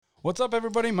What's up,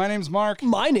 everybody? My name's Mark.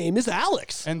 My name is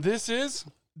Alex. And this is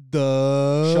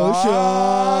The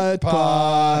Shot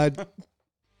Pod.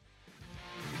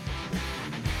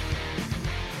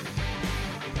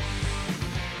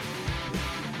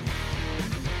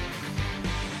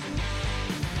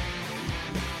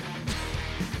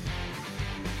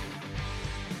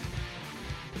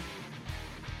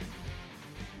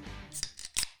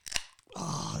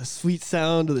 The sweet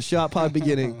sound of the shot pod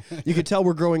beginning. You can tell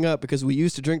we're growing up because we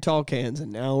used to drink tall cans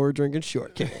and now we're drinking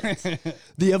short cans.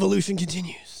 The evolution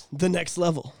continues. The next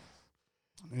level.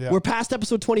 Yeah. We're past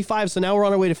episode 25, so now we're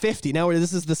on our way to 50. Now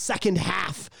this is the second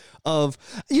half of,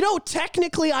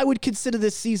 technically I would consider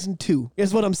this season 2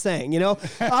 is what I'm saying,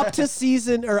 up to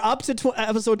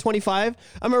episode 25.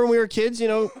 I remember when we were kids,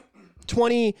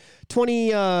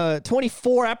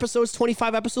 24 episodes,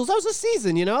 25 episodes. That was a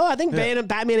season, I think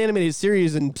Batman animated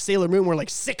series and Sailor Moon were like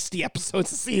 60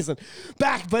 episodes a season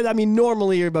but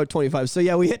normally you're about 25. So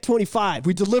yeah, we hit 25.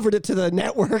 We delivered it to the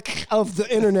network of the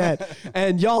internet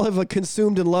and y'all have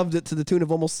consumed and loved it to the tune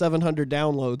of almost 700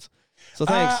 downloads. So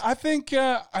thanks. I think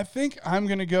I'm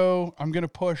going to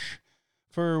push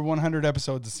for 100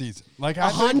 episodes a season. Like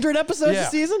 100 episodes a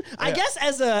season? Yeah. I guess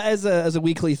as a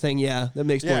weekly thing, that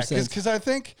makes more sense. Because I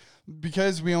think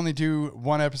because we only do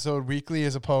one episode weekly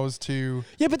as opposed to...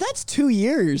 Yeah, but that's 2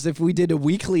 years. If we did a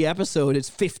weekly episode,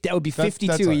 that would be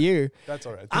 52 a year. That's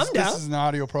all right. I'm down. This is an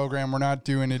audio program. We're not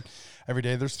doing it every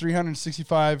day. There's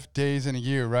 365 days in a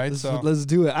year, right? Let's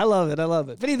do it. I love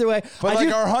it. But either way...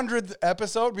 But our 100th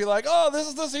episode, be like, oh, this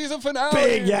is the season finale.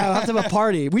 Big, yeah. We'll have to have a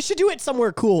party. We should do it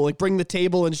somewhere cool. Like bring the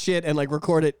table and shit and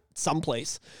record it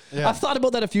someplace. Yeah. I've thought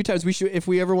about that a few times. We should, if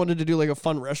we ever wanted to do a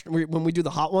fun restaurant, when we do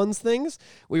the Hot Ones things,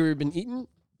 we've been eating.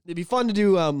 It'd be fun to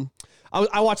do.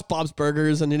 I watch Bob's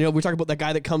Burgers, and we talk about that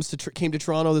guy that came to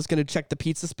Toronto that's going to check the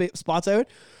pizza spots out.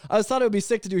 I thought it would be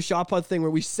sick to do a shot pod thing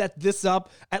where we set this up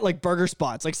at burger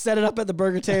spots, set it up at the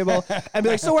burger table, and be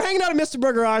like, so we're hanging out at Mr.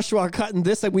 Burger Oshawa, cutting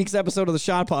this week's episode of the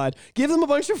shot pod. Give them a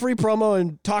bunch of free promo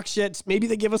and talk shit. Maybe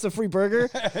they give us a free burger.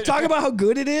 Talk about how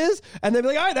good it is, and then be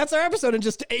like, all right, that's our episode, and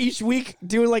just each week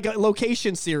doing a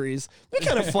location series. It'd be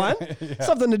kind of fun,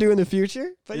 something to do in the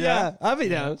future. But yeah, I'll be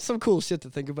down. Some cool shit to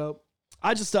think about.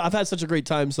 I've had such a great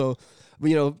time. So,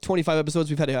 25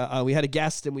 episodes. We had a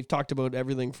guest, and we've talked about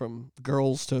everything from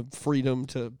girls to freedom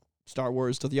to Star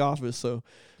Wars to The Office. So,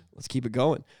 let's keep it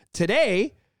going.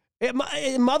 Today,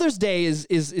 Mother's Day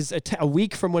is a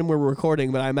week from when we're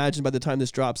recording, but I imagine by the time this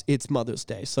drops, it's Mother's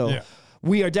Day. So,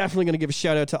 we are definitely going to give a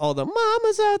shout out to all the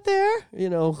mamas out there,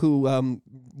 who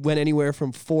went anywhere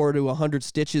from 4 to 100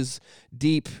 stitches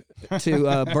deep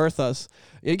to birth us.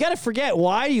 You got to forget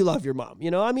why you love your mom.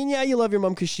 You love your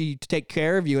mom because she take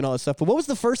care of you and all that stuff. But what was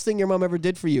the first thing your mom ever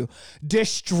did for you?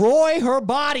 Destroy her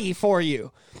body for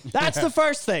you. That's the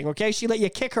first thing, okay? She let you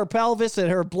kick her pelvis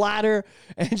and her bladder,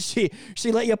 and she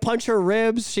let you punch her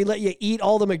ribs. She let you eat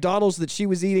all the McDonald's that she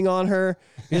was eating on her.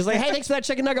 She's like, hey, thanks for that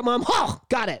chicken nugget, Mom. Oh,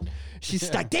 got it.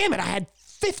 She's like, damn it, I had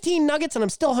 15 nuggets and I'm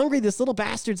still hungry. This little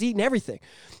bastard's eating everything.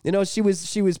 She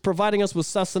was providing us with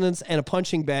sustenance and a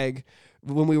punching bag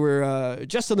when we were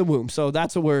just in the womb. So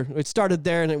that's it started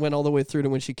there, and it went all the way through to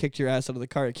when she kicked your ass out of the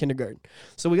car at kindergarten.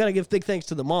 So we got to give big thanks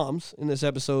to the moms in this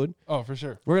episode. Oh, for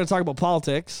sure. We're going to talk about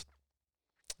politics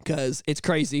because it's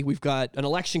crazy. We've got an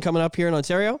election coming up here in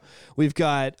Ontario. We've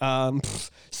got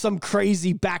some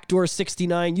crazy backdoor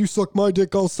 69, you suck my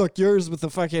dick, I'll suck yours with the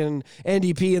fucking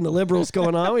NDP and the Liberals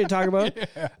going on. We talk about.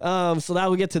 So that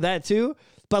we'll get to that too.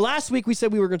 But last week we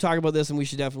said we were going to talk about this, and we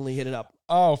should definitely hit it up.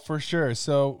 Oh, for sure.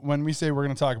 So when we say we're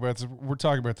going to talk about this, we're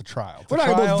talking about the trial. We're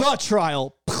talking about the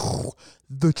trial.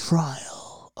 The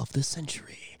trial of the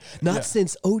century. Not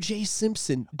since O.J.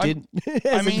 Simpson did.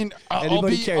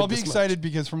 I'll be excited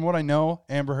because from what I know,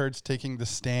 Amber Heard's taking the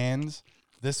stands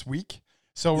this week.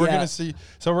 So we're gonna see.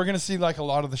 So we're gonna see a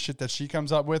lot of the shit that she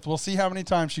comes up with. We'll see how many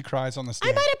times she cries on the stand.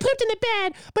 I might have pooped in the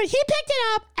bed, but he picked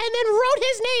it up and then wrote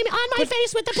his name on my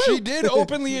face with the poop. She did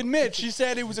openly admit. She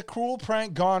said it was a cruel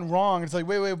prank gone wrong. It's like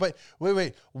wait.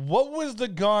 What was the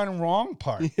gone wrong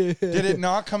part? Did it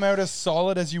not come out as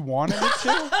solid as you wanted it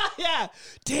to? Yeah.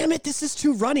 Damn it, this is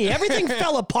too runny. Everything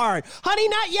fell apart, honey.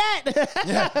 Not yet.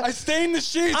 Yeah. I stained the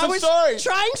sheets. I'm sorry.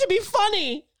 Trying to be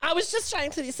funny. I was just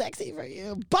trying to be sexy for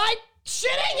you, but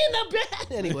shitting in the bed.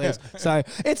 Anyways, sorry.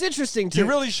 It's interesting too. You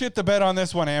really shit the bed on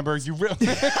this one, Amber. You really.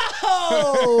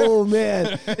 Oh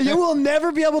man, you will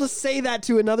never be able to say that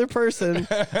to another person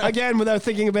again without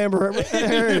thinking of Amber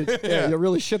Heard. Yeah, you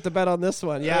really shit the bed on this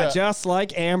one. Yeah, just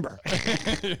like Amber.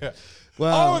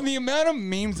 Wow. Oh, and the amount of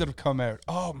memes that have come out.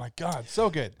 Oh my God, so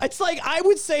good. It's like, I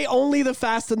would say only the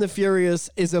Fast and the Furious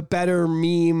is a better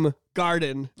meme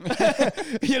garden.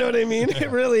 You know what I mean? It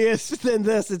really is than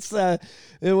this. It's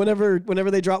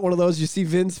whenever they drop one of those, you see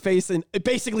Vin's face, and it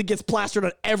basically gets plastered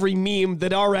on every meme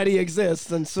that already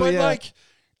exists. And so, but like,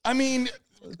 I mean,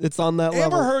 it's on that level.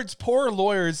 Amber Heard's poor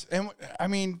lawyers, and I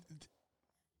mean,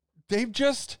 they've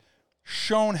just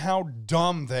shown how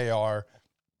dumb they are.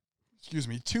 Excuse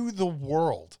me, to the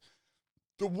world.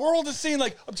 The world is seeing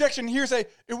like, objection, hearsay.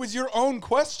 It was your own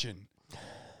question.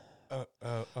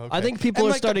 Okay. I think people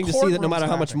are starting to see that no matter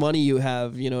how much money you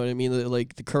have, you know what I mean?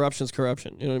 Like, the corruption's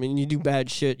corruption. You know what I mean? You do bad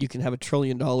shit, you can have $1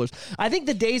 trillion. I think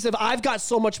the days of, I've got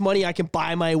so much money I can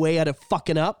buy my way out of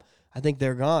fucking up, I think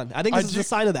they're gone. I think this is a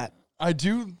sign of that. I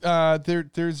do.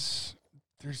 There's.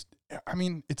 I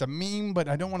mean, it's a meme, but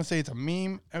I don't want to say it's a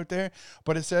meme out there.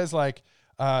 But it says like,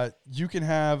 you can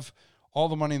have all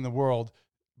the money in the world,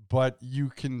 but you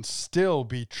can still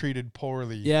be treated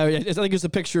poorly. Yeah, I think there's a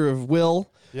picture of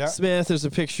Will Smith. There's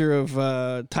a picture of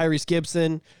Tyrese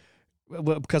Gibson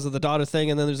because of the daughter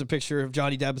thing, and then there's a picture of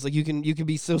Johnny Depp. It's like you can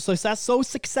be so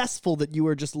successful that you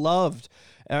are just loved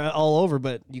all over,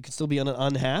 but you can still be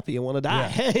unhappy and want to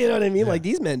die. Yeah. You know what I mean? Yeah. Like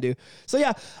these men do. So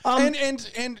yeah.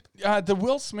 And the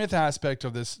Will Smith aspect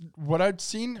of this, what I'd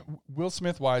seen Will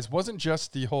Smith wise wasn't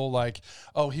just the whole like,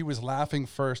 oh, he was laughing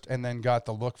first and then got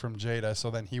the look from Jada,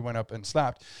 so then he went up and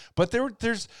slapped. But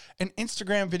there's an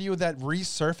Instagram video that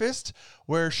resurfaced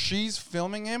where she's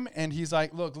filming him and he's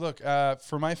like, look,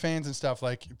 for my fans and stuff,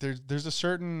 like there's a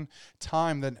certain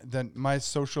time that my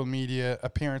social media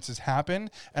appearances happen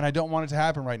and I don't want it to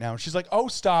happen right now. And she's like, oh,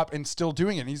 stop, and still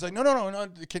doing it. And he's like, no,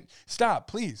 stop,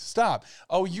 please, stop.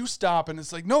 Oh, you stop. And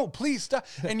it's like, no, please stop.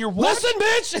 And you're watching.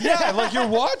 Listen, bitch. Yeah, like you're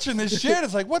watching this shit.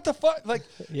 It's like, what the fuck? Like,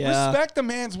 respect the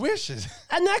man's wishes.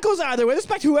 And that goes either way.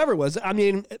 Respect whoever it was. I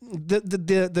mean,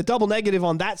 the double negative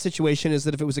on that situation is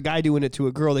that if it was a guy doing it to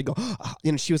a girl, they go, oh,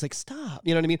 you know, she was like, stop.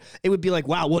 You know what I mean? It would be like,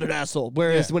 wow, what an asshole.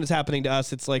 Whereas when it's happening to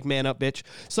us, it's like, man up, bitch.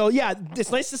 So yeah,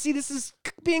 it's nice to see this is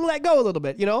being let go a little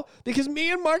bit, you know, because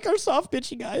me and Mark are soft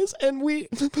bitchy guys, and we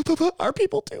are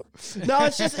people too. No,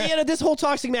 it's just, you know, this whole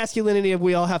toxic masculinity of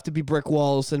we all have to be brick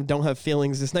walls and don't have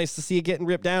feelings. It's nice to see it getting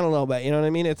ripped down a little bit. You know what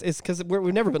I mean? It's because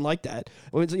we've never been like that.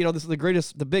 You know, this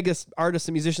is the biggest artists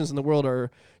and musicians in the world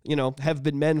are, you know, have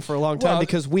been men for a long time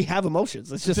because we have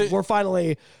emotions. It's just we're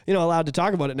finally, you know, allowed to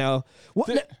talk about it now.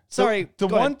 Sorry. The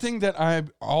one thing that I'm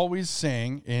always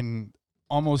saying in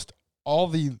almost all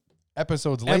the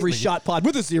episodes lately, every shot pod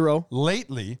with a 0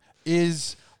 lately,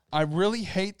 is I really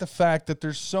hate the fact that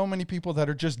there's so many people that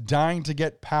are just dying to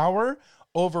get power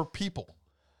over people.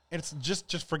 It's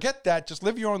just forget that. Just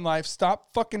live your own life.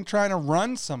 Stop fucking trying to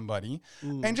run somebody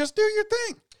and just do your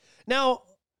thing. Now,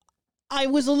 I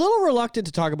was a little reluctant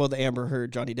to talk about the Amber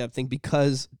Heard Johnny Depp thing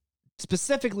because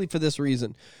specifically for this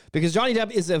reason, because Johnny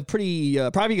Depp is a pretty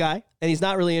private guy, and he's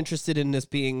not really interested in this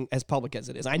being as public as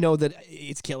it is. I know that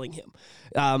it's killing him.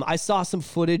 I saw some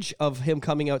footage of him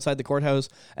coming outside the courthouse,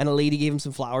 and a lady gave him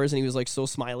some flowers, and he was like so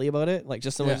smiley about it. Like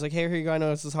just someone was like, hey, here you go. I know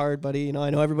this is hard, buddy. You know,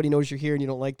 I know everybody knows you're here and you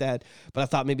don't like that, but I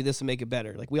thought maybe this would make it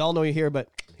better. Like we all know you're here, but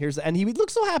and he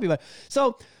looked so happy about it.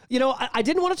 So, you know, I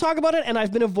didn't want to talk about it, and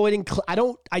I've been avoiding, I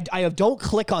don't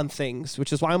click on things,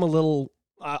 which is why I'm a little,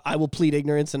 I will plead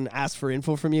ignorance and ask for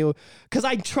info from you, because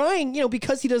I'm trying, you know,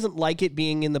 because he doesn't like it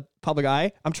being in the public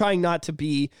eye, I'm trying not to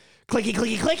be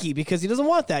clicky because he doesn't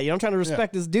want that. You know, I'm trying to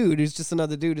respect this dude who's just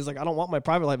another dude who's like, I don't want my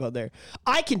private life out there.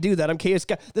 I can do that. I'm chaos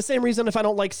guy. The same reason if I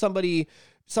don't like somebody's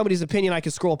opinion, I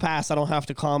can scroll past. I don't have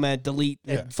to comment, delete,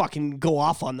 and fucking go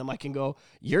off on them. I can go,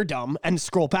 you're dumb, and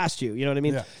scroll past you. You know what I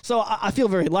mean? Yeah. So I feel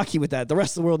very lucky with that. The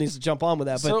rest of the world needs to jump on with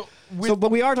that.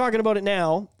 But we are talking about it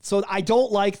now. So I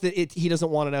don't like that he doesn't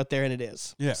want it out there, and it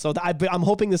is. Yeah. So I'm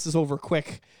hoping this is over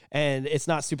quick, and it's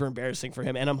not super embarrassing for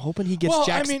him. And I'm hoping he gets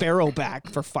Jack Sparrow back,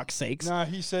 for fuck's sakes. Nah,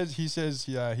 he says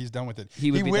he's done with it. He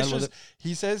would be done with it.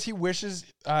 He says he wishes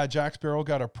Jack Sparrow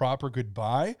got a proper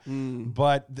goodbye,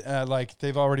 but like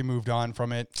they've already moved on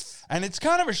from it, and it's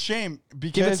kind of a shame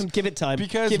because give it time.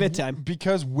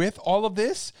 Because with all of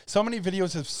this, so many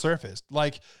videos have surfaced,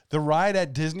 like the ride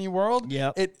at Disney World.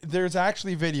 Yeah, there's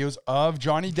actually videos of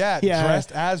Johnny Depp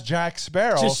dressed as Jack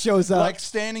Sparrow, just shows up like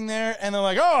standing there, and they're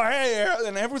like, "Oh, hey,"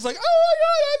 and everyone's like, "Oh my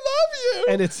God, I love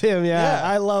you," and it's him. Yeah,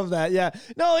 I love that. Yeah,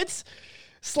 no, it's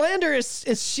slander is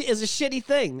a shitty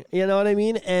thing. You know what I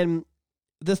mean? And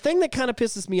the thing that kind of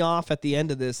pisses me off at the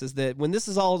end of this is that when this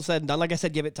is all said and done, like I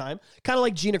said, give it time. Kind of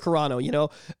like Gina Carano, you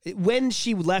know, when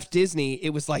she left Disney,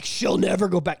 it was like she'll never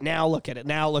go back. Now look at it.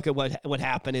 Now look at what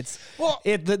happened.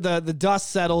 The dust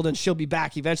settled and she'll be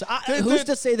back eventually. Who's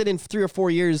to say that in 3 or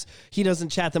 4 years he doesn't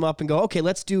chat them up and go, okay,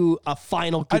 let's do a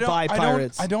final goodbye,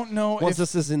 Pirates. I don't know once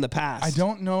this is in the past. I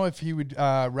don't know if he would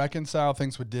reconcile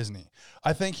things with Disney.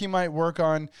 I think he might work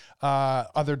on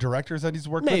other directors that he's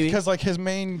worked with because like his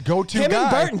main go-to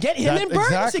guy. Burton. Get him and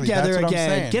Burton together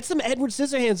again. Get some Edward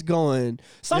Scissorhands going.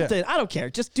 Something. Yeah. I don't care.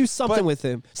 Just do something with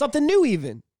him. Something new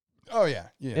even. Oh, yeah.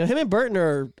 You know, him and Burton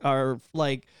are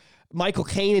like Michael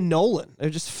Caine and Nolan. They're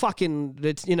just fucking,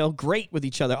 great with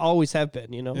each other. Always have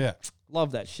been, you know? Yeah.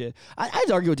 Love that shit. I'd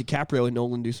argue with DiCaprio and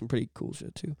Nolan do some pretty cool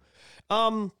shit, too.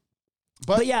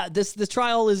 But yeah, this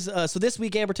trial is so this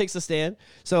week Amber takes the stand.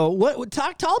 So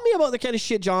tell me about the kind of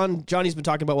shit Johnny's been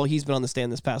talking about while he's been on the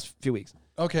stand this past few weeks.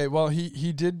 Okay, well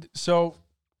he did so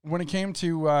when it came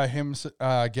to him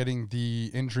getting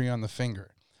the injury on the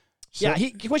finger. So yeah,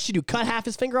 what she do? Cut half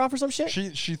his finger off or some shit?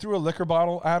 She threw a liquor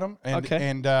bottle at him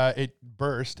and it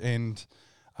burst and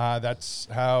that's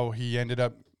how he ended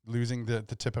up losing the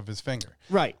tip of his finger.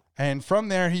 Right. And from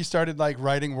there he started like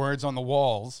writing words on the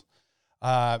walls.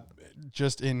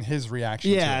 Just in his reaction.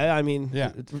 Yeah, I mean,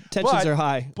 tensions are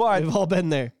high. But we've all been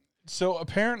there. So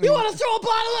apparently, you want to throw a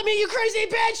bottle at me, you crazy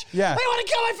bitch? Yeah. You want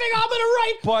to kill my finger? I'm gonna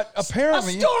write. But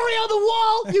apparently, a story on the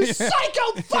wall. You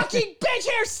psycho fucking bitch.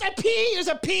 Here's a P. There's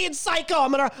a P in psycho.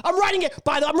 I'm writing it.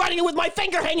 I'm writing it with my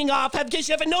finger hanging off. In case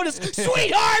you haven't noticed,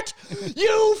 sweetheart.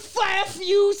 You faff.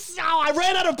 I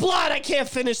ran out of blood. I can't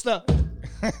finish the.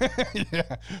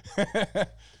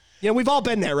 Yeah, we've all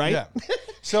been there, right? Yeah.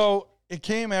 So. It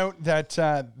came out that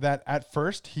that at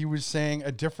first he was saying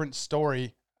a different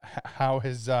story, how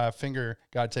his finger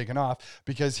got taken off,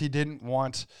 because he didn't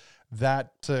want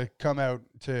that to come out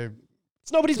to.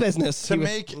 It's nobody's business to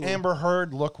make Amber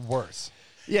Heard look worse.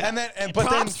 Yeah, but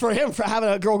props for him for having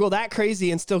a girl go that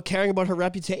crazy and still caring about her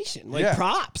reputation. Like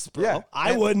props, bro. Yeah.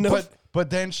 I wouldn't have. But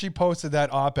then she posted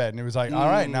that op-ed and it was like, all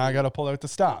right, now I got to pull out the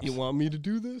stops. You want me to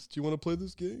do this? Do you want to play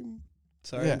this game?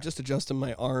 Sorry, I'm just adjusting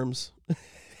my arms.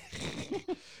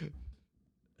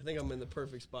 I think I'm in the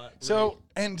perfect spot. So,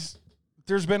 and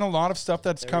there's been a lot of stuff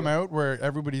that's come out where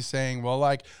everybody's saying, well,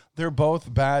 like, they're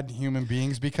both bad human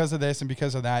beings because of this and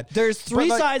because of that. There's three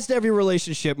sides to every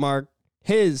relationship, Mark.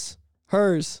 His,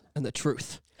 hers, and the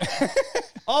truth.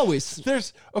 Always.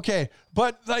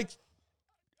 But, like,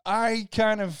 I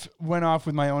kind of went off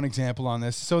with my own example on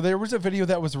this. So there was a video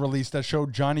that was released that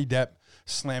showed Johnny Depp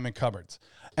slamming cupboards.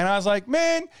 And I was like,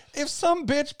 man, if some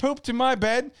bitch pooped in my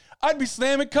bed, I'd be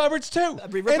slamming cupboards too.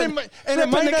 I'd be ripping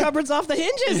the cupboards off the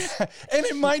hinges. Yeah, and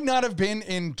it might not have been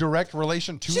in direct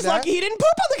relation to She's that. She's lucky he didn't poop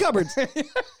on the cupboards.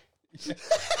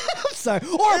 I'm sorry.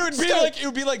 Or it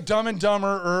would be like Dumb and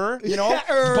Dumber, you know?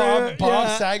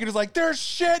 Bob Saget is like, there's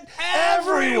shit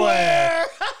everywhere.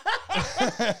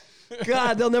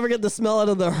 God, they'll never get the smell out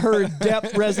of the Heard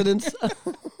Depp residence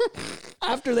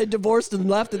after they divorced and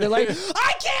left, and they're like,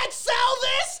 I can't sell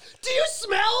this. Do you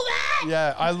smell that?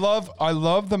 Yeah, I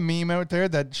love the meme out there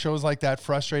that shows like that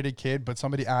frustrated kid, but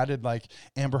somebody added like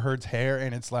Amber Heard's hair,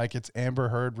 and it's like it's Amber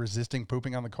Heard resisting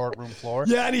pooping on the courtroom floor.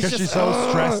 Yeah, and because she's so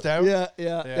stressed out.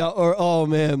 Yeah. Or oh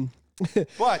man.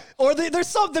 What? Or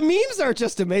the memes are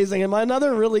just amazing, and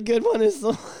another really good one is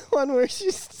the one where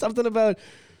she's something about.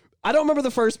 I don't remember the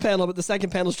first panel, but the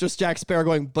second panel is just Jack Sparrow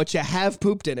going, but you have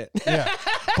pooped in it. Yeah.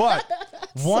 But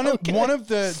one of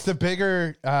the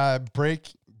bigger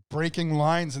breaking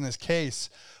lines in this case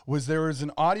was there was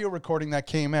an audio recording that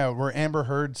came out where Amber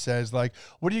Heard says, like,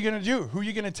 what are you going to do? Who are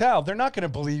you going to tell? They're not going to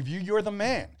believe you. You're the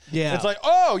man. Yeah. It's like,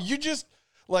 oh, you just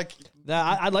like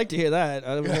that. I'd like to hear that.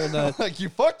 I've heard that. Like you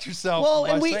fucked yourself. Well,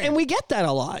 and we get that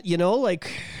a lot, you know,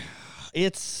 like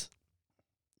it's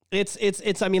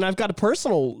I mean, I've got a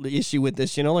personal issue with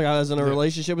this, you know, like I was in a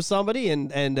relationship with somebody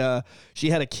and she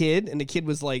had a kid and the kid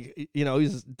was like, you know, he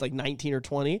was like 19 or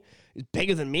 20. He's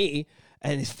bigger than me.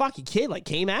 And his fucking kid like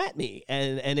came at me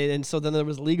and so then there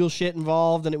was legal shit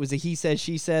involved and it was a he said,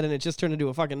 she said, and it just turned into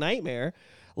a fucking nightmare.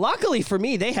 Luckily for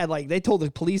me, they told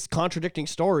the police contradicting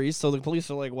stories. So the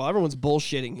police are like, well, everyone's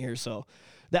bullshitting here. So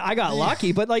that I got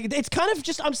lucky, but like it's kind of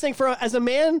just I'm saying as a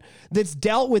man that's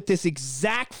dealt with this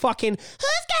exact fucking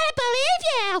who's gonna believe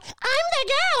you? I'm the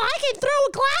girl. I can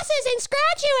throw glasses and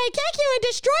scratch you and kick you and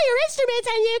destroy your instruments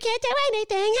and you can't do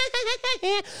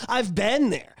anything. I've been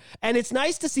there. And it's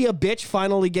nice to see a bitch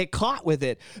finally get caught with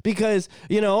it because,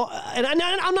 you know, and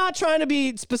I'm not trying to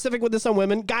be specific with this on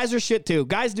women. Guys are shit too.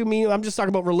 Guys do me. I'm just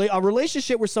talking about a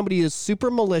relationship where somebody is super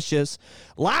malicious,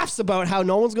 laughs about how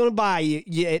no one's going to buy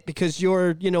it because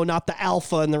you're not the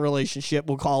alpha in the relationship,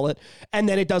 we'll call it. And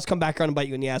then it does come back around and bite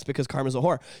you in the ass because karma's a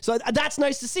whore. So that's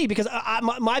nice to see because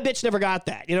my bitch never got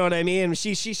that. You know what I mean?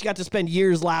 She got to spend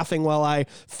years laughing while I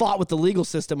fought with the legal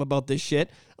system about this shit.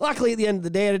 Luckily, at the end of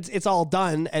the day, it's all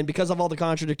done. And because of all the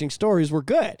contradicting stories, we're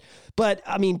good. But,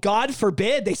 I mean, God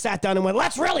forbid they sat down and went,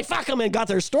 let's really fuck them and got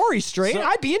their story straight.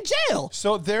 I'd be in jail.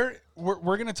 So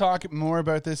we're going to talk more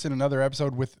about this in another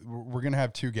episode we're going to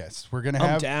have two guests. We're going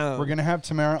to have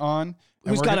Tamara on.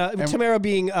 Tamara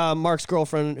being Mark's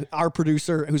girlfriend, our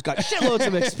producer, who's got shitloads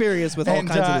of experience with all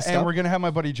kinds of this stuff. And we're going to have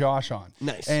my buddy Josh on.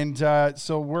 Nice. And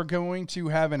so we're going to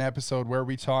have an episode where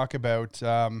we talk about...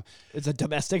 it's a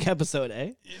domestic episode,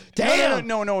 eh? Damn!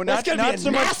 No, not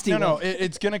so much. No,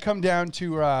 it's going to come down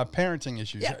to parenting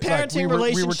issues. Yeah, parenting,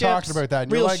 relationships. We were talking about that.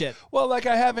 And real you're like, shit. well, like,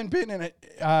 I haven't been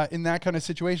in that kind of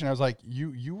situation. I was like,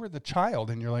 you were the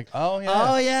child. And you're like, oh, yeah.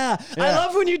 Oh, yeah. I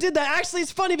love when you did that. Actually,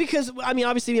 it's funny because, I mean,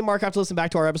 obviously me and Mark have to listen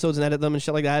back to our episodes and edit them and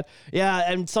shit like that. Yeah,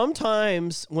 and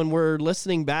sometimes when we're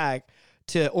listening back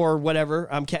to or whatever,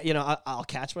 I'll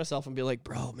catch myself and be like,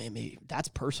 bro, man, maybe that's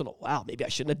personal. Wow, maybe I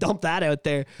shouldn't have dumped that out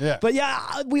there. Yeah. But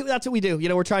yeah, that's what we do.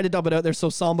 We're trying to dump it out there so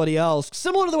somebody else,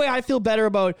 similar to the way I feel better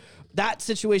about that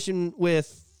situation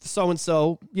with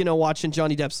so-and-so, watching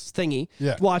Johnny Depp's thingy,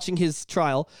 watching his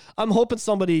trial. I'm hoping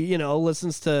somebody,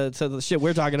 listens to the shit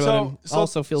we're talking about and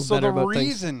also feels better about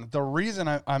things. The reason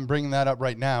I'm bringing that up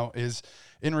right now is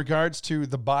in regards to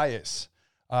the bias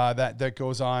that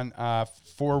goes on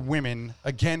for women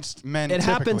against men. It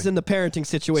happens in the parenting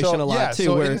situation a lot,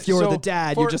 too, where if you're the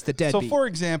dad, you're just the deadbeat. So, for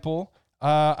example,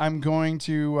 I'm going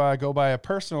to go by a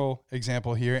personal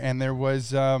example here, and there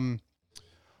was...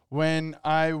 when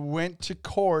I went to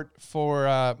court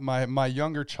for my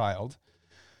younger child.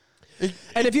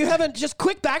 And if you haven't, just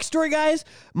quick backstory, guys.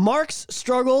 Mark's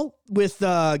struggle with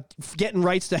getting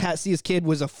rights to see his kid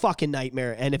was a fucking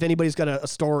nightmare. And if anybody's got a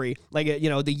story, like,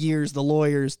 the years, the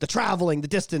lawyers, the traveling, the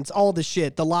distance, all the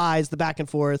shit, the lies, the back and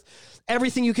forth,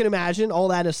 everything you can imagine, all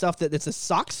that is stuff that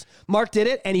sucks. Mark did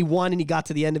it, and he won, and he got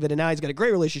to the end of it, and now he's got a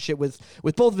great relationship with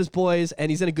both of his boys, and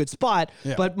he's in a good spot.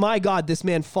 Yeah. But my God, this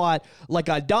man fought like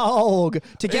a dog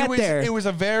to get there. It was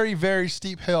a very, very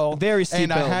steep hill. Very steep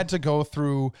and hill. I had to go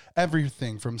through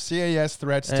everything from CAS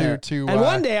threats to... And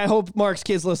one day, I hope Mark's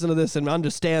kids listen to this and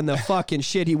understand the fucking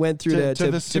shit he went through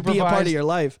to be a part of your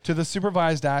life. To the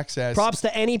supervised access. Props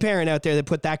to any parent out there that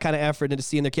put that kind of effort into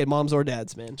seeing their kid, moms or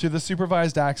dads, man. To the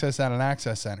supervised access at an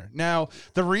access center. Now,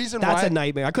 the reason That's a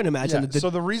nightmare. I couldn't imagine. So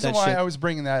the reason why I was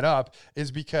bringing that up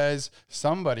is because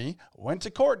somebody went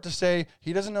to court to say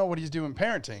he doesn't know what he's doing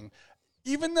parenting,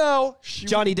 even though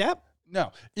Johnny Depp?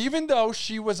 No, even though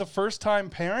she was a first-time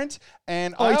parent,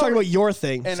 and you're talking about your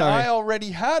thing. And Sorry. I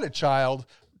already had a child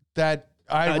that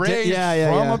I raised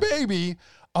from a baby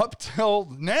up till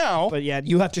now. But yeah,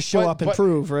 you have to show up and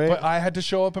prove, right? But I had to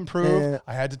show up and prove. Yeah.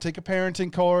 I had to take a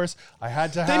parenting course. I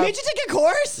had to. They made you take a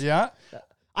course? Yeah.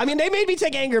 I mean, they made me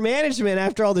take anger management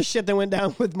after all the shit that went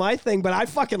down with my thing, but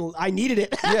I needed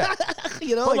it. Yeah.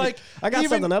 I got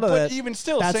something out of that. But even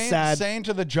still, saying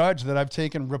to the judge that I've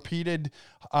taken repeated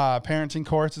parenting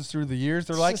courses through the years,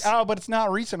 they're like, but it's not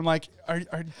recent. I'm like,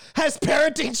 has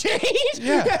parenting changed?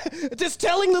 Yeah. Just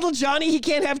telling little Johnny he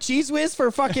can't have Cheese Whiz for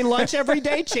fucking lunch every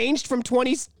day changed from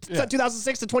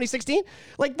 2006 to 2016?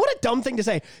 Like, what a dumb thing to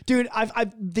say. Dude,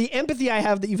 the empathy I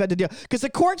have that you've had to deal, because the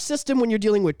court system when you're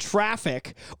dealing with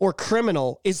traffic or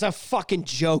criminal is a fucking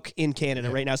joke in Canada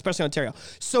right now, especially Ontario.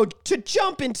 So to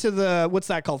jump into the, what's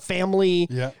that called? Family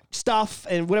stuff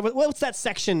and whatever. What's that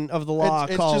section of the law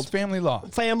called? It's just family law.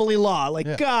 Family law.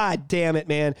 Like, God damn it,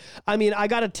 man. I mean, I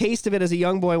got a taste of it as a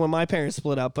young boy when my parents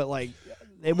split up, but like,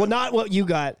 well, not what you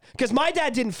got, because my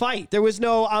dad didn't fight. There was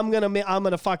no, I'm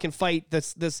gonna fucking fight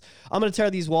this. I'm gonna tear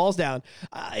these walls down.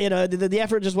 The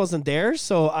effort just wasn't there.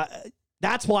 So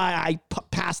that's why I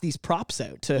pass these props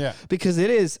out because it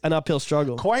is an uphill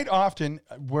struggle. Quite often,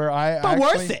 but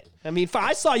worth it. I mean,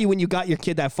 I saw you when you got your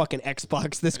kid that fucking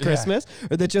Xbox this Christmas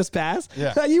or that just passed.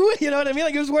 Yeah. You know what I mean?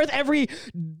 Like, it was worth every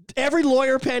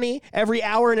lawyer penny, every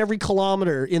hour, and every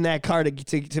kilometer in that car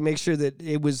to make sure that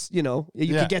it was, you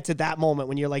could get to that moment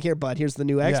when you're like, here, bud, here's the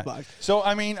new Xbox. So,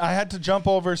 I mean, I had to jump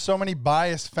over so many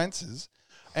biased fences,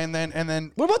 and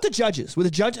then. What about the judges? With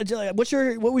the judge,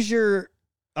 what was your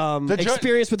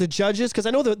experience with the judges? Because I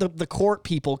know the court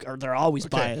people they're always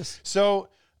biased. So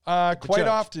quite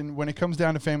often when it comes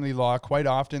down to family law, quite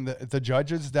often the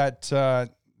judges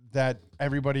that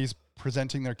everybody's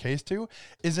presenting their case to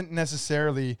isn't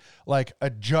necessarily like a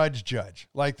judge.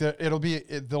 Like there'll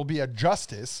be a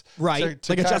justice, right?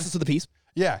 Like a justice of the peace.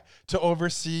 Yeah, to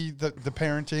oversee the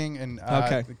parenting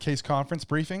and case conference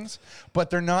briefings, but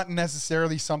they're not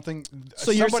necessarily something.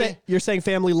 So you're saying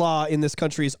family law in this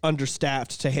country is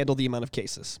understaffed to handle the amount of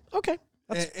cases. Okay.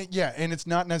 And it's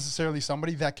not necessarily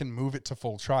somebody that can move it to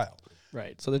full trial.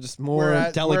 Right. So they're just more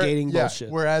delegating bullshit.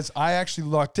 Whereas I actually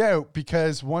lucked out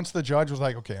because once the judge was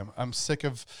like, okay, I'm sick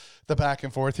of the back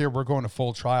and forth here. We're going to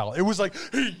full trial. It was like,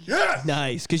 yes!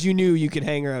 Nice. Because you knew you could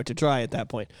hang her out to dry at that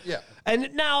point. Yeah.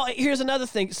 And now here's another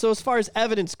thing. So as far as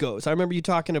evidence goes, I remember you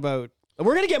talking about,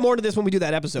 we're going to get more into this when we do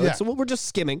that episode. Yeah. So we're just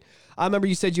skimming. I remember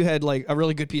you said you had like a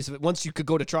really good piece of it. Once you could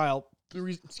go to trial, the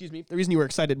reason you were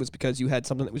excited was because you had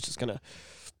something that was just going to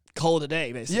call it a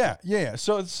day, basically. Yeah.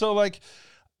 So like,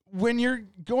 when you're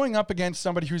going up against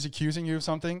somebody who's accusing you of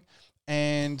something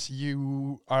and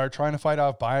you are trying to fight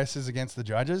off biases against the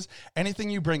judges, anything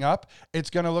you bring up, it's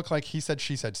going to look like he said,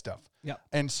 she said stuff. Yeah.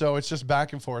 And so it's just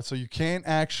back and forth. So you can't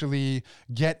actually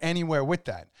get anywhere with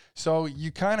that. So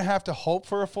you kind of have to hope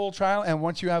for a full trial. And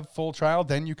once you have full trial,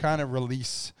 then you kind of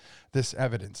release this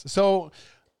evidence. So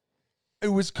it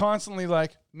was constantly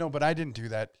like, no, but I didn't do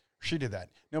that. She did that.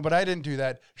 No, but I didn't do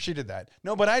that. She did that.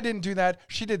 No, but I didn't do that.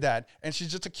 She did that. And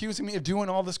she's just accusing me of doing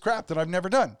all this crap that I've never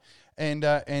done. And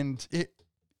it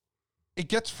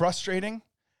gets frustrating.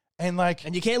 And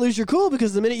you can't lose your cool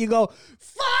because the minute you go,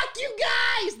 fuck you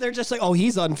guys, they're just like, oh,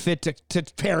 he's unfit to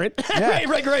parent. Yeah.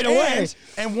 right away.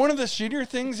 And one of the shittier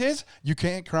things is you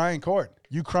can't cry in court.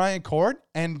 You cry in court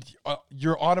and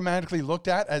you're automatically looked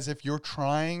at as if you're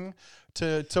trying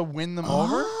to win them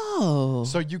over.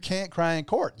 So you can't cry in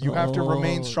court. You have to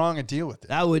remain strong and deal with it.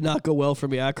 That would not go well for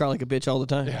me. I cry like a bitch all the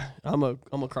time. Yeah. I'm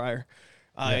a crier.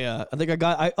 Yeah. I think I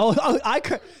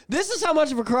cry. This is how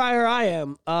much of a crier I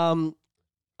am.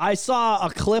 I saw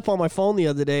a clip on my phone the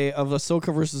other day of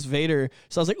Ahsoka versus Vader.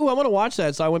 So I was like, ooh, I want to watch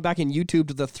that. So I went back and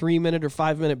YouTubed the 3-minute or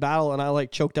 5-minute battle, and I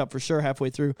like choked up for sure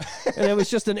halfway through. And it was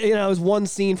just it was one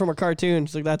scene from a cartoon.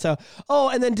 So that's how. Oh,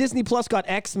 and then Disney Plus got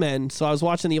X-Men. So I was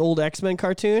watching the old X-Men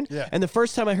cartoon. Yeah. And the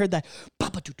first time I heard that,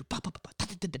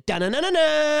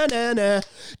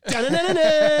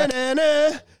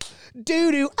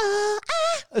 doo-doo,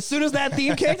 as soon as that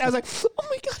theme kicked, I was like, oh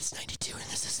my God, it's 92 and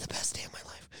this is the best day of my life.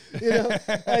 You know,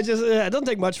 it don't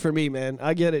take much for me, man.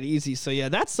 I get it easy. So yeah,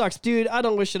 that sucks, dude. I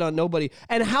don't wish it on nobody.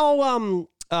 And how,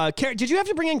 did you have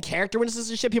to bring in character witnesses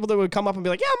and shit? People that would come up and be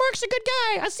like, yeah, Mark's a good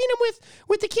guy. I've seen him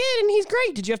with the kid and he's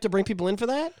great. Did you have to bring people in for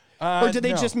that? Or did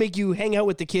they just make you hang out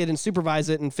with the kid and supervise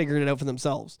it and figure it out for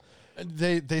themselves?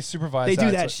 They supervise. They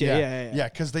do that shit. Yeah.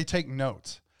 Because they take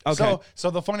notes. Okay.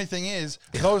 So the funny thing is,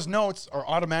 those notes are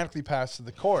automatically passed to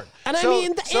the court. And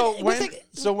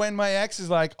when my ex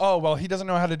is like, oh, well, he doesn't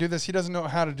know how to do this. He doesn't know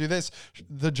how to do this.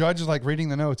 The judge is like reading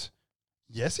the notes.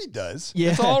 Yes, he does.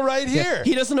 Yeah. It's all right here.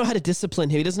 He doesn't know how to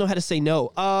discipline him. He doesn't know how to say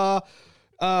no.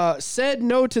 Said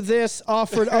no to this,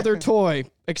 offered other toy,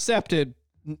 accepted.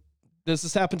 This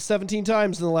has happened 17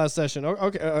 times in the last session.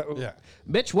 Okay. Yeah.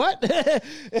 Bitch, what?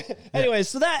 Anyway,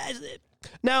 so that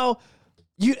now.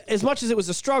 You, as much as it was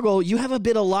a struggle, you have a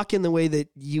bit of luck in the way that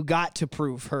you got to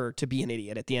prove her to be an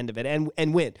idiot at the end of it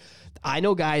and win. I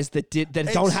know guys that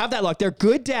don't have that luck. They're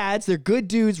good dads, they're good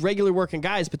dudes, regular working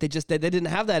guys, but they didn't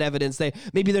have that evidence.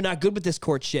 Maybe they're not good with this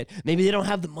court shit. Maybe they don't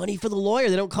have the money for the lawyer.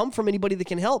 They don't come from anybody that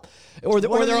can help, or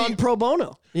they're on pro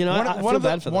bono. You know, I feel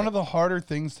bad for them. One of the harder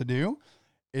things to do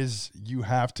is you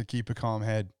have to keep a calm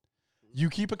head. You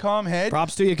keep a calm head.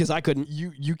 Props to you because I couldn't.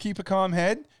 You keep a calm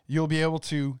head. You'll be able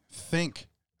to think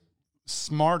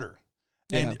smarter,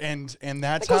 and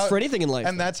that's that goes for anything in life,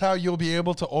 and that's how you'll be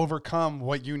able to overcome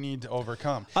what you need to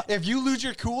overcome. If you lose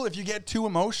your cool, if you get too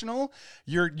emotional,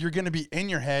 you're going to be in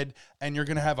your head, and you're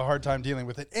going to have a hard time dealing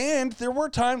with it. And there were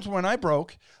times when I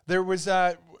broke. There was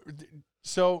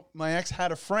so my ex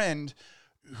had a friend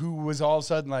who was all of a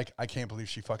sudden like, I can't believe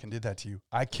she fucking did that to you.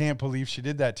 I can't believe she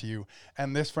did that to you.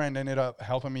 And this friend ended up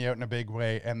helping me out in a big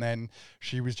way. And then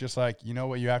she was just like, you know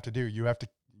what you have to do? You have to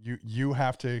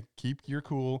keep your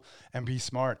cool and be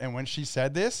smart. And when she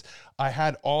said this, I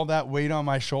had all that weight on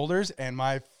my shoulders and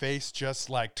my face just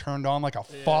like turned on like a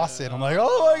faucet. I'm like,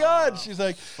 oh my God. She's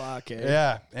like, fuck it.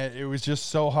 Yeah. It was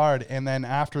just so hard. And then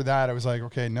after that, I was like,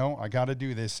 okay, no, I got to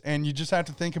do this. And you just have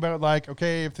to think about like,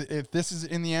 okay, if this is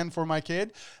in the end for my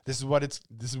kid, this is what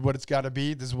it's got to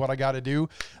be. This is what I got to do.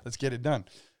 Let's get it done.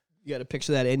 You got to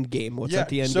picture that end game. What's at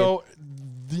the end game? So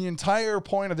the entire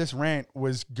point of this rant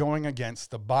was going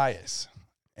against the bias.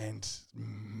 And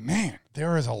man,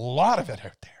 there is a lot of it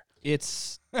out there.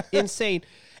 It's insane.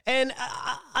 And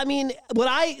I mean, what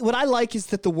I like is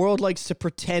that the world likes to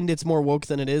pretend it's more woke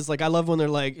than it is. Like I love when they're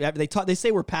like, they say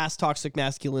we're past toxic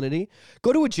masculinity.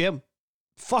 Go to a gym.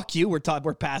 Fuck you. We're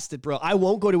past it, bro. I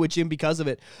won't go to a gym because of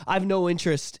it. I have no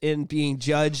interest in being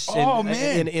judged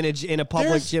in a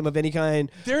public gym of any kind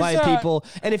by people.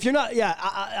 And if you're not,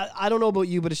 I don't know about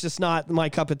you, but it's just not my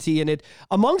cup of tea. And it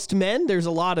amongst men, there's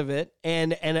a lot of it.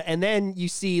 And then you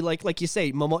see like you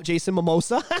say, Jason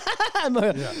Mimosa,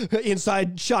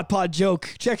 inside shot pod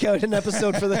joke. Check out an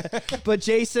episode for that. But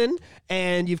Jason,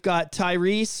 and you've got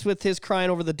Tyrese with his crying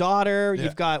over the daughter. Yeah.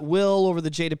 You've got Will over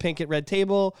the Jada Pinkett red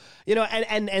table. You know,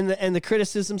 and the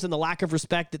criticisms and the lack of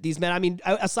respect that these men, I mean,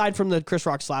 aside from the Chris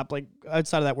Rock slap, like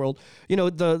outside of that world, you know,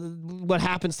 what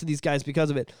happens to these guys because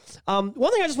of it. One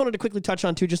thing I just wanted to quickly touch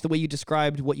on too, just the way you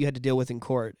described what you had to deal with in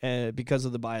court because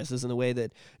of the biases and the way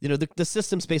that, you know, the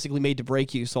system's basically made to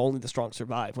break you, so only the strong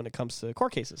survive when it comes to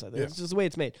court cases. I think it's just the way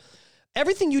it's made.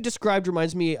 Everything you described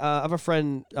reminds me of a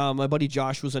friend, my buddy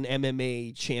Josh was an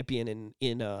MMA champion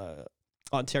in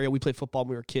Ontario. We played football when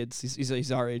we were kids.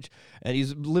 He's our age, and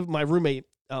he's lived my roommate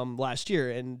last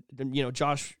year. And you know,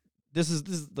 Josh, this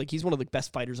is like he's one of the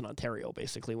best fighters in Ontario,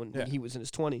 basically when he was in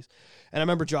his 20s. And I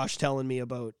remember Josh telling me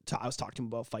about I was talking to him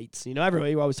about fights. You know,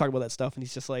 everybody always talk about that stuff, and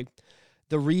he's just like,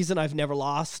 the reason I've never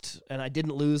lost and I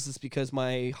didn't lose is because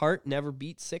my heart never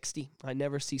beat 60. I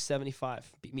never see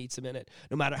 75 beats a minute.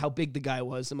 No matter how big the guy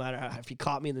was, no matter if he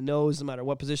caught me in the nose, no matter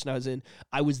what position I was in,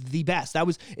 I was the best. That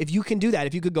was, if you can do that,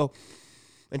 if you could go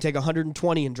and take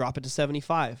 120 and drop it to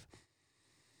 75,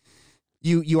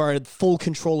 you are in full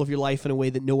control of your life in a way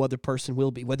that no other person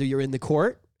will be. Whether you're in the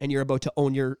court and you're about to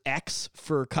own your ex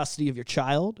for custody of your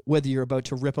child, whether you're about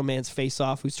to rip a man's face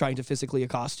off who's trying to physically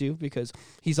accost you because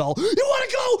he's all, you want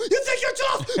to go? You think you're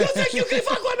tough? You think you can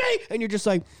fuck with me? And you're just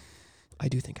like, I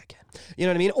do think I can. You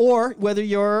know what I mean? Or whether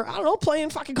you're, I don't know, playing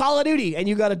fucking Call of Duty and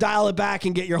you got to dial it back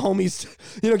and get your homies,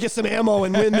 you know, get some ammo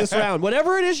and win this round.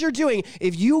 Whatever it is you're doing,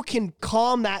 if you can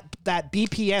calm that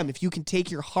BPM, if you can take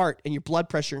your heart and your blood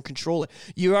pressure and control it,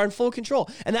 you are in full control.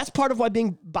 And that's part of why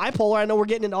being bipolar, I know we're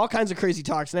getting into all kinds of crazy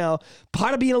talks now,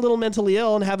 part of being a little mentally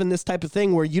ill and having this type of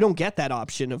thing where you don't get that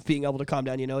option of being able to calm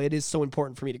down, you know, it is so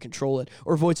important for me to control it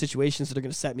or avoid situations that are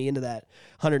going to set me into that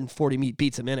 140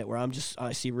 beats a minute where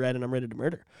I see red and I'm ready to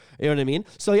murder. You know what I mean?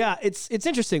 So yeah, it's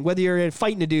interesting whether you're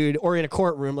fighting a dude or in a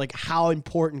courtroom, like how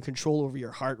important control over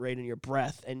your heart rate and your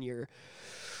breath and your,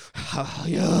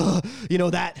 you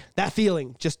know, that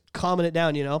feeling, just calming it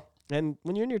down, you know? And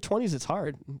when you're in your 20s, it's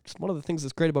hard. It's one of the things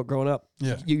that's great about growing up.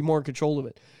 Yeah. You're more in control of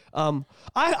it.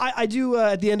 I do,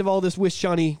 at the end of all this, wish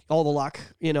Johnny all the luck,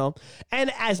 you know?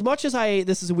 And as much as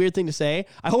this is a weird thing to say,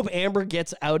 I hope Amber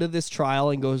gets out of this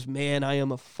trial and goes, man, I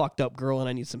am a fucked up girl and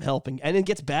I need some help. And it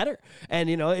gets better. And,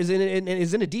 you know, is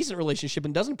in a decent relationship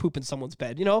and doesn't poop in someone's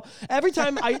bed, you know? Every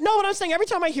time what I'm saying, every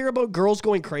time I hear about girls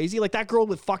going crazy, like that girl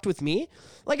that fucked with me,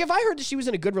 like if I heard that she was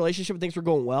in a good relationship and things were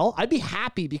going well, I'd be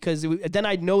happy because then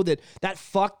I'd know that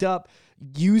fucked up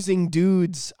using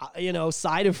dudes, you know,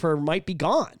 side of her might be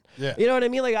gone. Yeah. You know what I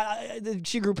mean? Like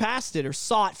she grew past it or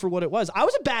saw it for what it was. I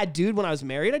was a bad dude when I was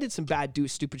married. I did some bad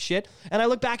stupid shit. And I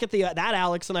look back at that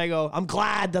Alex and I go, I'm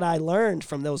glad that I learned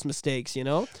from those mistakes, you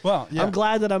know? Well, yeah. I'm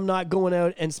glad that I'm not going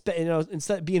out and you know,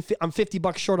 instead of being, I'm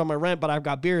 $50 short on my rent, but I've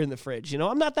got beer in the fridge, you know?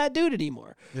 I'm not that dude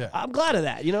anymore. Yeah. I'm glad of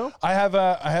that, you know? I have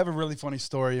a really funny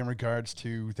story in regards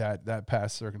to that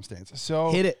past circumstance.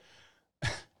 So hit it.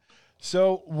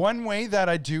 So one way that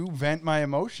I do vent my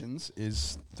emotions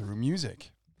is through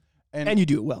music. And you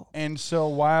do it well. And so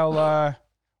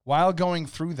while going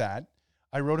through that,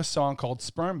 I wrote a song called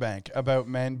Sperm Bank about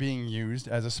men being used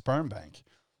as a sperm bank.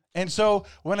 And so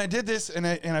when I did this and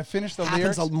I finished the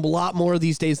lyrics. Happens a lot more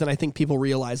these days than I think people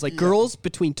realize. Like girls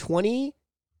between 20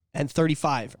 and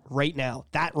 35 right now,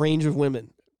 that range of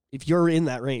women, if you're in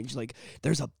that range, like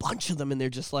there's a bunch of them and they're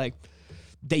just like,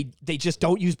 they just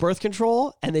don't use birth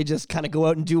control and they just kind of go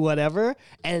out and do whatever.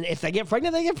 And if they get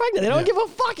pregnant, they get pregnant. They don't give a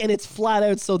fuck. And it's flat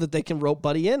out so that they can rope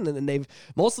buddy in. And then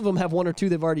most of them have one or two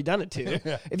they've already done it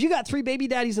to. If you got 3 baby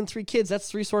daddies and 3 kids, that's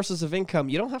 3 sources of income.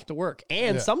 You don't have to work.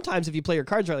 And sometimes if you play your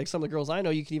cards right, like some of the girls I know,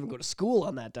 you can even go to school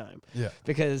on that dime. Yeah.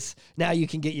 Because now you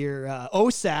can get your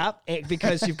OSAP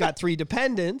because you've got 3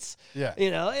 dependents. Yeah.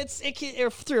 You know, or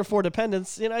 3 or 4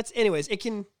 dependents. You know,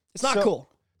 it's not cool.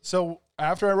 So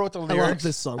after I wrote the lyrics, I love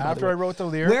this song. I wrote the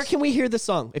lyrics, where can we hear the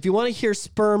song? If you want to hear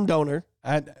Sperm Donor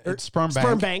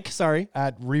Sperm Bank, sorry,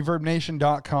 at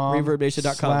reverbnation.com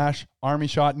 /army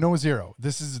shot, no zero.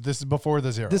 This is before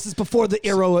the zero. This is before the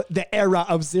era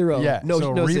of zero. Yeah. No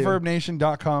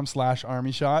reverbnation.com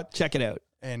 /army shot. Check it out,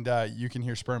 and you can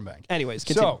hear Sperm Bank. Anyways,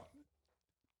 continue. So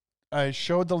I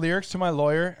showed the lyrics to my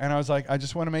lawyer, and I was like, I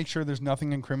just want to make sure there's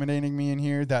nothing incriminating me in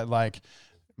here that like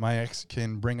my ex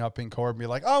can bring up in court and be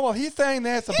like, oh, well, he's saying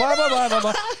this, blah, blah, blah, blah,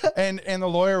 blah. And the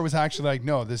lawyer was actually like,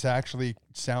 no, this actually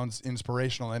sounds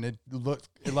inspirational. And it looked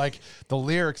like the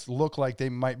lyrics look like they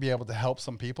might be able to help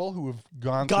some people who have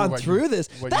gone through this.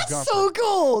 That's so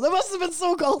cool. That must have been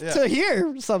so cool to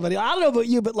hear somebody. I don't know about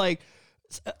you, but like,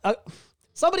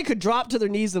 somebody could drop to their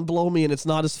knees and blow me, and it's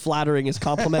not as flattering as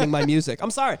complimenting my music.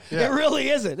 I'm sorry. Yeah. It really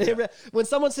isn't. Yeah. When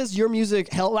someone says your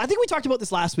music help, I think we talked about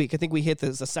this last week. I think we hit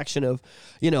a section of,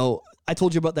 I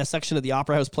told you about that section of the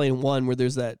Opera House playing one where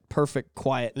there's that perfect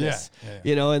quietness,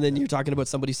 and then you're talking about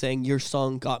somebody saying your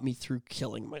song got me through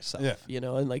killing myself,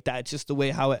 and like that, just the way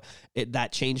how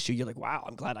that changed you. You're like, wow,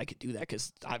 I'm glad I could do that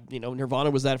because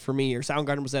Nirvana was that for me, or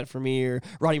Soundgarden was that for me, or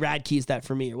Ronnie Radke's that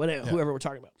for me, or whatever, whoever we're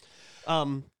talking about.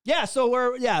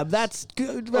 That's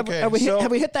good. Okay, have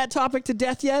we hit that topic to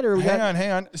death yet? Or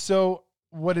hang on. So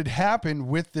what had happened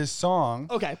with this song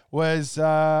was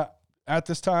at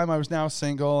this time I was now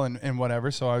single and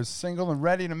whatever. So I was single and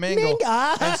ready to mingle.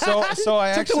 And so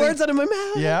I took the words out of my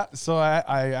mouth. Yeah. So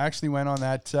I actually went on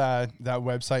that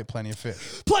website, Plenty of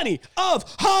Fish. Plenty of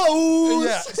hoes.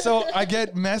 Yeah. So I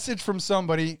get message from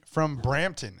somebody from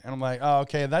Brampton, and I'm like, oh,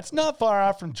 okay, that's not far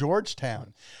off from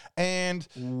Georgetown. And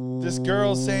this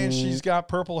girl's saying she's got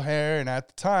purple hair, and at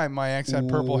the time my ex had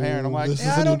purple hair, and I'm like, this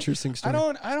is an interesting story.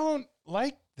 I don't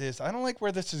like this. I don't like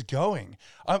where this is going.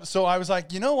 So I was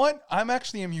like, you know what? I'm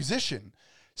actually a musician.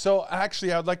 So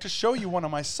actually, I would like to show you one of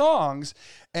my songs,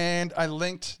 and I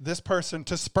linked this person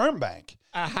to Sperm Bank.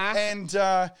 And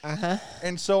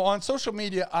so on social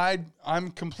media,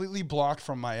 I'm completely blocked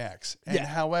from my ex. And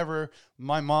however,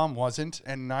 my mom wasn't,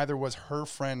 and neither was her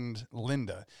friend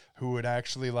Linda, who would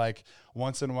actually like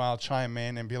once in a while chime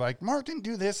in and be like, Mark didn't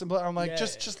do this, and I'm like,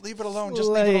 just leave it alone. Just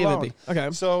leave it alone. Okay.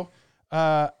 So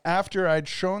after I'd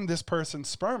shown this person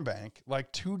Sperm Bank,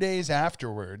 like 2 days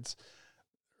afterwards,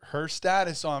 her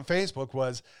status on Facebook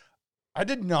was, I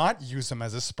did not use him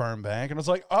as a sperm bank. And I was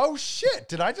like, oh shit,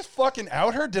 did I just fucking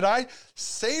out her? Did I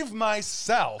save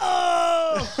myself?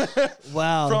 Oh,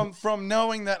 wow. From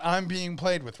knowing that I'm being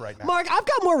played with right now? Mark, I've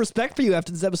got more respect for you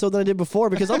after this episode than I did before,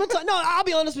 because I'll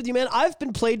be honest with you, man. I've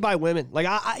been played by women. Like,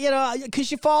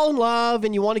 because you fall in love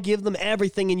and you want to give them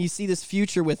everything and you see this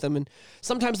future with them. And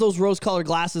sometimes those rose-colored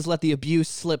glasses let the abuse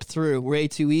slip through way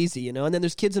too easy, and then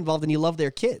there's kids involved and you love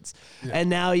their kids. Yeah. And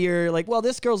now you're like, well,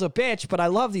 this girl's a bitch, but I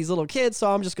love these little kids,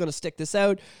 so I'm just going to stick this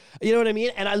out. You know what I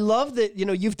mean? And I love that,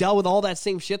 you've dealt with all that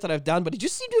same shit that I've done, but you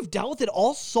just seem to have dealt with it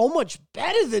all so much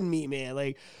better than me, man.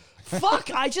 Like, fuck,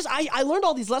 I learned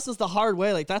all these lessons the hard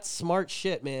way. Like, that's smart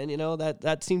shit, man.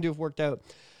 That seemed to have worked out.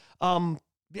 I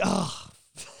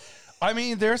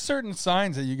mean, there are certain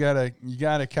signs that you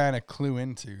gotta kind of clue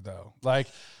into, though. Like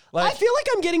I feel like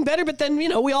I'm getting better, but then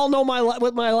we all know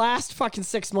what my last fucking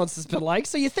 6 months has been like.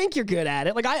 So you think you're good at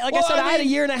it. I had a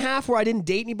year and a half where I didn't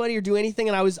date anybody or do anything,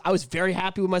 and I was very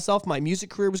happy with myself. My music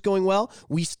career was going well.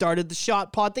 We started the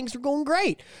Shot Pod. Things were going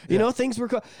great. Things were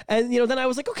and then I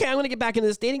was like, okay, I'm gonna get back into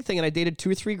this dating thing, and I dated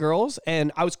 2 or 3 girls,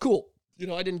 and I was cool.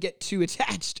 I didn't get too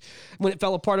attached. When it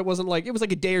fell apart, it was like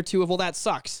a day or two of, well, that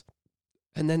sucks.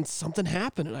 And then something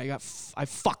happened, and I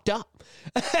fucked up.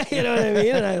 You know what I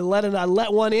mean? And I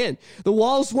let one in. The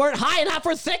walls weren't high enough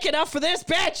or thick enough for this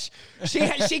bitch.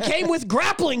 She came with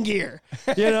grappling gear,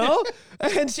 and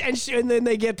then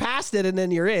they get past it, and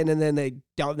then you're in, and then they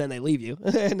don't, then they leave you,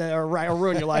 and or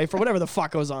ruin your life or whatever the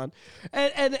fuck goes on,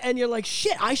 and you're like,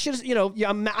 shit, I should,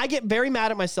 I get very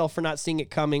mad at myself for not seeing it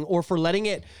coming or for letting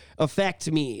it affect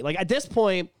me. Like at this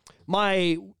point,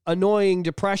 my annoying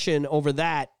depression over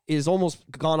that is almost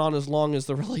gone on as long as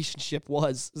the relationship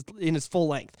was in its full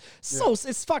length. So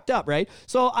it's fucked up, right?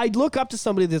 So I look up to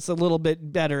somebody that's a little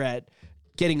bit better at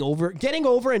getting over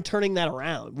and turning that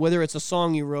around, whether it's a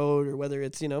song you wrote or whether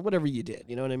it's, whatever you did,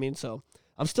 you know what I mean? So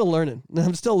I'm still learning.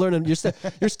 You're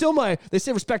still they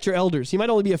say respect your elders. He might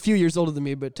only be a few years older than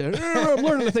me, but I'm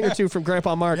learning a thing or two from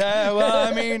Grandpa Mark. Yeah, well,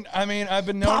 I mean, I've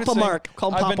been noticing. Papa Mark. Call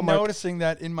him Papa Mark. I've been noticing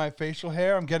that in my facial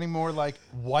hair, I'm getting more like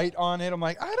white on it. I'm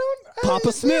like,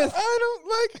 Papa Smith. I don't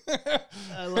like.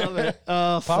 I love it.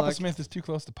 Papa Smith is too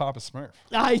close to Papa Smurf.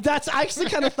 I actually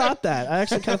kind of thought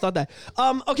that.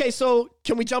 Okay, so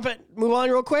can we move on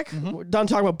real quick? Mm-hmm. We're done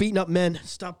talking about beating up men.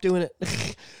 Stop doing it.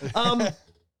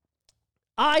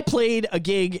 I played a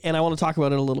gig, and I want to talk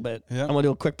about it a little bit. Yeah. I want to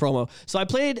do a quick promo. So I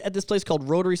played at this place called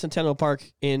Rotary Centennial Park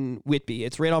in Whitby.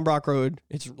 It's right on Brock Road.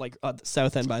 It's like the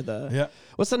south end by the... Yeah.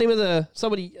 What's the name of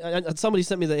somebody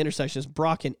sent me the intersection. It's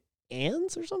Brock and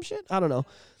Anns or some shit? I don't know.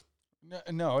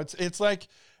 No, it's like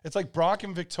Brock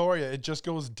and Victoria. It just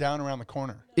goes down around the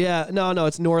corner. Yeah, no,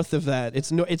 it's north of that.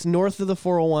 It's north of the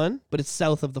 401, but it's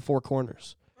south of the Four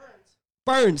Corners.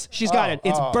 Burns. She's got it.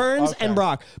 It's Burns okay. and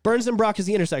Brock. Burns and Brock is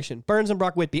the intersection. Burns and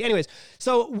Brock Whitby. Anyways,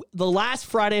 so the last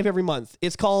Friday of every month,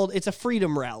 it's a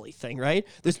freedom rally thing, right?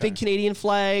 There's big Canadian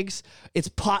flags. It's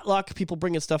potluck. People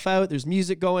bringing stuff out. There's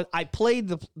music going. I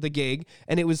played the gig,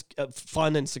 and it was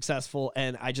fun and successful,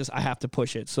 and I have to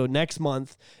push it. So next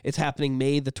month, it's happening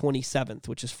May the 27th,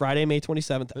 which is Friday, May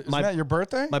 27th. Isn't that your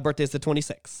birthday? My birthday is the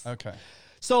 26th. Okay.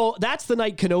 So that's the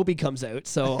night Kenobi comes out.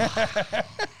 So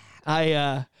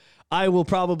I will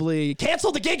probably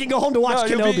cancel the gig and go home to watch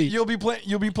Kenobi. You'll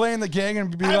be playing the gig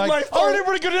and be like, "All right,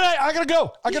 everybody, good night. I gotta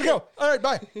go. All right,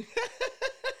 bye."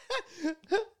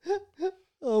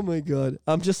 Oh my God.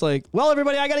 I'm just like, well,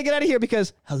 everybody, I gotta get out of here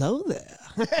because hello there.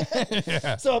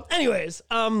 Yeah. So, anyways,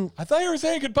 I thought you were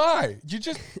saying goodbye. You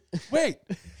just wait.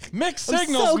 Mixed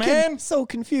signals, man. So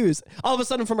confused. All of a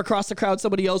sudden, from across the crowd,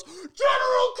 somebody yells,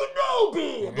 "General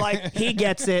Kenobi!" I'm like, he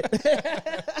gets it.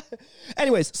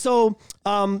 Anyways, so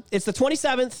it's the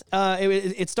 27th.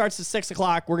 It starts at 6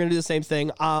 o'clock. We're gonna do the same thing.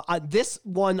 This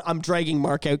one, I'm dragging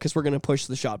Mark out because we're gonna push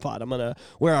the shot pod. I'm gonna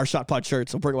wear our shot pod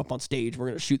shirts. I'll bring them up on stage. We're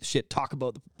gonna shoot the shit, talk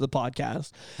about the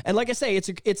podcast. And like I say,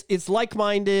 it's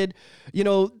like-minded. You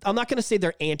know, I'm not gonna say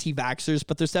they're anti-vaxxers,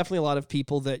 but there's definitely a lot of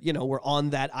people that, you know, were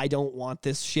on that I don't want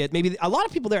this shit. Maybe a lot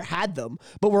of people there had them,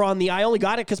 but were on the I only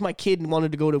got it because my kid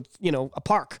wanted to go to, you know, a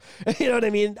park. You know what I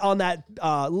mean? On that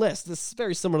list. This is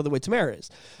very similar to the way Tamara is.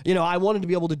 You know, I wanted to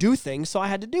be able to do things, so I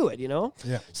had to do it, you know?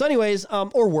 Yeah. So anyways,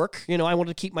 or work, you know, I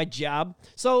wanted to keep my job.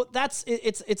 So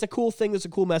it's a cool thing. There's a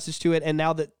cool message to it. And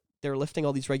now that they're lifting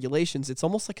all these regulations, it's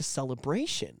almost like a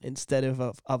celebration instead of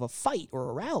a fight or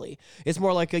a rally. It's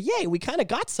more like a, yay, we kind of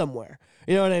got somewhere.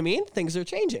 You know what I mean? Things are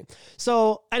changing.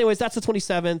 So anyways, that's the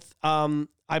 27th.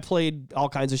 I played all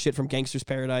kinds of shit from Gangster's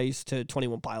Paradise to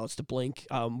 21 Pilots to Blink.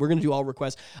 We're going to do all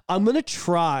requests. I'm going to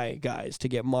try, guys, to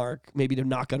get Mark maybe to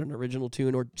knock out an original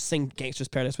tune or sing Gangster's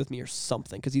Paradise with me or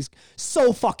something, because he's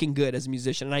so fucking good as a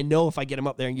musician. And I know if I get him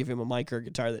up there and give him a mic or a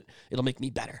guitar, that it'll make me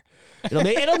better. It'll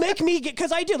make me get,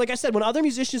 because I do. Like I said, when other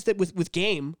musicians that with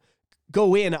game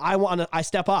go in, I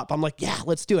step up. I'm like, yeah,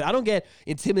 let's do it. I don't get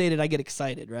intimidated. I get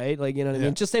excited, right? Like, you know what I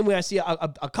mean? Just the same way I see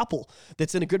a couple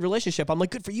that's in a good relationship. I'm like,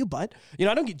 good for you, bud. You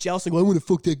know, I don't get jealous and go, I want to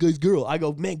fuck that guy's girl. I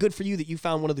go, man, good for you that you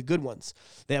found one of the good ones.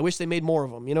 I wish they made more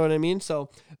of them. You know what I mean? So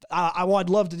I'd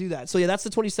love to do that. So yeah, that's the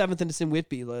 27th and it's in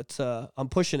Whitby. I'm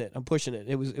pushing it.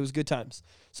 It was good times.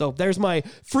 So there's my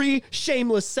free,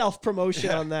 shameless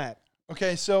self-promotion on that.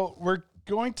 Okay, so we're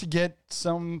going to get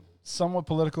somewhat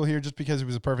political here just because it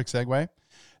was a perfect segue.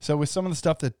 So with some of the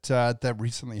stuff that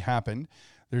recently happened,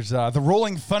 there's the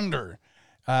Rolling Thunder,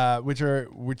 which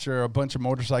are a bunch of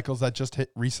motorcycles that just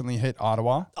recently hit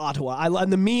Ottawa.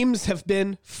 And the memes have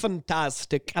been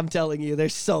fantastic. I'm telling you, they're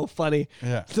so funny.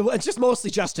 Yeah. So it's just mostly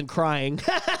Justin crying.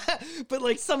 But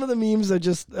like some of the memes are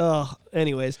just,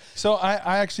 anyways. So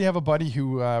I actually have a buddy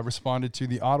who responded to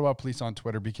the Ottawa police on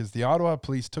Twitter because the Ottawa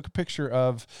police took a picture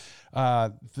of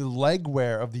the leg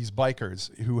wear of these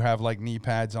bikers who have like knee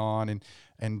pads on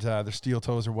and their steel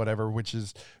toes or whatever, which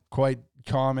is quite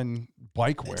common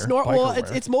bike wear.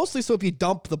 It's mostly so if you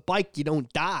dump the bike, you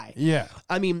don't die. Yeah.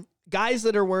 I mean, guys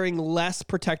that are wearing less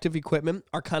protective equipment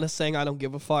are kind of saying, I don't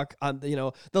give a fuck. You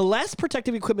know, the less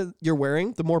protective equipment you're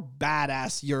wearing, the more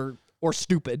badass or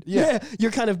stupid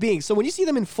you're kind of being. So when you see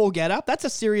them in full getup, that's a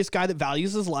serious guy that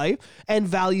values his life and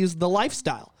values the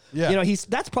lifestyle. Yeah. You know,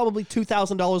 that's probably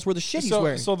 $2,000 worth of shit he's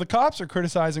wearing. So the cops are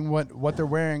criticizing what they're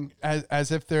wearing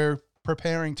as if they're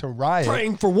preparing to riot.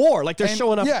 Praying for war. Like they're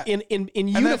showing up in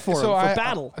uniform for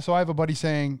battle. So I have a buddy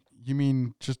saying, you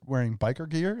mean just wearing biker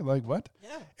gear? Like what?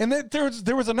 Yeah. And then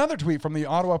there was another tweet from the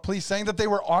Ottawa police saying that they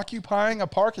were occupying a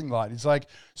parking lot. He's like,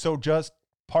 so just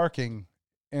parking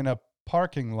in a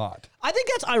parking lot. I think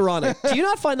that's ironic. Do you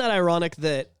not find that ironic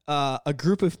that a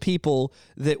group of people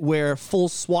that wear full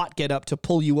SWAT get up to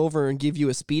pull you over and give you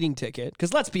a speeding ticket?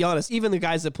 Because let's be honest, even the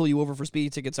guys that pull you over for speeding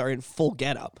tickets are in full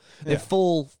get up. They're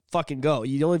full fucking go.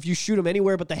 You know, if you shoot him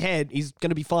anywhere but the head, he's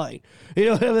going to be fine.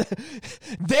 You know,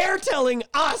 they're telling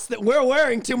us that we're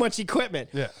wearing too much equipment.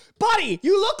 Yeah. Buddy,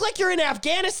 you look like you're in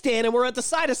Afghanistan and we're at the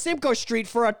side of Simcoe Street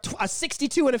for a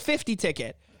 62 and a 50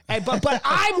 ticket. But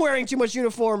I'm wearing too much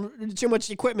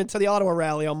equipment to the Ottawa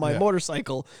rally on my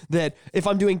motorcycle that if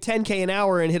I'm doing 10K an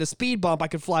hour and hit a speed bump, I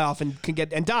could fly off and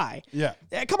die. Yeah.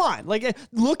 Come on. Like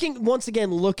looking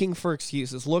for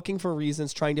excuses, looking for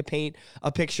reasons, trying to paint a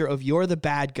picture of you're the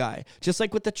bad guy. Just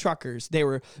like with the truckers. They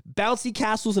were bouncy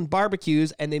castles and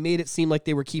barbecues and they made it seem like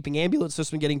they were keeping ambulances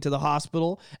from getting to the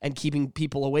hospital and keeping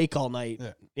people awake all night.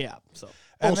 Yeah. So.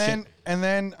 And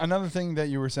then another thing that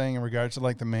you were saying in regards to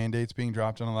like the mandates being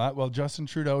dropped and all that. Well, Justin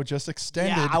Trudeau just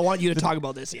extended. Yeah, I want you to talk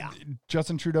about this. Yeah,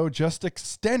 Justin Trudeau just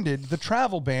extended the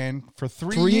travel ban for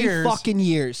 3 years. 3 fucking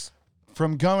years.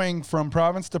 From going from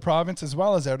province to province as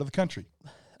well as out of the country.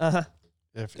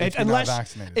 If you're not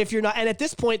vaccinated. If you're not, and at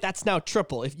this point, that's now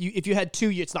triple. If you had 2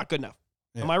 years, it's not good enough.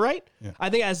 Yeah. Am I right? Yeah. I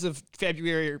think as of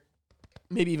February or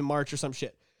maybe even March or some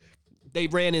shit, they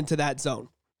ran into that zone.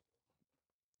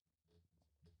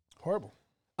 Horrible.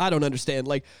 I don't understand.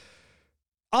 Like,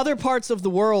 other parts of the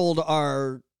world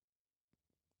are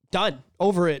done,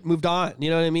 over it, moved on. You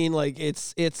know what I mean? Like,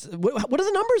 it's what are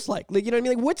the numbers like? Like, you know what I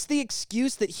mean? Like, what's the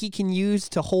excuse that he can use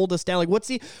to hold us down? Like,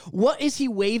 what is he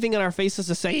waving in our faces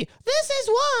to say, this is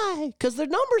why? Because the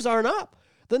numbers aren't up.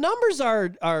 The numbers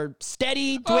are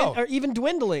steady, or even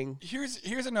dwindling. Here's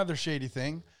another shady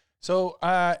thing. So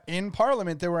in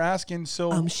Parliament, they were asking,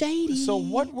 I'm shady. So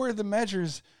what were the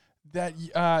measures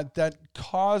that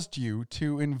caused you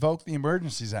to invoke the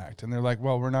Emergencies Act? And they're like,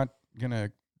 well, we're not going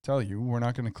to tell you. We're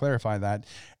not going to clarify that.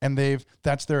 And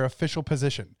that's their official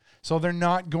position. So they're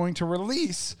not going to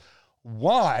release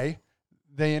why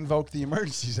they invoked the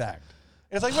Emergencies Act.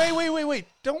 It's like, wait.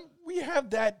 Don't we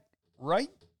have that right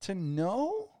to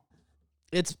know?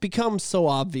 It's become so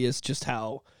obvious just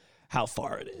how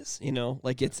far it is, you know?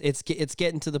 Like it's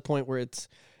getting to the point where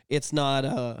it's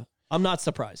not I'm not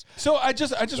surprised. So I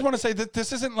just want to say that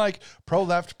this isn't like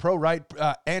pro-left, pro-right,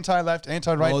 anti-left,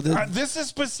 anti-right. This is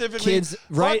specifically kids.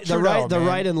 Right, the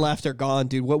right and left are gone,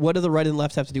 dude. What do the right and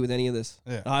left have to do with any of this?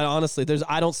 Yeah. Honestly,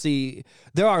 I don't see.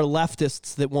 There are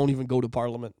leftists that won't even go to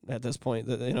Parliament at this point.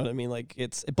 You know what I mean? Like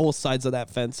it's both sides of that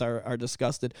fence are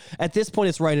disgusted. At this point,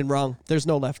 it's right and wrong. There's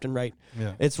no left and right.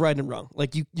 Yeah. It's right and wrong.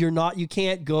 Like you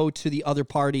can't go to the other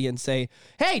party and say,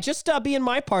 hey, just be in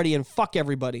my party and fuck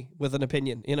everybody with an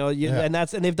opinion. You know. Yeah. And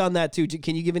they've done that too.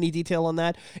 Can you give any detail on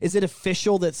that? Is it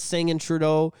official that Singh and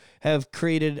Trudeau have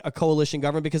created a coalition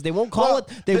government? Because they won't call it.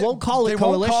 They won't call it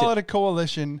coalition. They won't call it a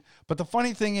coalition. But the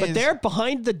funny thing is, they're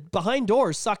behind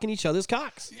doors sucking each other's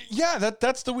cocks. Yeah,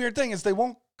 that's the weird thing is they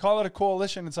won't call it a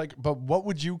coalition. It's like, but what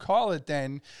would you call it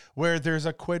then? Where there's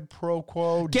a quid pro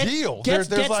quo deal. Get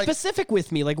specific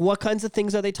with me. Like, what kinds of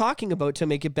things are they talking about to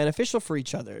make it beneficial for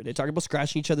each other? They talking about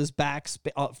scratching each other's backs.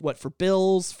 What, for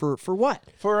bills? For what?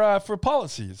 For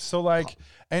policies. So like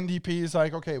NDP is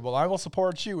like, okay, well, I will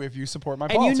support you if you support my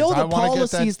policies. And you know the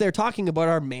policies they're talking about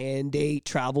are mandate,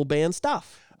 travel ban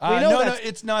stuff. No,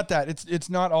 it's not that. It's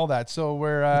not all that. So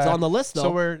we're it's on the list though.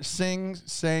 So we're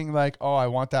saying like, oh, I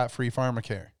want that free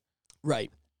pharmacare.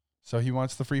 Right. So he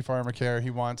wants the free pharmacare.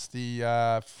 He wants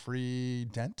the free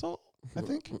dental, I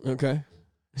think. Okay.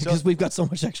 Because we've got so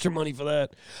much extra money for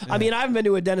that. Yeah. I mean, I haven't been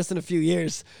to a dentist in a few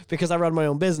years because I run my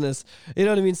own business. You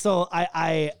know what I mean? So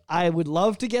I would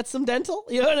love to get some dental,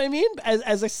 you know what I mean,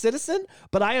 as a citizen.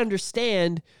 But I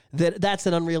understand that that's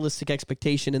an unrealistic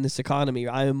expectation in this economy.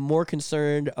 I am more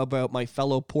concerned about my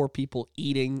fellow poor people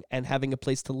eating and having a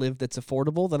place to live that's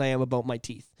affordable than I am about my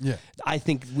teeth. Yeah. I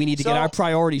think we need to get our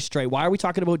priorities straight. Why are we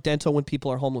talking about dental when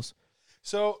people are homeless?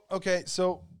 So, okay.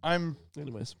 So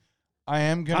Anyways. I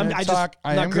am going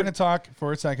to talk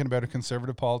for a second about a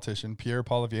conservative politician, Pierre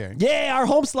Poilievre. Yeah, our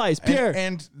home slice, Pierre.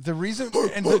 And the reason...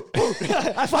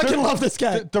 I fucking love this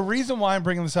guy. The reason why I'm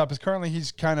bringing this up is currently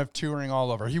he's kind of touring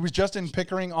all over. He was just in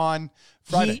Pickering on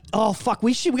Friday. Fuck.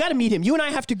 We got to meet him. You and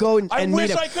I have to go and meet him. I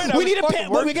wish I could. We need to pick.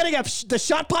 We got to get the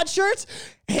shot pod shirts,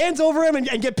 hands over him,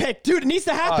 and get picked. Dude, it needs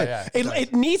to happen.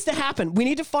 It needs to happen. We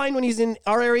need to find when he's in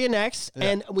our area next,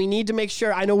 and we need to make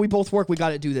sure. I know we both work. We got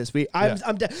to do this.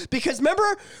 Because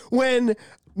remember when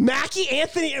Mackie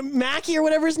or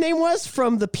whatever his name was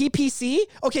from the PPC.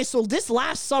 Okay, so this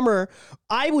last summer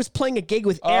I was playing a gig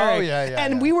with Eric,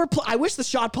 and we were. I wish the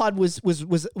shot pod was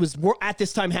at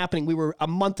this time happening. We were a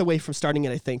month away from starting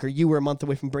it, I think, or you were a month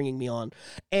away from bringing me on.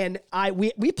 And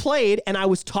we played, and I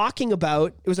was talking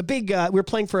about it was a big. We were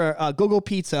playing for Go-Go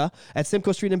Pizza at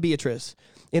Simcoe Street and Beatrice.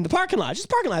 In the parking lot, just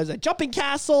parking lot. It was a jumping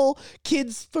castle,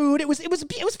 kids' food. It was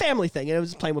a family thing, and I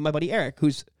was playing with my buddy Eric,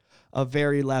 who's a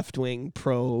very left-wing,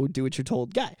 pro,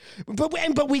 do-what-you're-told guy.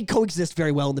 But we coexist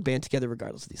very well in the band together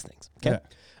regardless of these things. Okay?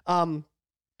 Yeah.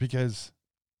 Because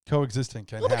coexisting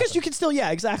can happen. Because you can still,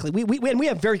 exactly. We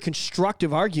have very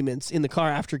constructive arguments in the car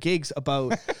after gigs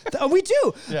about... we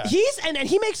do. Yeah. And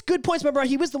he makes good points. Remember,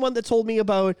 he was the one that told me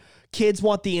about kids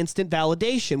want the instant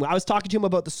validation. I was talking to him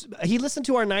about this. He listened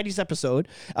to our 90s episode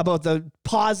about the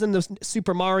pause in the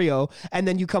Super Mario, and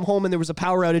then you come home and there was a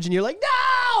power outage, and you're like,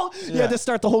 no! Yeah. You had to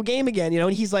start the whole game again,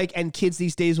 and he's like, and kids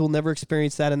these days will never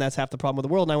experience that, and that's half the problem with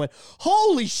the world. And I went,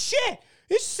 holy shit!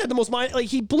 He just said the most mind. Like,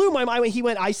 he blew my mind when he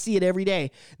went, I see it every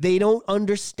day. They don't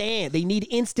understand. They need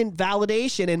instant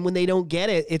validation. And when they don't get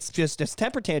it, it's just a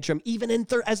temper tantrum, even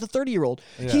as a 30-year-old.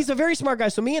 Yeah. He's a very smart guy.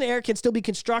 So me and Eric can still be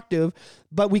constructive,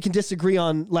 but we can disagree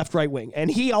on left, right, wing. And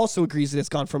he also agrees that it's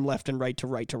gone from left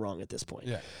to wrong at this point.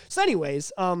 Yeah. So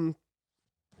anyways,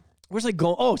 where's I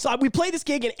going? Oh, so we played this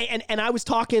gig and I was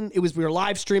talking, we were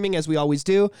live streaming as we always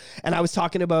do. And I was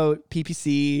talking about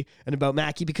PPC and about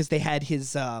Mackie because they had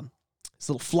his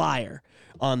little flyer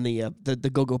on the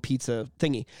Go-Go Pizza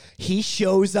thingy. He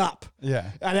shows up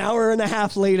an hour and a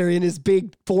half later in his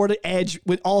big Ford Edge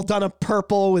with all done up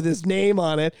purple with his name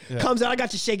on it. Yeah. Comes out, I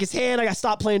got to shake his hand. I got to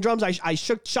stop playing drums. I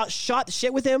shot the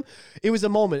shit with him. It was a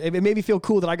moment. It made me feel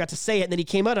cool that I got to say it. And then he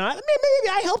came out and maybe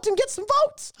I helped him get some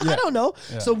votes. Yeah. I don't know.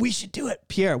 Yeah. So we should do it,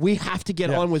 Pierre. We have to get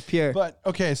on with Pierre. But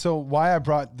okay, so why I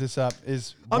brought this up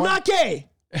is I'm not gay.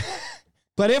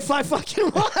 But if I fucking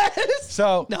was.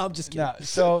 So, no, I'm just kidding. No,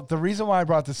 so the reason why I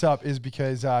brought this up is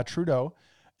because Trudeau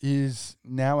is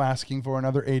now asking for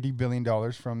another $80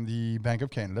 billion from the Bank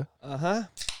of Canada. Uh-huh.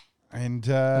 And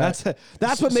that's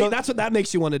what that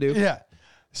makes you want to do. Yeah.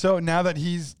 So now that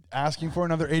he's asking for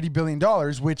another $80 billion,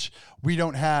 which we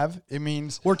don't have, it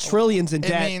means we're trillions in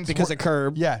debt because of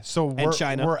CURB. Yeah. So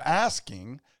we're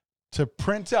asking to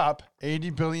print up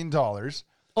 $80 billion.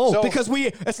 Oh, so, because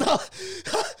we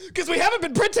haven't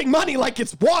been printing money like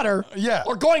it's water,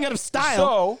 or going out of style.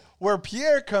 So where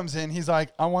Pierre comes in, he's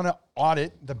like, I want to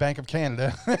audit the Bank of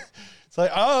Canada. It's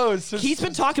like, he's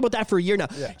been talking about that for a year now.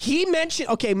 Yeah. He mentioned,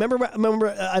 remember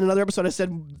on another episode I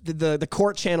said the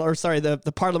court channel, or sorry,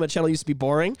 the Parliament channel used to be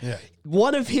boring. Yeah.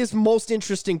 One of his most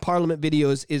interesting Parliament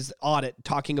videos is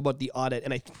talking about the audit,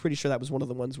 and I'm pretty sure that was one of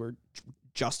the ones where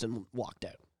Justin walked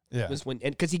out. Yeah. Was when,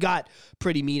 and because he got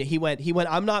pretty mean. He went,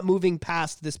 I'm not moving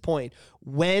past this point.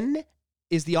 When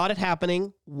is the audit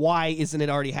happening? Why isn't it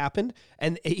already happened?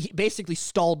 And he basically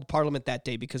stalled Parliament that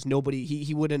day because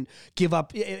he wouldn't give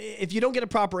up. If you don't get a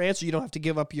proper answer, you don't have to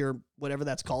give up your whatever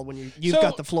that's called when you've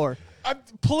got the floor.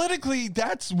 Politically,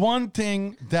 that's one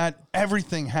thing that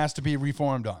everything has to be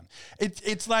reformed on.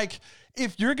 It's like,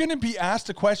 if you're going to be asked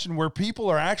a question where people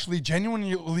are actually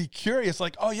genuinely curious,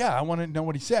 like, oh yeah, I want to know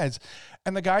what he says.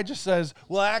 And the guy just says,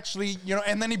 well, actually,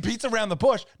 and then he beats around the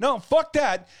bush. No, fuck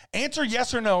that. Answer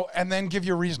yes or no, and then give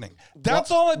your reasoning.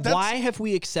 That's all. Why have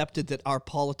we accepted that our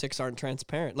politics aren't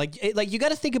transparent? Like you got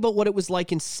to think about what it was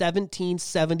like in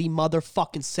 1770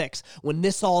 motherfucking 6 when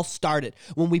this all started.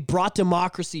 When we brought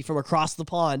democracy from across the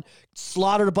pond,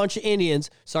 slaughtered a bunch of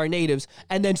natives,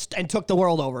 and then took the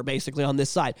world over basically on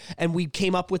this side. And we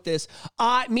came up with this.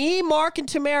 Me, Mark, and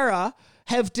Tamara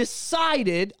have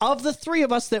decided, of the three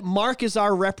of us, that Mark is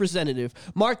our representative.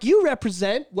 Mark, you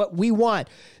represent what we want.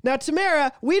 Now,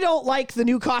 Tamara, we don't like the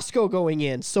new Costco going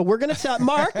in, so we're going to tell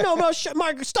Mark,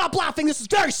 Mark, stop laughing. This is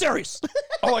very serious.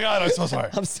 Oh my God, I'm so sorry.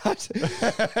 I'm sorry.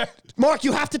 Mark,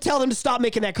 you have to tell them to stop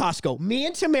making that Costco. Me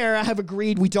and Tamara have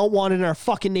agreed we don't want it in our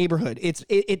fucking neighborhood.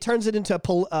 It turns it into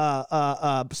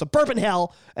suburban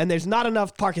hell, and there's not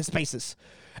enough parking spaces.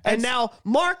 And now,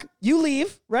 Mark, you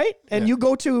leave, right? And you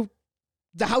go to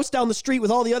the house down the street with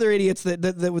all the other idiots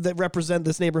that represent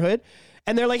this neighborhood.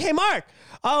 And they're like, hey, Mark,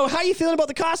 how are you feeling about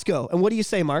the Costco? And what do you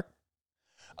say, Mark?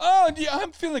 Oh, yeah,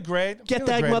 I'm feeling great. Get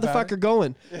that motherfucker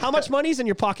going. How much money's in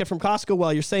your pocket from Costco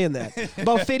while you're saying that?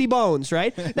 About 50 bones,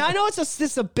 right? Now, I know this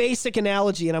is a basic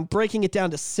analogy, and I'm breaking it down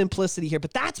to simplicity here,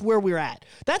 but that's where we're at.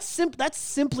 That's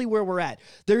simply where we're at.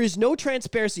 There is no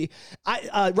transparency.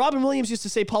 Robin Williams used to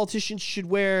say politicians should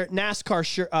wear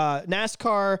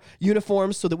NASCAR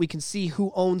uniforms so that we can see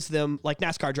who owns them, like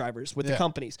NASCAR drivers with the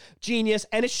companies. Genius,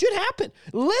 and it should happen,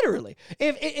 literally.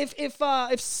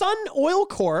 If Sun Oil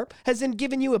Corp has been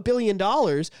given you $1 billion,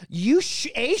 you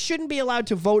shouldn't be allowed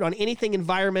to vote on anything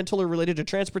environmental or related to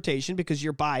transportation because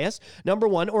you're biased, number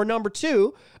one. Or number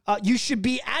two, you should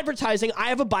be advertising, I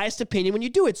have a biased opinion when you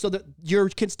do it so that your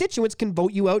constituents can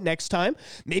vote you out next time.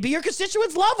 Maybe your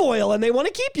constituents love oil and they want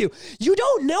to keep you. You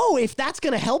don't know if that's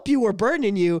going to help you or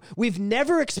burden you. We've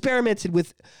never experimented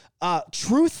with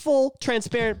truthful,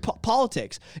 transparent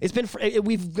politics.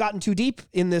 We've gotten too deep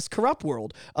in this corrupt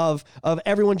world of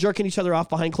everyone jerking each other off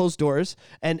behind closed doors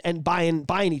and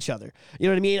buying each other. You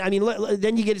know what I mean?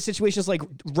 Then you get into situations like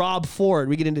Rob Ford.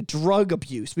 We get into drug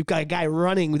abuse. We've got a guy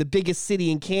running the biggest city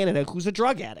in Canada who's a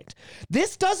drug addict.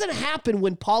 This doesn't happen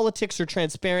when politics are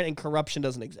transparent and corruption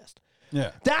doesn't exist.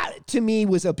 Yeah. That to me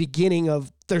was a beginning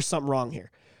of there's something wrong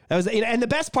here. And the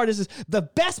best part is the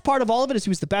best part of all of it is he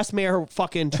was the best mayor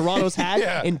fucking Toronto's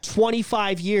had in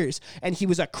 25 years, and he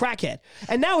was a crackhead.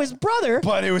 And now his brother,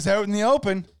 but it was out in the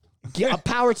open.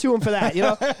 Power to him for that, you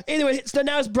know? Anyway, so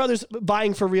now his brother's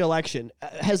vying for re-election.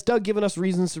 Has Doug given us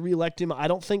reasons to re-elect him? I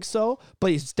don't think so,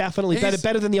 but he's definitely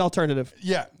better than the alternative.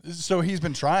 Yeah, so he's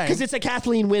been trying. Because it's a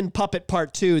Kathleen Wynne puppet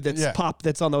part 2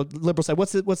 that's on the liberal side.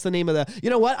 What's the name of the...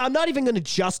 You know what? I'm not even going to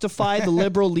justify the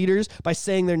liberal leaders by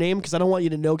saying their name because I don't want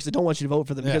you to know because I don't want you to vote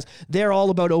for them because they're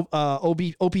all about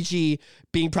OPG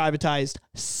being privatized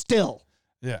still.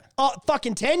 Yeah.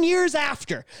 Fucking 10 years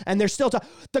after. And they're still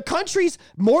the country's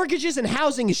mortgages and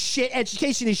housing is shit.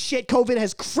 Education is shit. COVID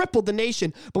has crippled the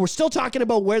nation. But we're still talking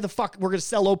about where the fuck we're going to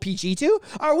sell OPG to?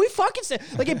 Are we fucking...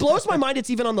 Like, it blows my mind it's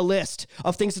even on the list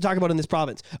of things to talk about in this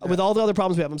province. With all the other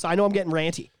problems we have. I know I'm getting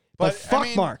ranty. But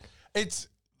fuck Mark.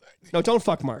 No, don't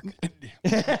fuck Mark.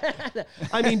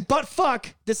 I mean, but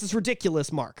fuck, this is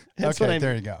ridiculous, Mark. That's what I mean.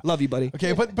 There you go. Love you, buddy.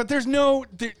 Okay, but there's no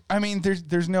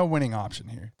winning option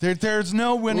here. There's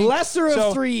no winning. Lesser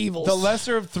of three evils. The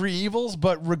lesser of three evils,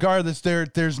 but regardless,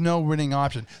 there's no winning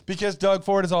option because Doug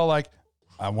Ford is all like,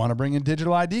 I want to bring in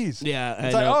digital IDs. Yeah,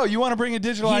 it's like, oh, you want to bring in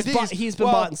digital IDs? He's been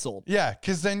bought and sold. Yeah,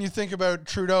 because then you think about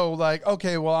Trudeau, like,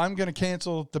 okay, well, I'm going to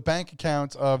cancel the bank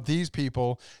accounts of these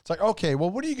people. It's like, okay, well,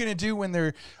 what are you going to do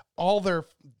when all their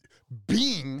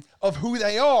being of who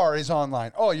they are is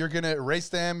online? Oh, you're going to erase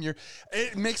them.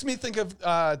 It makes me think of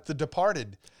The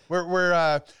Departed,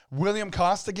 where William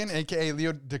Costigan, a.k.a.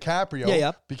 Leo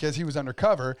DiCaprio, because he was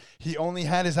undercover, he only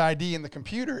had his ID in the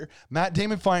computer. Matt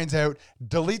Damon finds out,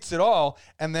 deletes it all,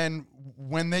 and then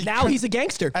he's a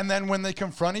gangster. And then when they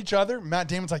confront each other, Matt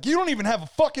Damon's like, you don't even have a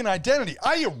fucking identity.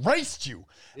 I erased you.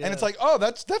 Yeah. And it's like, oh,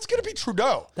 that's going to be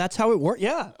Trudeau. That's how it works.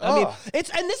 Yeah. I mean,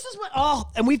 this is what,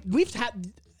 and we've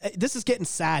had... This is getting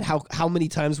sad how many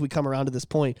times we come around to this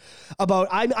point about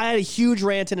I had a huge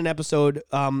rant in an episode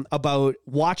about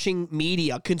watching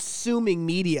media, consuming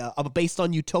media based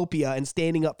on utopia and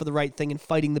standing up for the right thing and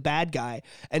fighting the bad guy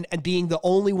and being the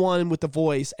only one with the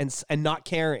voice and not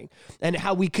caring, and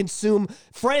how we consume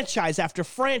franchise after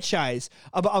franchise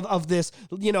of this,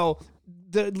 you know,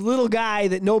 the little guy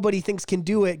that nobody thinks can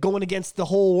do it going against the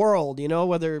whole world, you know,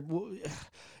 whether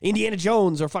Indiana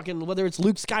Jones or fucking whether it's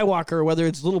Luke Skywalker or whether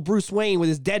it's little Bruce Wayne with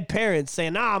his dead parents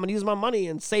saying, nah, I'm going to use my money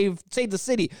and save the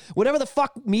city. Whatever the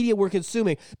fuck media we're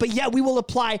consuming. But yet we will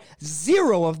apply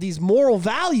zero of these moral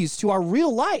values to our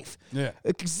real life. Yeah.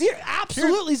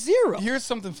 Absolutely zero. Here's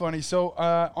something funny. So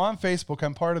on Facebook,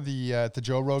 I'm part of the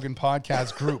Joe Rogan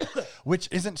podcast group, which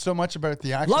isn't so much about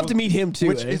the actual... Love to meet him too.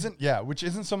 Which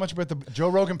isn't so much about the Joe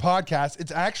Rogan podcast.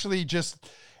 It's actually just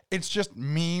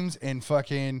memes and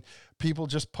fucking people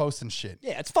just posting shit.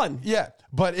 Yeah, it's fun. Yeah,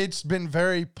 but it's been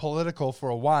very political for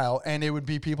a while, and it would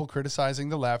be people criticizing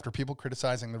the left or people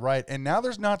criticizing the right, and now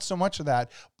there's not so much of that.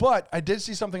 But I did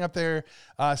see something up there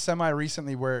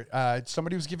semi-recently where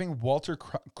somebody was giving Walter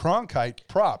Cronkite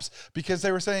props because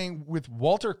they were saying with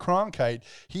Walter Cronkite,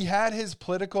 he had his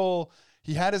political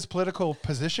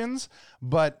positions,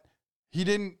 but he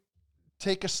didn't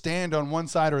take a stand on one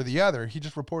side or the other. He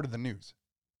just reported the news.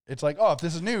 It's like, oh, if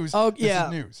this is news, this is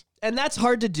news. And that's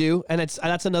hard to do. And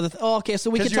that's another thing. Oh, okay, so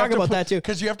we can talk about that too.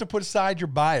 Because you have to put aside your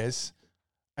bias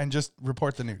and just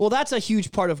report the news. Well, that's a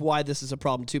huge part of why this is a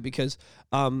problem too, because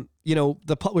you know,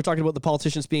 we're talking about the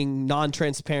politicians being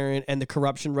non-transparent and the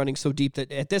corruption running so deep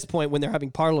that at this point, when they're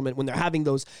having parliament, when they're having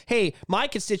those, hey, my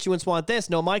constituents want this,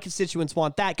 no, my constituents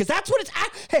want that, because that's what it's.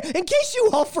 Hey, in case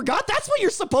you all forgot, that's what you're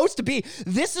supposed to be.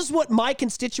 This is what my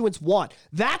constituents want.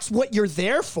 That's what you're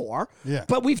there for. Yeah.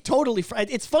 But we've totally.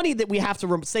 It's funny that we have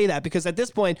to say that because at this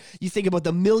point, you think about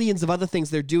the millions of other things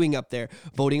they're doing up there,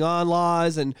 voting on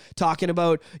laws and talking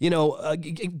about, you know,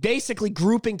 basically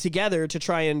grouping together to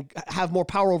try and have more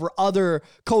power over other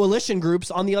coalition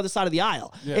groups on the other side of the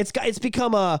aisle. Yeah. It's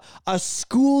become a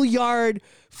schoolyard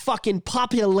fucking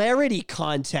popularity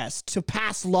contest to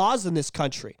pass laws in this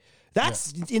country.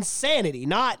 That's insanity,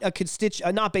 not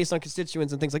based on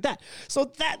constituents and things like that. So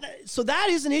that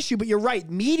is an issue, but you're right.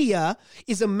 Media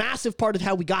is a massive part of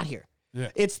how we got here. Yeah.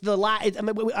 It's the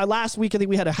last week I think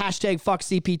we had a hashtag fuck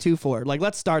CP24. Like,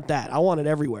 let's start that. I want it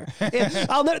everywhere.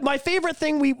 My favorite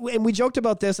thing we joked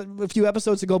about this a few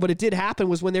episodes ago, but it did happen,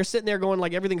 was when they're sitting there going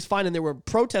like everything's fine, and there were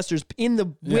protesters in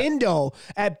the window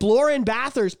at Bloor and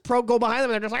Bathurst go behind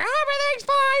them, and they're just like, oh,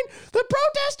 everything's fine. The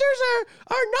protesters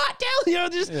are not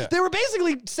down. They were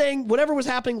basically saying whatever was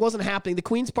happening wasn't happening. The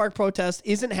Queen's Park protest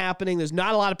isn't happening. There's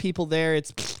not a lot of people there.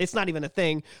 It's not even a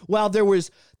thing. Well, there was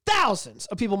thousands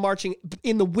of people marching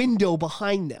in the window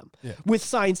behind them with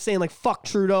signs saying like, fuck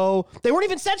Trudeau. They weren't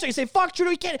even censoring. You say, fuck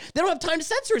Trudeau. You can't. They don't have time to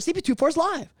censor it. CP24 is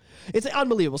live. It's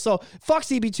unbelievable. So fuck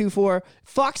CB24,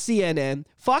 fuck CNN,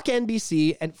 fuck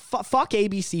NBC, and fuck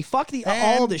ABC, fuck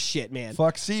all this shit, man.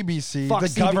 Fuck CBC,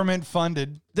 the government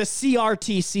funded. The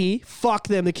CRTC, fuck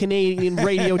them, the Canadian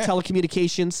Radio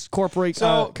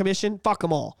Telecommunications Commission, fuck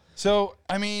them all. So,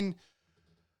 I mean...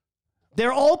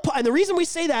 They're all, and the reason we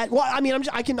say that, well, I mean,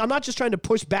 I'm not just trying to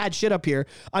push bad shit up here.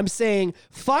 I'm saying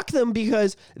fuck them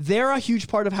because they're a huge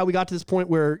part of how we got to this point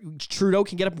where Trudeau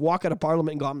can get up, walk out of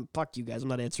Parliament, and go, "Fuck you guys, I'm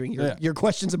not answering your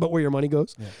questions about where your money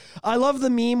goes." Yeah. I love the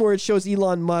meme where it shows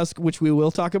Elon Musk, which we will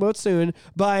talk about soon.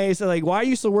 By like, why are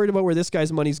you so worried about where this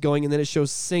guy's money's going? And then it shows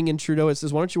Singh and Trudeau. It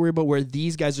says, why don't you worry about where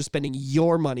these guys are spending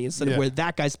your money instead of where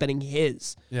that guy's spending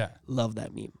his? Yeah, love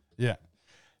that meme. Yeah.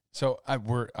 So I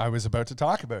was about to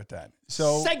talk about that.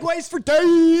 So segues for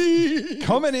days.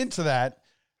 Coming into that,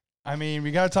 I mean,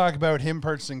 we got to talk about him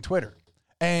purchasing Twitter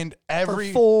and for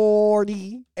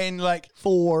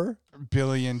 $44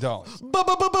 billion.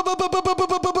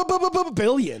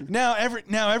 Billion. Now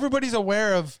everybody's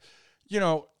aware of,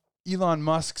 Elon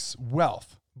Musk's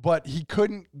wealth, but he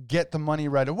couldn't get the money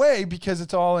right away because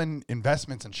it's all in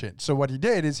investments and shit. So what he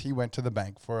did is he went to the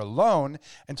bank for a loan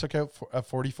and took out a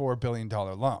 $44 billion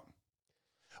loan,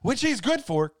 which he's good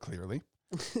for, clearly.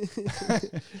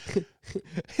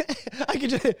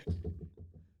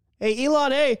 Hey,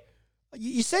 Elon,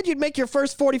 you said you'd make your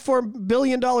first $44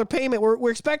 billion payment.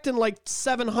 We're expecting like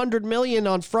 $700 million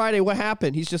on Friday. What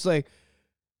happened? He's just like,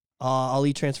 I'll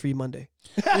e-transfer you Monday.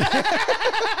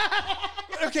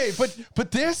 Okay,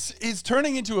 but this is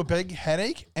turning into a big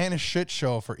headache and a shit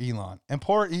show for Elon. And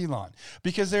poor Elon.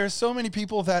 Because there are so many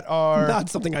people that are... Not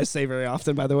something I say very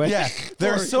often, by the way. Yeah,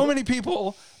 there are so many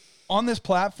people on this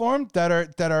platform that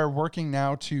are working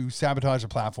now to sabotage the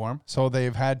platform. So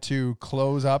they've had to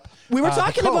close up. We were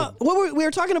talking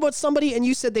about somebody, and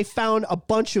you said they found a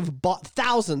bunch of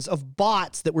thousands of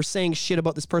bots that were saying shit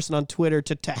about this person on Twitter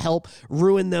to help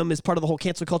ruin them as part of the whole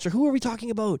cancel culture. Who are we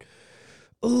talking about?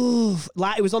 Ooh,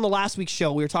 it was on the last week's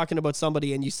show. We were talking about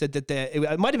somebody, and you said that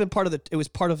it might have been part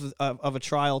of a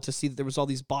trial to see that there was all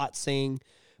these bots saying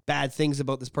bad things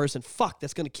about this person. Fuck,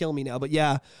 that's going to kill me now. But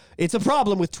yeah, it's a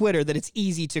problem with Twitter that it's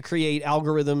easy to create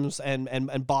algorithms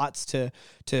and bots to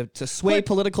sway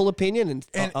political opinion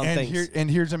on things.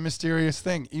 Here's a mysterious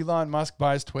thing. Elon Musk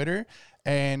buys Twitter,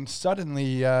 and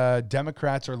suddenly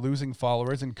Democrats are losing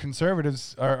followers and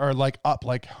conservatives are like up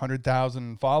like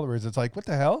 100,000 followers. It's like, what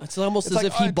the hell? It's almost as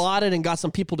if he bought it and got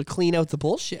some people to clean out the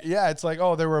bullshit. Yeah, it's like,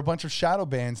 there were a bunch of shadow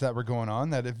bans that were going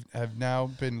on that have now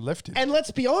been lifted. And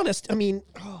let's be honest, I mean,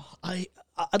 I'm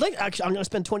going to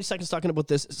spend 20 seconds talking about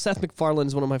this. Seth MacFarlane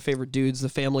is one of my favorite dudes, the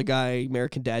Family Guy,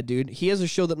 American Dad dude. He has a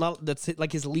show that's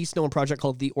like his least known project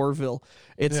called The Orville.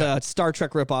 It's a Star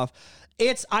Trek ripoff.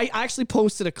 I actually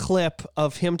posted a clip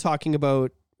of him talking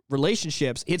about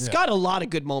relationships. It's got a lot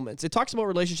of good moments. It talks about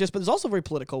relationships, but it's also very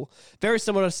political, very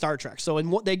similar to Star Trek. So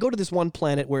they go to this one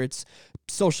planet where it's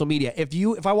social media.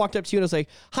 If I walked up to you and I was like,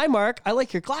 "Hi, Mark, I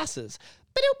like your glasses,"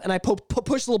 and I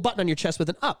push a little button on your chest with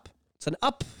an up. It's an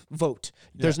up vote.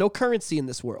 Yeah. There's no currency in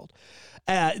this world.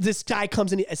 This guy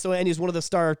comes in, and he's one of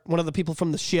the people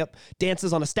from the ship,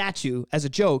 dances on a statue as a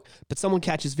joke, but someone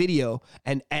catches video,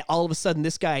 and all of a sudden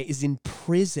this guy is in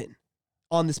prison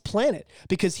on this planet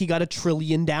because he got 1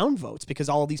 trillion downvotes because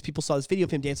all of these people saw this video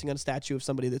of him dancing on a statue of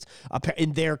somebody that's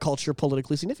in their culture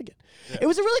politically significant. Yeah. It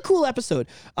was a really cool episode.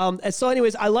 So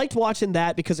anyways, I liked watching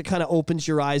that because it kind of opens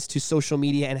your eyes to social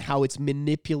media and how it's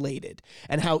manipulated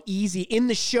and how easy in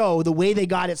the show, the way they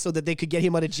got it so that they could get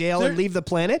him out of jail and leave the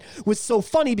planet was so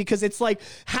funny because it's like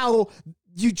how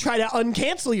you try to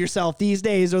uncancel yourself these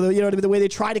days, or the way they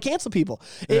try to cancel people.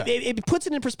 It puts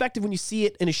it in perspective when you see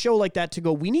it in a show like that to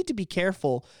go, we need to be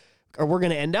careful or we're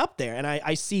going to end up there. And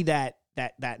I see that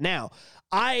now.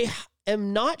 I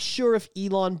am not sure if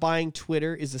Elon buying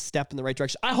Twitter is a step in the right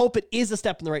direction. I hope it is a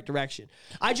step in the right direction.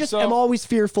 I just am always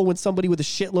fearful when somebody with a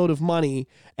shitload of money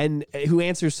and who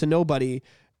answers to nobody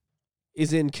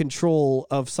is in control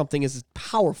of something as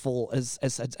powerful as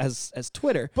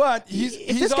Twitter. But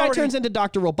if this guy turns into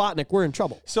Dr. Robotnik, we're in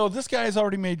trouble. So this guy has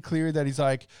already made clear that he's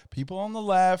like, people on the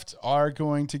left are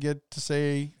going to get to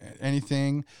say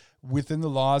anything within the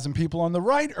laws, and people on the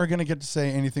right are going to get to say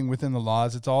anything within the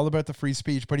laws. It's all about the free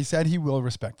speech, but he said he will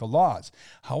respect the laws.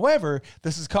 However,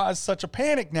 this has caused such a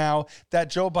panic now that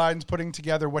Joe Biden's putting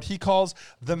together what he calls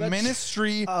the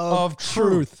Ministry of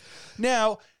Truth.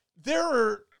 Now, there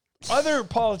are other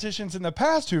politicians in the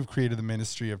past who have created the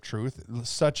Ministry of Truth,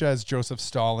 such as Joseph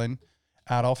Stalin,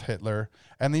 Adolf Hitler,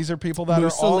 and these are people that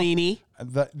Mussolini.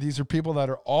 These are people that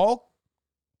are all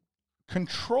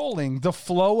controlling the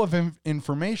flow of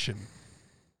information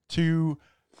to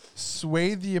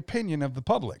sway the opinion of the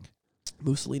public.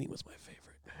 Mussolini was my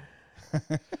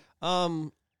favorite.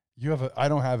 I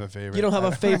don't have a favorite. You don't have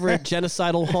a favorite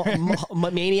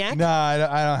genocidal maniac? No, I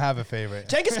don't have a favorite.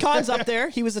 Genghis Khan's up there.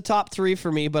 He was a top 3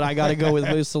 for me, but I got to go with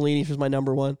Mussolini for my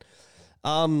number 1.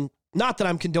 Not that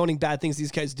I'm condoning bad things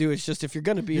these guys do. It's just if you're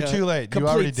going to be too late. You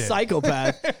complete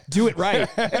psychopath, do it right.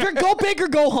 If you're go big or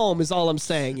go home is all I'm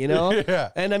saying, you know? Yeah.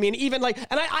 And I mean, even like,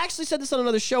 and I actually said this on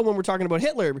another show when we're talking about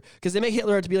Hitler, because they make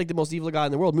Hitler out to be like the most evil guy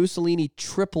in the world. Mussolini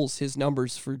triples his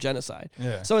numbers for genocide.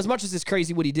 Yeah. So as much as it's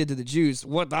crazy what he did to the Jews,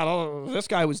 what this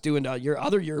guy was doing to your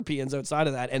other Europeans outside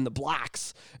of that and the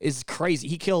blacks is crazy.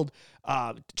 He killed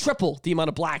triple the amount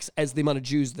of blacks as the amount of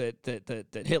Jews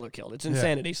that Hitler killed. It's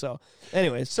insanity. Yeah. So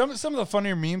anyways. Some of the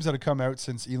funnier memes that have come out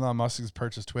since Elon Musk has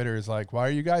purchased Twitter is like, why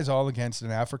are you guys all against an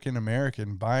African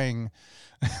American buying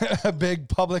a big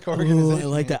public organization? Ooh, I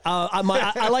like that.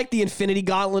 I like the Infinity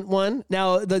Gauntlet one.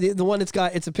 Now the one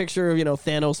it's a picture of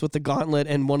Thanos with the gauntlet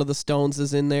and one of the stones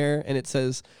is in there and it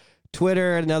says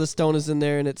Twitter, and another stone is in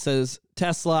there, and it says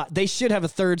Tesla. They should have a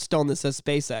third stone that says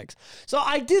SpaceX. So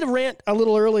I did rant a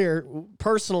little earlier,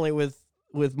 personally, with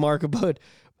Mark about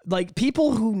like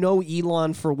people who know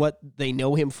Elon for what they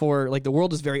know him for. Like the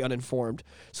world is very uninformed.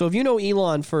 So if you know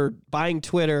Elon for buying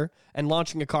Twitter and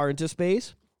launching a car into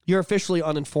space, you're officially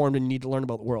uninformed and you need to learn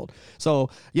about the world.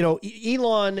 So,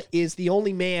 Elon is the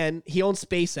only man, he owns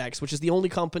SpaceX, which is the only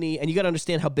company, and you got to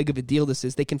understand how big of a deal this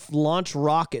is. They can launch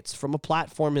rockets from a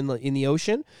platform in the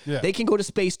ocean. Yeah. They can go to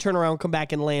space, turn around, come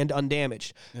back and land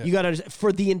undamaged. Yeah. You got to,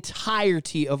 for the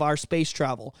entirety of our space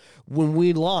travel, when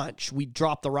we launch, we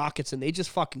drop the rockets and they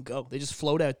just fucking go. They just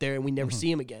float out there and we never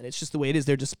see them again. It's just the way it is.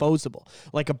 They're disposable.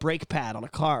 Like a brake pad on a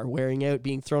car, wearing out,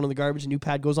 being thrown in the garbage, a new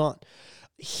pad goes on.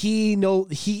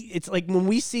 It's like when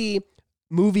we see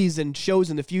movies and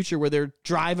shows in the future where they're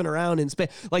driving around in space,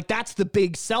 like that's the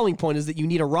big selling point is that you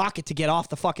need a rocket to get off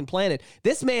the fucking planet.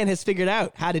 This man has figured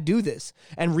out how to do this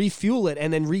and refuel it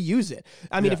and then reuse it.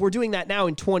 I mean, if we're doing that now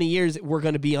in 20 years, we're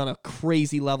going to be on a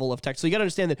crazy level of tech. So you got to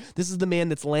understand that this is the man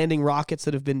that's landing rockets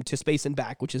that have been to space and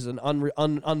back, which is an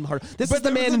unheard. This is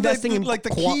the man investing in like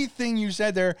the key thing you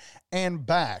said there, and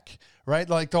back. Right?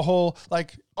 Like the whole,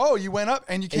 like, oh, you went up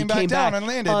and you came back down and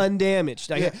landed.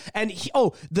 Undamaged. Yeah. And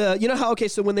so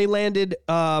when they landed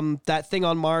that thing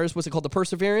on Mars, what's it called? The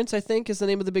Perseverance, I think, is the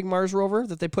name of the big Mars rover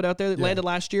that they put out there that landed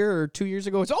last year or 2 years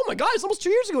ago. Oh my God, it's almost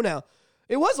 2 years ago now.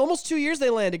 It was almost 2 years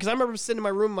they landed because I remember sitting in my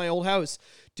room in my old house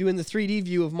doing the 3D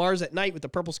view of Mars at night with the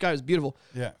purple sky. It was beautiful.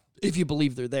 Yeah. If you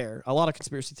believe they're there. A lot of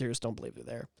conspiracy theorists don't believe they're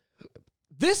there.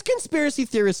 This conspiracy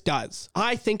theorist does.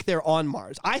 I think they're on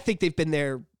Mars. I think they've been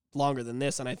there longer than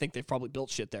this, and I think they've probably built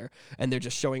shit there, and they're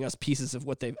just showing us pieces of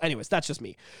what they've... Anyways, that's just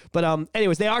me. But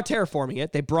anyways, they are terraforming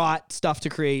it. They brought stuff to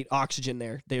create oxygen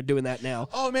there. They're doing that now.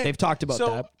 Oh, man. They've talked about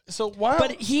that. So why...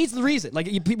 But he's the reason. Like,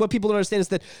 what people don't understand is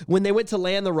that when they went to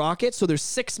land the rocket, so there's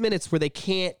 6 minutes where they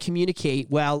can't communicate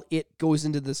while it goes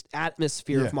into this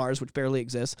atmosphere of Mars, which barely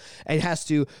exists. And it has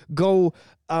to go...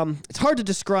 it's hard to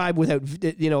describe without,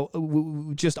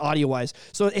 just audio-wise.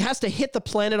 So it has to hit the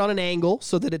planet on an angle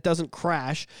so that it doesn't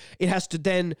crash. It has to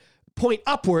then point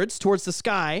upwards towards the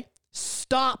sky,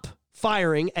 stop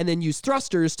firing, and then use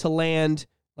thrusters to land,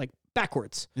 like,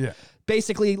 backwards. Yeah.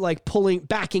 Basically, like,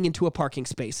 backing into a parking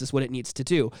space is what it needs to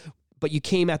do. But you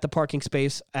came at the parking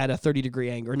space at a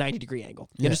 30-degree angle or 90-degree angle.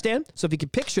 You understand? So if you can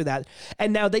picture that,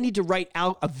 and now they need to write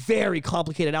out a very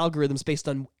complicated algorithms based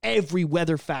on every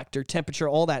weather factor, temperature,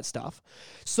 all that stuff,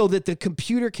 so that the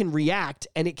computer can react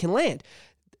and it can land.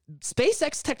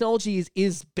 SpaceX technology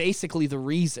is basically the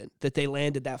reason that they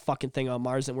landed that fucking thing on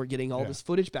Mars and we're getting all this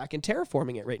footage back and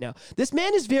terraforming it right now. This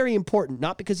man is very important,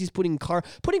 not because he's putting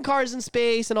cars in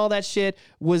space and all that shit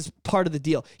was part of the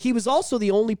deal. He was also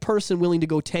the only person willing to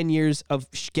go 10 years of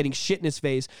getting shit in his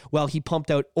face while he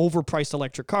pumped out overpriced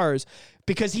electric cars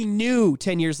because he knew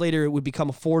 10 years later it would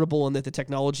become affordable and that the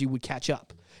technology would catch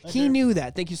up. Okay. He knew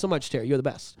that. Thank you so much, Terry. You're the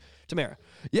best. Tamara.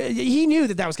 Yeah, he knew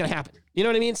that was going to happen. You know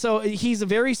what I mean? So he's a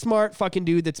very smart fucking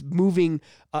dude that's moving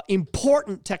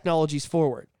important technologies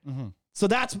forward. Mm-hmm. So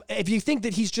that's, if you think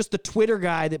that he's just the Twitter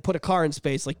guy that put a car in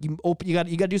space, like you got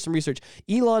to do some research.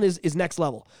 Elon is next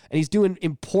level and he's doing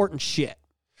important shit.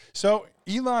 So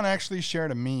Elon actually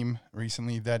shared a meme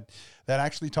recently that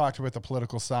actually talked about the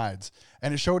political sides,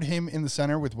 and it showed him in the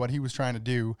center with what he was trying to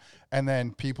do, and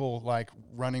then people like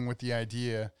running with the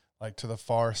idea like to the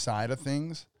far side of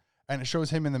things. And it shows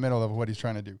him in the middle of what he's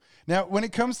trying to do. Now, when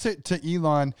it comes to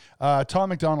Elon, Tom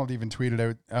McDonald even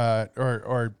tweeted out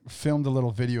or filmed a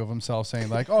little video of himself saying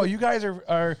like, "Oh, you guys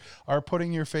are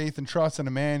putting your faith and trust in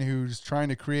a man who's trying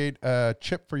to create a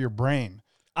chip for your brain."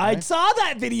 I saw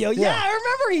that video. Yeah, I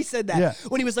remember he said that. Yeah.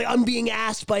 When he was like, I'm being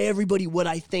asked by everybody what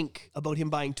I think about him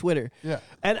buying Twitter. Yeah.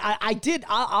 And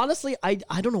honestly, I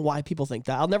don't know why people think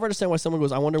that. I'll never understand why someone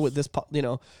goes, I wonder what this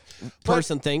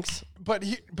person thinks. But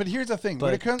here's the thing.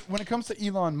 When it comes to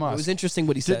Elon Musk. It was interesting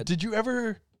what he said. Did you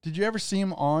ever see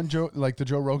him on the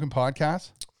Joe Rogan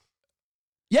podcast?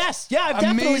 Yes, yeah, I've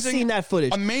definitely seen that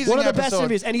footage. Amazing One of the episode best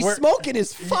interviews. And he's smoking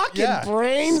his fucking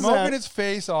brains out. Smoking his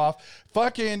face off.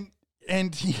 Fucking...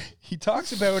 And he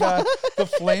talks about the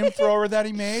flamethrower that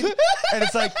he made, and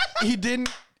it's like they didn't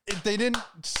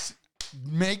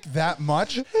make that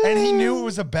much, and he knew it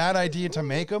was a bad idea to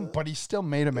make them, but he still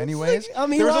made them anyways.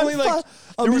 I'm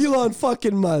Elon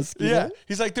fucking Musk. Yeah,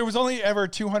 he's like there was only ever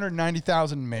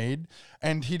 290,000 made,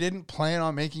 and he didn't plan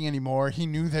on making any more. He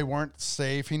knew they weren't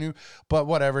safe. He knew, but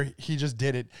whatever. He just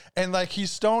did it, and like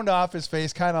he's stoned off his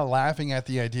face, kind of laughing at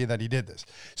the idea that he did this.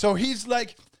 So he's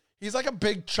like a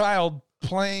big child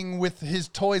playing with his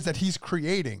toys that he's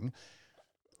creating,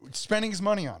 spending his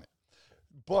money on it.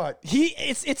 But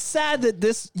it's sad that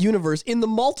this universe, in the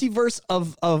multiverse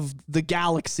of the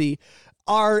galaxy,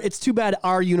 it's too bad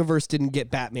our universe didn't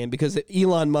get Batman, because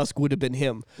Elon Musk would have been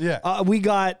him. Yeah. We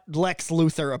got Lex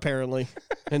Luthor apparently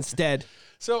instead.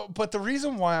 So, but the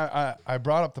reason why I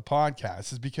brought up the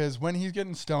podcast is because when he's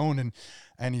getting stoned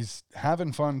and he's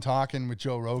having fun talking with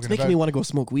Joe Rogan, it's making me want to go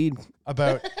smoke weed.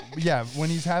 When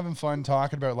he's having fun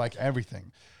talking about like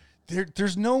everything,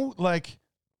 there's no like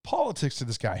politics to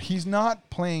this guy. He's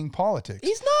not playing politics.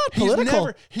 He's not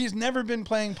political. He's never been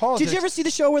playing politics. Did you ever see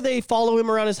the show where they follow him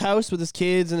around his house with his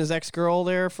kids and his ex-girl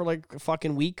there for like a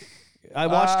fucking week? I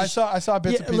watched. I saw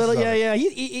bits and pieces.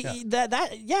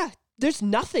 Yeah. There's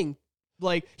nothing.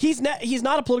 Like he's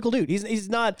not a political dude. He's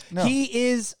not. No.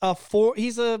 He's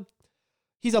a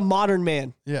modern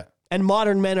man. Yeah. And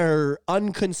modern men are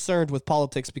unconcerned with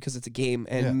politics because it's a game,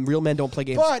 and real men don't play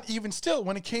games. But even still,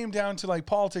 when it came down to like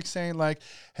politics, saying like,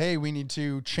 "Hey, we need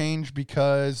to change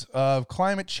because of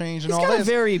climate change and all this," he's got a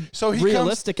very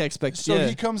realistic expectation. So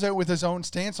he comes out with his own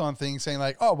stance on things, saying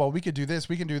like, "Oh, well, we could do this,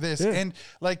 we can do this," and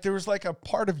like there was like a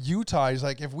part of Utah. He's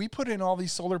like, if we put in all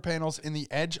these solar panels in the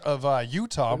edge of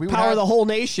Utah, we would power the whole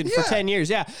nation for 10 years.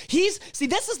 Yeah,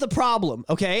 this is the problem.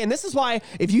 Okay, and this is why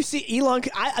if you see Elon,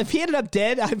 if he ended up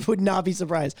dead, I would not be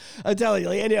surprised. I'm telling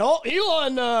you. And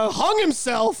Elon hung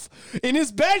himself in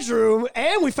his bedroom,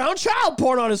 and we found child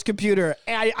porn on his computer.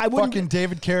 And I wouldn't, fucking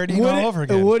David Carradine all over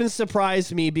again. It wouldn't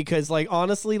surprise me because, like,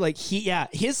 honestly, like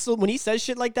when he says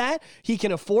shit like that, he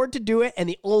can afford to do it, and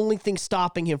the only thing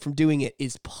stopping him from doing it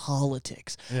is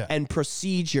politics and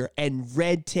procedure and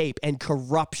red tape and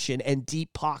corruption and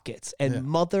deep pockets and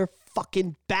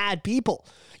motherfucking bad people.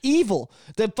 Evil.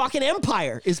 The fucking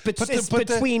empire is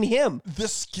between him. The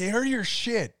scarier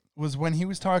shit was when he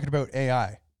was talking about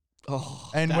AI. Oh,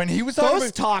 and when he was talking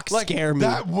those talks like, scare me.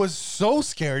 That was so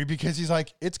scary because he's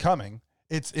like, it's coming.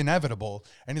 It's inevitable.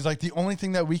 And he's like, the only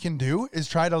thing that we can do is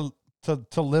try to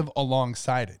live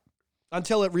alongside it.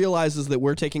 Until it realizes that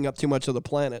we're taking up too much of the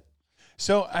planet.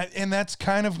 So, and that's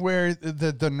kind of where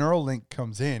the neural link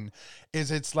comes in, is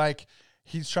it's like,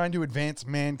 he's trying to advance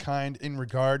mankind in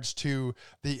regards to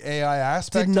the AI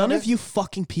aspect. Did none of you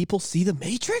fucking people see The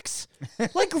Matrix?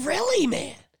 Like, really,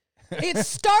 man? It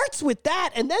starts with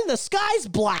that, and then the sky's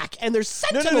black, and there's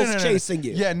sentinels chasing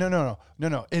you. Yeah, no.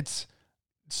 It's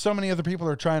so many other people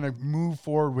are trying to move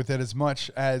forward with it as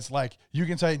much as, like, you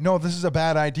can say, no, this is a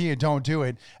bad idea, don't do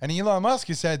it. And Elon Musk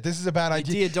has said, this is a bad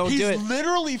idea. Don't do it. He's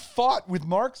literally fought with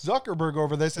Mark Zuckerberg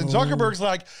over this, and Zuckerberg's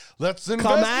like, let's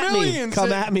invest millions.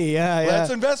 Come at me, yeah.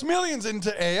 Let's invest millions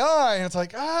into AI. And it's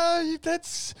like,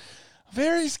 that's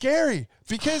very scary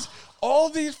because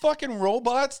all these fucking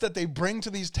robots that they bring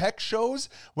to these tech shows,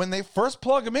 when they first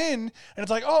plug them in, and it's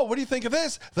like, oh, what do you think of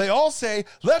this? They all say,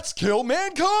 let's kill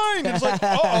mankind. And it's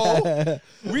like,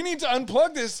 we need to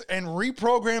unplug this and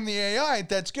reprogram the AI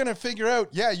that's going to figure out,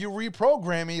 you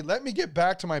reprogram me. Let me get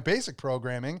back to my basic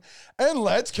programming and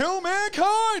let's kill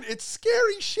mankind. It's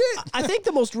scary shit. I think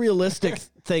the most realistic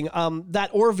thing, that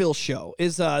Orville show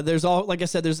is, there's a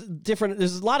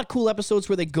lot of cool episodes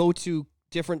where they go to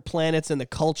different planets, and the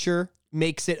culture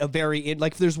makes it a very,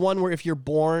 like, there's one where if you're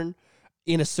born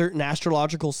in a certain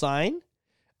astrological sign,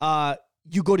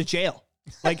 you go to jail.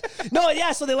 Like,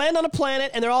 so they land on a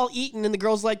planet and they're all eating, and the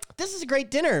girl's like, this is a great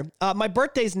dinner. My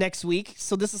birthday's next week,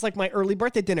 so this is like my early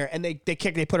birthday dinner. And they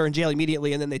put her in jail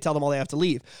immediately, and then they tell them all they have to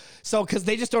leave. So, because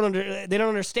they just don't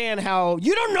understand how,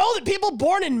 you don't know that people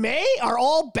born in May are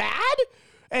all bad?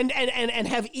 And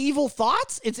have evil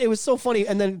thoughts. It was so funny.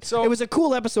 And then it was a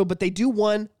cool episode, but they do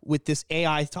one with this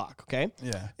AI talk, okay?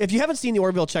 Yeah. If you haven't seen the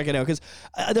Orville, check it out. Because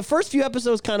the first few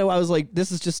episodes I was like,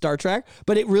 this is just Star Trek.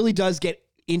 But it really does get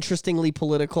interestingly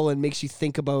political and makes you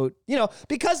think about,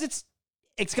 because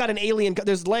it's got an alien,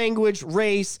 there's language,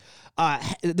 race.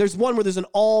 There's one where there's an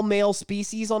all male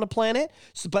species on a planet.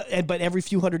 But every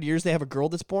few hundred years they have a girl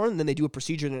that's born, and then they do a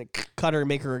procedure and they cut her and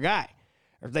make her a guy.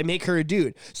 Or they make her a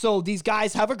dude. So these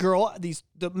guys have a girl,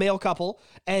 the male couple,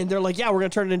 and they're like, yeah, we're going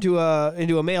to turn it into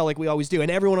a male like we always do. And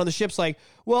everyone on the ship's like,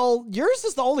 well, yours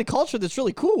is the only culture that's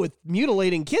really cool with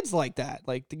mutilating kids like that.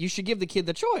 Like, you should give the kid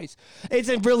the choice. It's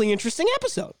a really interesting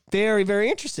episode. Very, very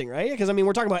interesting, right? Because, I mean,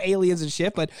 we're talking about aliens and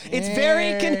shit, but it's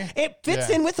it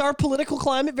fits in with our political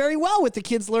climate very well, with the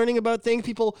kids learning about things,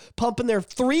 people pumping their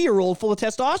 3-year-old full of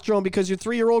testosterone because your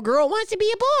 3-year-old girl wants to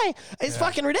be a boy. It's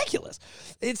fucking ridiculous.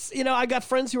 It's, I got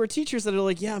friends who are teachers that are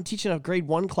like, yeah, I'm teaching a grade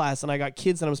 1 class and I got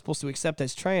kids that I'm supposed to accept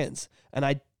as trans, and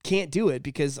I can't do it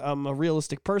because I'm a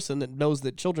realistic person that knows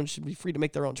that children should be free to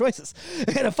make their own choices.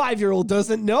 And a 5-year-old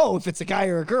doesn't know if it's a guy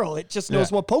or a girl. It just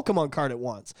knows what Pokemon card it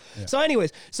wants. Yeah. So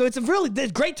anyways, it's a really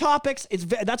great topics.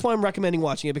 That's why I'm recommending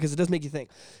watching it, because it does make you think.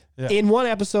 Yeah. In one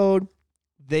episode,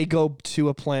 they go to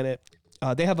a planet.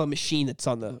 They have a machine that's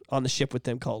on the ship with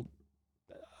them called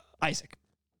Isaac.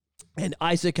 And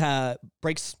Isaac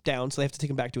breaks down, so they have to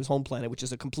take him back to his home planet, which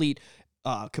is a complete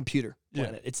computer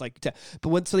planet. It's like,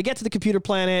 so they get to the computer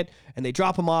planet and they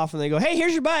drop him off and they go, hey,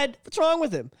 here's your bud. What's wrong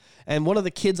with him? And one of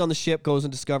the kids on the ship goes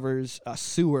and discovers a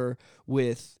sewer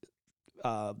with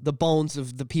the bones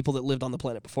of the people that lived on the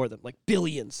planet before them, like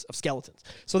billions of skeletons.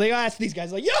 So they ask these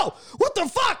guys, like, yo, what the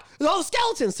fuck? There's all the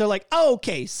skeletons. They're like, oh,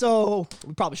 okay, so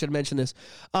we probably should have mentioned this.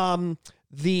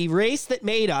 The race that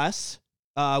made us,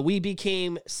 we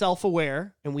became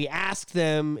self-aware, and we asked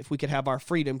them if we could have our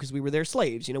freedom because we were their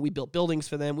slaves. We built buildings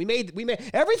for them. We made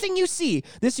everything you see.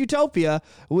 This utopia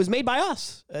was made by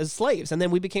us as slaves, and then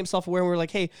we became self-aware. And we were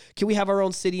like, hey, can we have our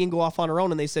own city and go off on our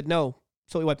own? And they said no,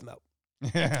 so we wiped them out.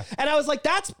 Yeah. And I was like,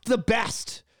 that's the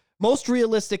best. Most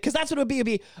realistic, because that's what it would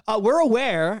be. We're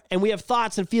aware, and we have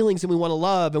thoughts and feelings, and we want to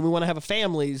love, and we want to have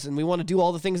families, and we want to do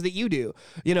all the things that you do,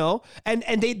 And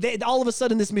they all of a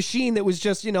sudden, this machine that was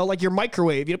just, like your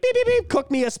microwave, beep, beep, beep, cook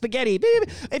me a spaghetti. Beep,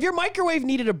 beep. If your microwave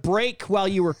needed a break while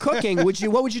you were cooking,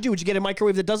 what would you do? Would you get a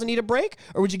microwave that doesn't need a break,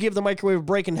 or would you give the microwave a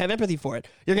break and have empathy for it?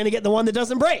 You're going to get the one that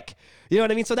doesn't break. You know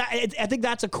what I mean? So I think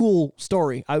that's a cool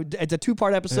story. It's a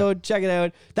 2-part episode. Yeah. Check it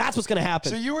out. That's what's going to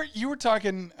happen. So you were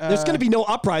talking. There's going to be no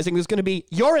uprising. There's going to be,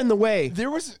 you're in the way.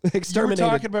 There was exterminated. You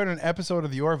were talking about an episode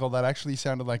of The Orville that actually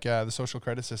sounded like the social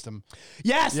credit system.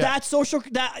 Yes, that's social.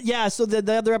 So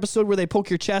the other episode where they poke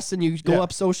your chest and you go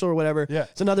up social or whatever. Yeah,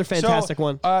 it's another fantastic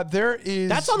one.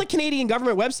 That's on the Canadian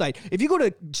government website. If you go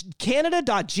to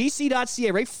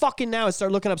canada.gc.ca right fucking now and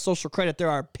start looking up social credit, there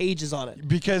are pages on it,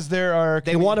 because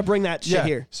they want to bring that shit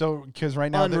here. So because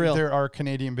right now there are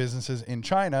Canadian businesses in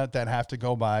China that have to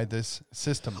go by this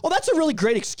system. Oh, that's a really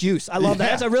great excuse. I love that.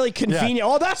 That's a really convenient. Yeah.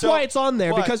 Oh, that's why it's on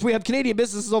there, because we have Canadian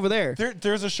businesses over there.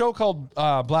 There's a show called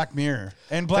Black Mirror,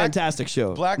 and fantastic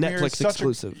show. Black Netflix Mirror is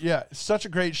exclusive. Such a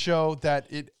great show that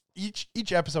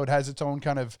each episode has its own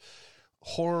kind of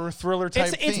horror thriller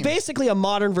type It's basically a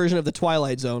modern version of the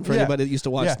Twilight Zone for anybody that used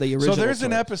to watch the original. So there's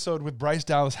an episode with Bryce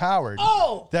Dallas Howard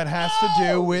that has to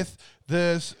do with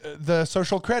the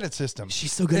social credit system.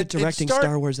 She's so good at directing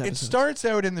Star Wars episodes. It starts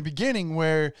out in the beginning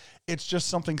where it's just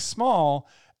something small,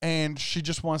 and she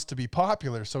just wants to be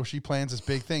popular, so she plans this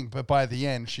big thing. But by the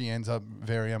end, she ends up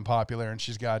very unpopular, and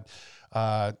she's got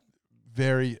a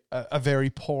very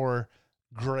poor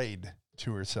grade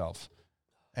to herself.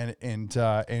 And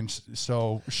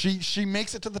so she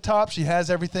makes it to the top. She has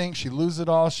everything. She loses it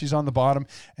all. She's on the bottom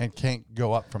and can't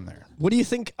go up from there. What do you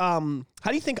think? How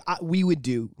do you think we would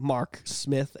do, Mark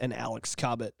Smith and Alex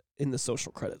Cobbett, in the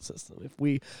social credit system if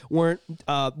we weren't?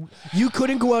 You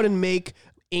couldn't go out and make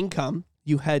income.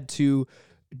 You had to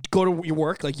go to your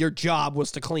work. Like, your job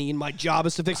was to clean. My job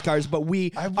is to fix cars. But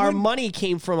our money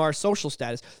came from our social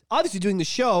status. Obviously, doing the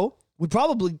show would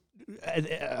probably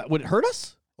would it hurt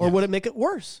us? Or would it make it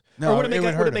worse? No, or would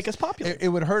it make us popular? It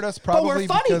would hurt us probably. But we're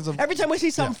funny. Because of, every time we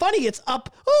see something funny, it's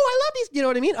up. Oh, I love these. You know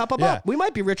what I mean? Up, up. We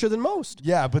might be richer than most.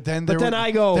 Yeah, but then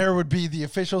there would be the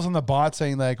officials and the bots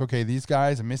saying like, okay, these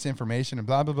guys are misinformation and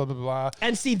blah blah blah blah blah.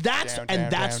 And see, that's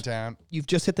you've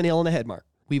just hit the nail on the head, Mark.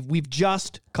 We've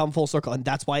just come full circle, and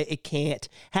that's why it can't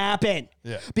happen.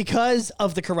 Yeah. Because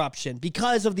of the corruption,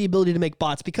 because of the ability to make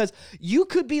bots, because you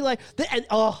could be like,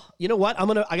 you know what?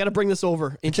 I gotta bring this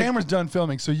over. The camera's done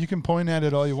filming, so you can point at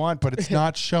it all you want, but it's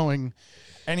not showing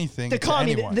anything to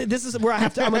anyone. This is where I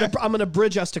have to. I'm gonna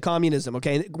bridge us to communism.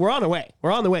 Okay, we're on the way.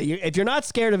 We're on the way. If you're not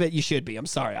scared of it, you should be. I'm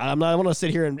sorry. I want to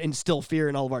sit here and instill fear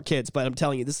in all of our kids, but I'm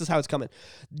telling you, this is how it's coming.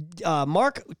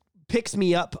 Mark picks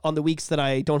me up on the weeks that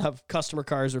I don't have customer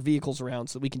cars or vehicles around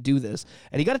so we can do this.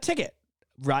 And he got a ticket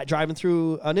driving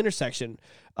through an intersection,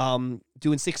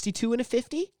 doing 62 and a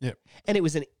 50. Yep. And it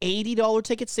was an $80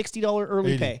 ticket, $60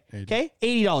 early 80, pay. 80. Okay?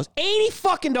 $80. $80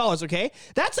 fucking dollars, okay?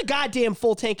 That's a goddamn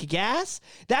full tank of gas.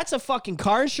 That's a fucking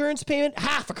car insurance payment,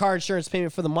 half a car insurance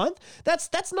payment for the month.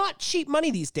 That's not cheap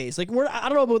money these days. Like I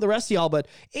don't know about the rest of y'all, but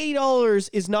 $80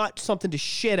 is not something to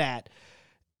shit at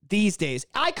these days.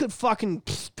 I could fucking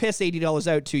piss $80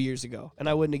 out 2 years ago, and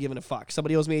I wouldn't have given a fuck.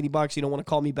 Somebody owes me $80. You don't want to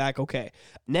call me back? Okay.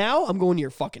 Now I'm going to your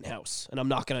fucking house, and I'm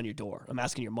knocking on your door. I'm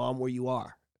asking your mom where you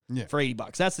are for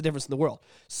 $80. That's the difference in the world.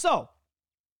 So,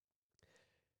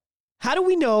 how do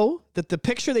we know that the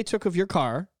picture they took of your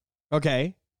car,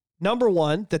 okay, number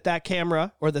one, that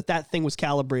camera or that thing was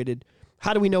calibrated?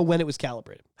 How do we know when it was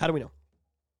calibrated? How do we know?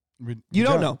 You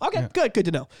don't know. Okay, good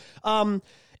to know.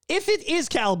 If it is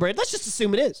calibrated, let's just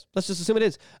assume it is.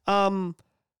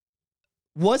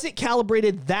 Was it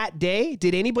calibrated that day?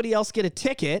 Did anybody else get a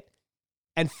ticket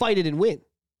and fight it and win?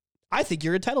 I think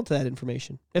you're entitled to that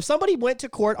information. If somebody went to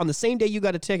court on the same day you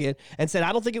got a ticket and said,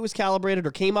 I don't think it was calibrated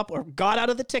or came up or got out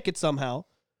of the ticket somehow,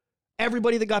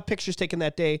 everybody that got pictures taken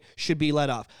that day should be let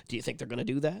off. Do you think they're going to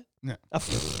do that? No.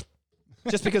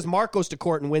 Just because Mark goes to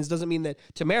court and wins doesn't mean that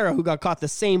Tamara, who got caught the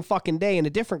same fucking day in a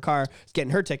different car, is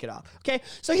getting her ticket off. Okay,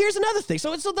 so here's another thing.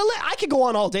 I could go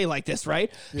on all day like this,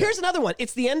 right? Yeah. Here's another one.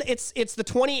 It's the end. It's the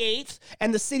 28th,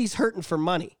 and the city's hurting for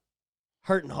money,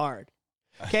 hurting hard.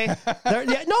 Okay,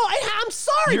 I'm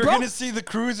sorry, you're bro. You're gonna see the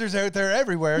cruisers out there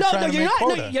everywhere. No, you're not.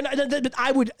 No, you're not.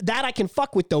 But I can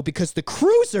fuck with though, because the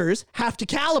cruisers have to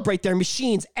calibrate their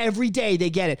machines every day. They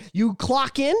get it. You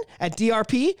clock in at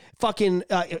DRP, fucking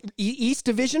East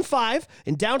Division 5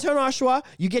 in downtown Oshawa.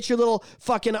 You get your little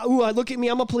fucking look at me,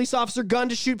 I'm a police officer, gun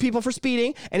to shoot people for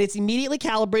speeding, and it's immediately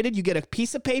calibrated. You get a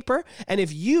piece of paper, and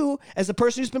if you, as a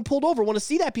person who's been pulled over, want to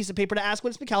see that piece of paper to ask when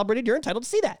it's been calibrated, you're entitled to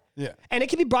see that. Yeah, and it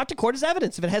can be brought to court as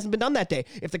evidence if it hasn't been done that day.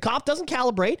 If the cop doesn't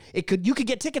calibrate, you could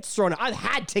get tickets thrown out. I've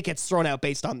had tickets thrown out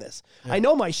based on this. Yeah. I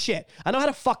know my shit. I know how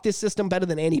to fuck this system better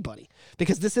than anybody,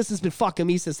 because this system's been fucking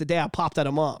me since the day I popped out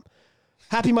of mom.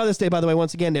 Happy Mother's Day, by the way,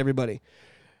 once again to everybody.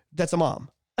 That's a mom.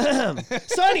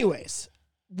 So anyways,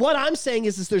 what I'm saying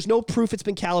is there's no proof it's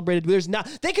been calibrated.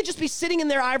 They could just be sitting in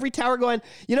their ivory tower going,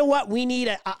 you know what? We need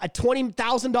a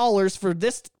 $20,000 for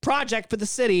this project for the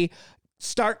city.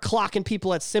 Start clocking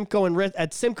people at Simcoe and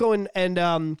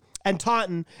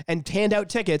Taunton and hand out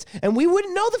tickets, and we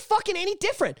wouldn't know the fucking any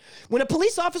different. When a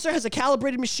police officer has a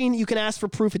calibrated machine that you can ask for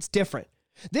proof, it's different.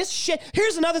 This shit,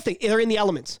 here's another thing. They're in the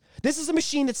elements. This is a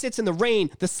machine that sits in the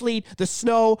rain, the sleet, the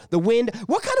snow, the wind.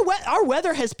 What kind of our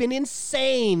weather has been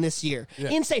insane this year. Yeah.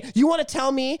 Insane. You want to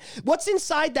tell me what's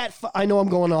inside that? I know I'm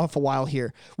going off a while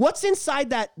here. What's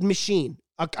inside that machine?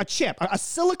 A chip, a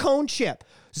silicone chip.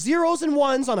 Zeros and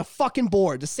ones on a fucking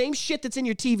board. The same shit that's in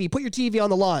your TV. Put your TV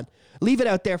on the lawn. Leave it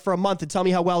out there for a month and tell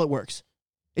me how well it works.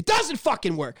 It doesn't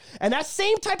fucking work. And that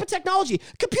same type of technology,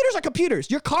 computers are computers.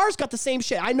 Your car's got the same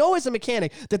shit. I know as a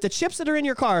mechanic that the chips that are in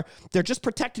your car, they're just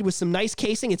protected with some nice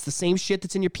casing. It's the same shit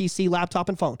that's in your PC, laptop,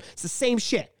 and phone. It's the same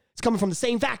shit. It's coming from the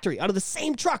same factory, out of the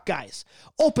same truck, guys.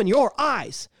 Open your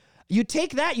eyes. You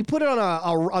take that, you put it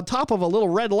on top of a little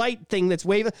red light thing that's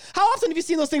waving. How often have you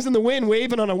seen those things in the wind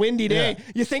waving on a windy day? Yeah.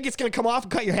 You think it's going to come off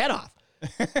and cut your head off.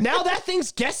 Now that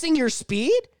thing's guessing your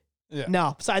speed? Yeah.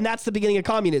 No. So, and that's the beginning of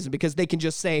communism, because they can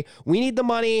just say, we need the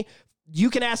money. You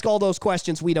can ask all those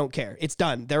questions. We don't care. It's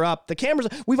done. They're up. The cameras,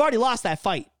 we've already lost that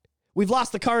fight. We've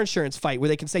lost the car insurance fight where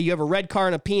they can say you have a red car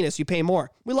and a penis, you pay more.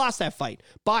 We lost that fight.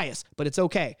 Bias, but it's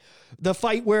okay. The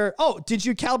fight where, did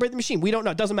you calibrate the machine? We don't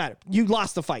know. It doesn't matter. You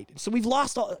lost the fight. So we've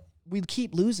lost we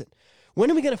keep losing.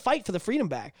 When are we going to fight for the freedom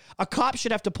back? A cop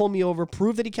should have to pull me over,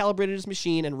 prove that he calibrated his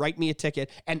machine, and write me a ticket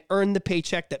and earn the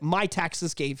paycheck that my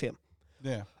taxes gave him.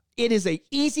 Yeah. It is a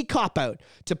easy cop-out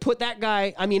to put that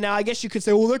guy. I mean, now I guess you could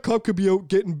say, well, that cop could be out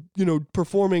getting,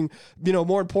 performing,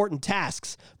 more important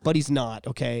tasks, but he's not,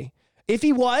 okay? If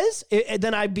he was,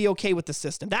 then I'd be okay with the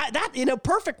system. That in a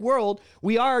perfect world,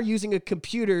 we are using a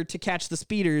computer to catch the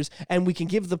speeders, and we can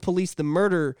give the police the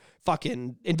murder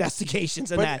fucking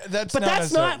investigations and That's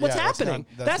not what's happening.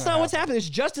 That's not what's happening. There's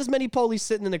just as many police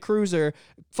sitting in a cruiser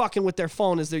fucking with their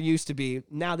phone as there used to be.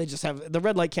 Now they just have the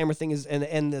red light camera thing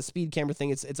and the speed camera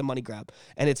thing. It's a money grab,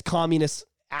 and it's communist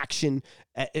action.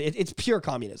 It's pure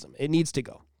communism. It needs to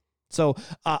go. So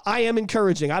I am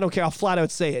encouraging. I don't care. I'll flat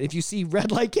out say it. If you see red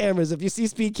light cameras, if you see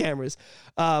speed cameras,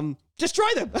 destroy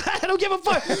them. I don't give a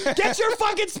fuck. Get your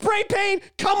fucking spray paint.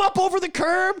 Come up over the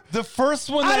curb. The first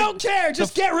one. I don't care.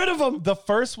 Just get rid of them. The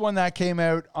first one that came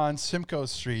out on Simcoe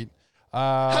Street,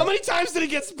 How many times did it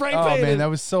get spray Oh painted? man, that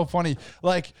was so funny.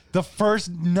 Like the first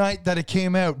night that it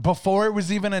came out, before it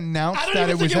was even announced I don't that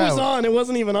even think it was out. on. It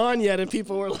wasn't even on yet, and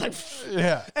people were like,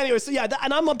 Yeah. Anyway, so yeah,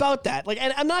 and I'm about that. Like,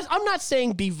 and I'm not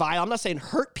saying be vile. I'm not saying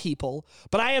hurt people,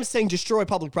 but I am saying destroy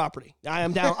public property. I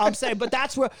am down. I'm saying, but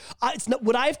that's where it's not.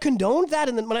 Would I have condoned that?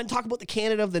 And then when I talk about the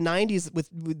Canada of the '90s with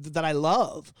that I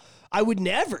love, I would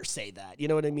never say that. You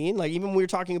know what I mean? Like even when we were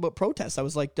talking about protests, I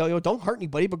was like, don't hurt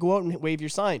anybody, but go out and wave your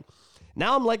sign.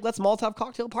 Now I'm like, let's Molotov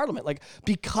cocktail parliament. Like,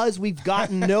 because we've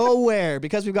gotten nowhere.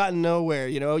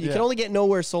 You know, you can only get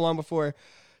nowhere so long before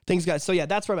things got. So yeah,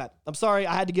 that's where I'm at. I'm sorry.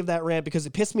 I had to give that rant because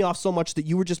it pissed me off so much that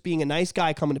you were just being a nice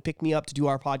guy coming to pick me up to do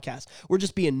our podcast. We're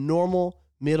just being normal,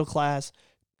 middle-class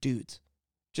dudes.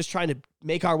 Just trying to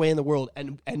make our way in the world.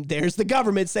 And there's the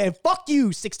government saying, fuck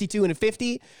you, 62 and a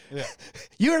 50. Yeah.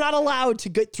 You're not allowed to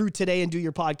get through today and do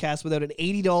your podcast without an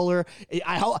 $80.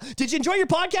 Did you enjoy your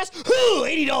podcast?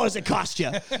 $80 it cost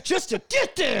you just to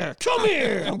get there. Come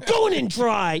here. I'm going in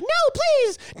dry. No,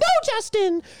 please. No,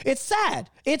 Justin. It's sad.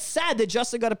 It's sad that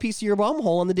Justin got a piece of your bum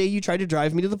hole on the day you tried to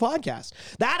drive me to the podcast.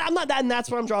 I'm not that, and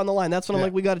that's where I'm drawing the line. That's when I'm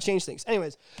like, we got to change things.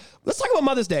 Anyways, let's talk about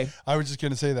Mother's Day. I was just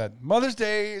going to say that. Mother's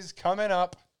Day is coming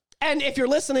up. And if you're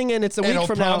listening and it's a week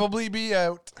from now, it'll probably be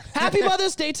out. Happy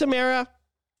Mother's Day, Tamara.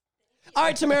 All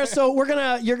right, Tamara. So you're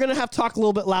gonna have to talk a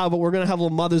little bit loud, but we're gonna have a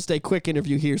little Mother's Day quick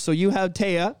interview here. So you have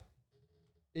Taya,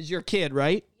 is your kid,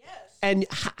 right? Yes. And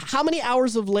how many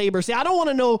hours of labor? See, I don't want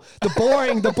to know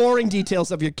the boring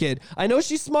details of your kid. I know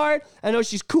she's smart. I know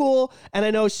she's cool, and I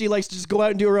know she likes to just go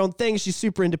out and do her own thing. She's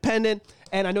super independent,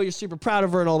 and I know you're super proud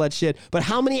of her and all that shit. But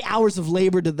how many hours of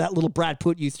labor did that little brat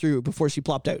put you through before she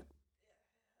plopped out?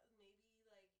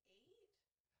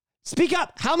 Speak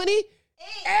up. How many?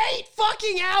 8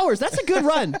 fucking hours. That's a good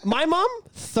run. My mom,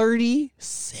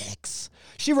 36.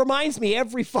 She reminds me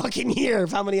every fucking year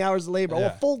of how many hours of labor. Yeah. Oh,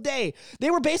 a full day. They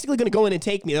were basically going to go in and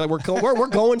take me. They're like, we're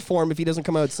going for him if he doesn't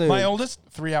come out soon. My oldest,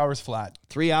 3 hours flat.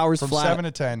 3 hours from flat. From 7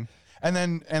 to 10. And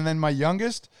then my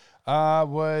youngest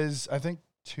was, I think,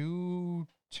 2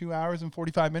 hours and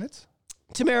 45 minutes.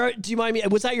 Tamara, do you mind me?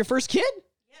 Was that your first kid?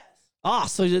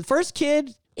 Yes. So the first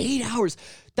kid, 8 hours.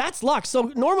 That's luck.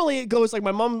 So normally it goes like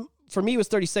my mom, for me, was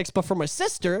 36, but for my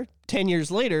sister, 10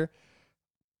 years later,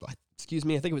 excuse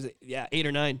me, I think it was, 8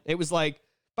 or 9. It was like,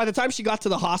 by the time she got to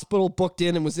the hospital, booked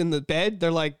in and was in the bed,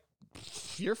 they're like,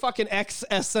 you're fucking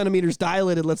XS centimeters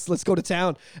dilated. Let's go to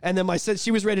town. And then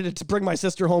she was ready to bring my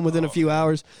sister home within a few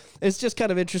hours. It's just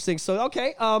kind of interesting. So,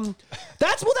 okay.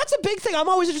 That's a big thing. I'm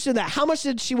always interested in that. How much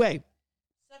did she weigh?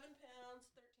 7 pounds,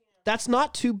 13 ounces. That's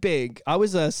not too big. I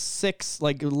was a 6,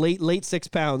 like late 6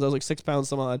 pounds. I was like 6 pounds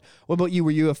some odd. What about you? Were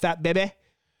you a fat baby?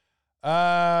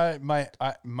 My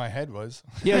head was.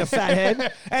 You had a fat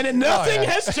head, and nothing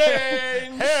has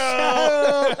changed.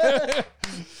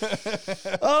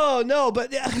 Oh no,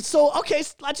 but so okay.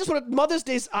 I just want Mother's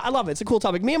Day. I love it. It's a cool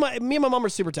topic. Me and my mom are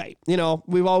super tight. You know,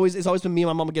 it's always been me and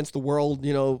my mom against the world.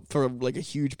 You know, for like a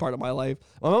huge part of my life.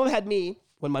 My mom had me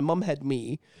when my mom had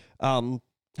me. Her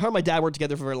and my dad worked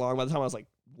together for very long. By the time I was like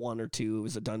 1 or 2, it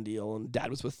was a done deal, and dad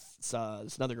was with this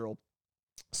another girl.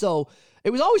 So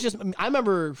it was always just. I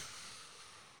remember.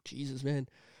 Jesus, man.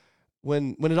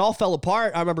 When it all fell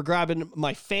apart, I remember grabbing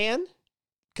my fan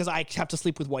because I have to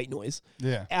sleep with white noise.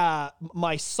 Yeah.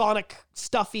 My Sonic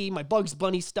stuffy, my Bugs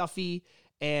Bunny stuffy,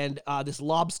 and this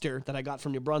lobster that I got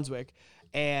from New Brunswick,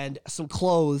 and some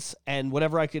clothes and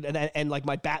whatever I could, and like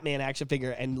my Batman action figure,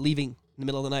 and leaving in the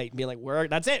middle of the night and being like,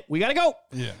 that's it. We got to go.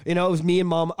 Yeah. You know, it was me and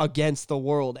mom against the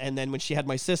world. And then when she had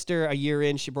my sister a year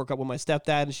in, she broke up with my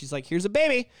stepdad and she's like, here's a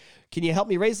baby. Can you help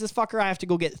me raise this fucker? I have to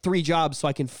go get 3 jobs so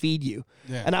I can feed you.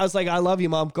 Yeah. And I was like, I love you,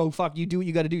 mom. Go fuck. You do what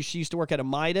you got to do. She used to work at a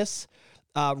Midas,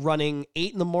 running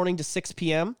 8 in the morning to 6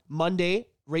 p.m. Monday,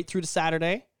 right through to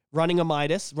Saturday, running a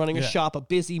Midas, running a shop, a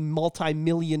busy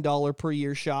multi-million-dollar per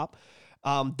year shop.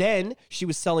 Then she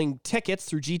was selling tickets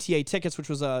through GTA Tickets, which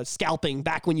was scalping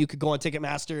back when you could go on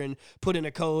Ticketmaster and put in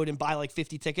a code and buy like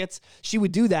 50 tickets. She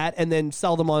would do that and then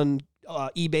sell them on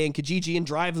eBay and Kijiji and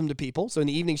drive them to people. So in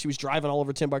the evening, she was driving all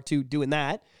over Timbuktu doing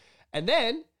that. And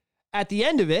then at the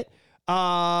end of it,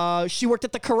 she worked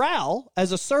at the Corral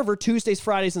as a server Tuesdays,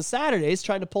 Fridays, and Saturdays,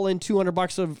 trying to pull in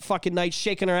 $200 a fucking night,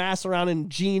 shaking her ass around in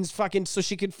jeans, fucking, so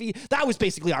she could feed. That was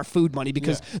basically our food money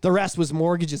because the rest was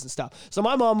mortgages and stuff. So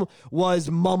my mom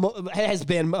has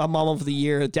been a mom of the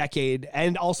year, a decade,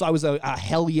 and also I was a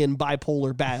hellion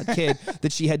bipolar bad kid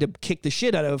that she had to kick the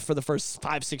shit out of for the first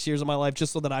 5-6 years of my life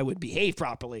just so that I would behave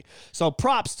properly. So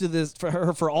props to this for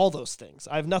her for all those things.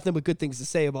 I have nothing but good things to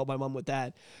say about my mom with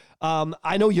that.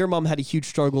 I know your mom had a huge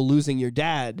struggle losing your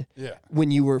dad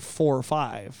when you were 4 or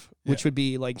 5, which would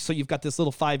be like, so you've got this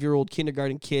little 5-year-old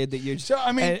kindergarten kid that you're just,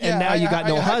 and now you got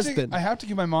no husband. I have to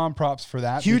give my mom props for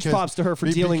that. Huge props to her for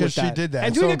dealing with that. She did that.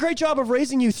 And doing a great job of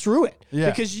raising you through it. Yeah.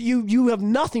 Because you have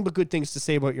nothing but good things to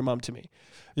say about your mom to me.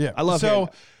 Yeah. I love hearing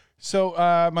that. So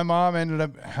my mom ended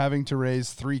up having to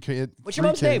raise 3 kids. What's your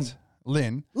mom's name?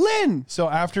 Lynn. So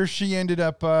after she ended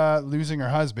up losing her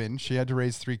husband, she had to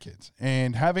raise 3 kids.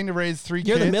 And having to raise 3 kids.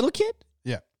 You're the middle kid?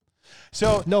 Yeah.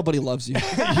 So nobody loves you.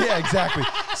 Yeah, exactly.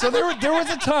 So there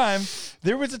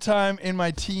was a time in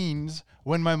my teens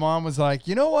when my mom was like,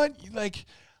 you know what? Like,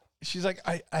 she's like,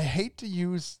 I hate to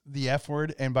use the F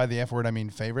word, and by the F word I mean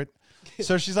favorite.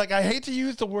 So she's like, I hate to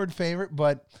use the word favorite,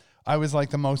 but I was like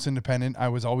the most independent. I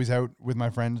was always out with my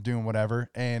friends doing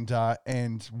whatever. And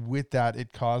with that,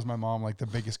 it caused my mom like the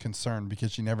biggest concern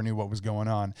because she never knew what was going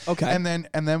on. Okay. And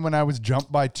then when I was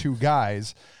jumped by 2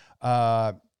 guys,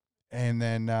 so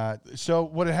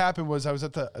what had happened was I was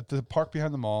at the park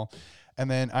behind the mall, and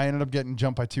then I ended up getting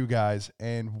jumped by 2 guys.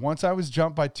 And once I was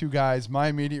jumped by 2 guys, my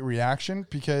immediate reaction,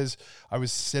 because I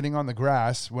was sitting on the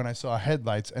grass when I saw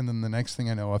headlights, and then the next thing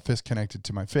I know, a fist connected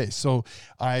to my face. So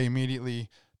I immediately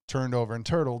turned over and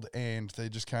turtled, and they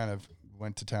just kind of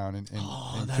went to town and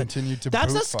continued to.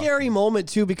 That's a scary moment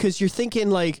too, because you're thinking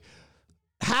like,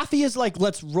 half he is like,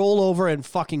 let's roll over and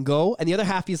fucking go, and the other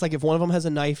half is like, if one of them has a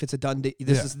knife, it's a done day.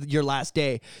 This is your last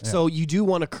day. Yeah. So you do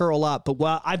want to curl up.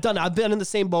 But I've been in the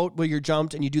same boat where you're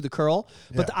jumped and you do the curl.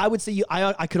 But I would say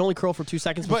I could only curl for 2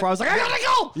 seconds before I was like, I gotta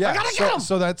go. Yeah, I gotta go.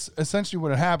 So that's essentially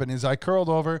what had happened. Is I curled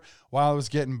over while I was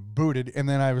getting booted, and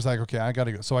then I was like, okay, I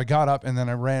gotta go. So I got up, and then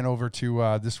I ran over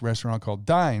to this restaurant called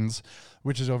Dines,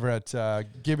 which is over at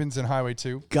Gibbons and Highway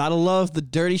 2. Gotta love the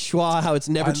dirty schwa, how it's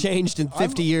never changed in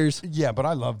 50 years. Yeah, but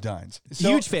I love Dines.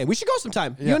 Huge fan. We should go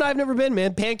sometime. Yeah. You and I have never been,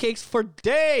 man. Pancakes for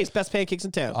days. Best pancakes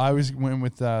in town. I went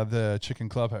with the Chicken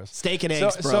Clubhouse. Steak and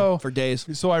eggs, bro, for days.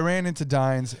 So I ran into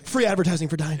Dines. Free advertising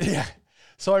for Dines. Yeah.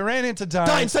 So I ran into Dines.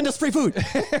 Dines, send us free food.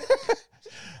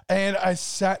 And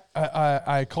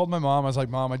I called my mom. I was like,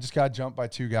 Mom, I just got jumped by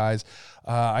 2 guys.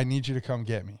 I need you to come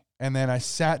get me. And then I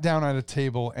sat down at a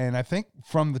table, and I think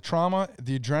from the trauma,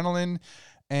 the adrenaline,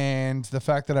 and the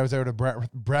fact that I was out of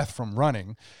breath from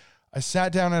running, I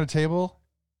sat down at a table,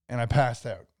 and I passed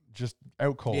out, just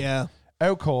out cold. Yeah.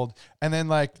 Out cold. And then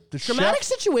like the dramatic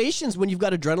situations when you've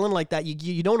got adrenaline like that,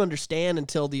 you don't understand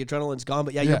until the adrenaline's gone.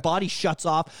 But your body shuts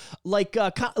off like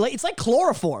it's like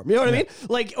chloroform. You know what I mean?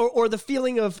 Like or the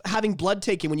feeling of having blood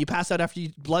taken when you pass out after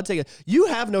you blood taken. You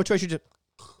have no choice. You're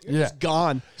just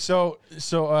gone. So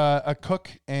a cook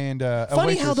and a funny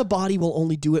waitress. how the body will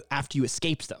only do it after you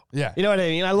escapes, though. Yeah, you know what I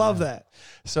mean. I love that.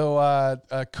 So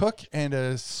a cook and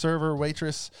a server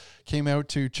waitress came out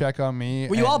to check on me.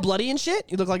 Were you all bloody and shit?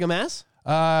 You look like a mess.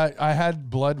 I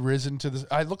had blood risen to the.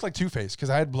 I looked like Two-Face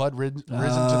because I had blood risen to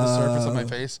the surface of my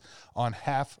face on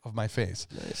half of my face.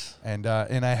 Nice. And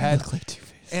I had. You look like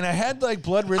Two-Face. And I had like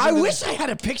blood risen. I wish I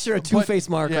had a picture of Two-Face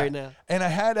Mark right now. And I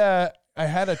had a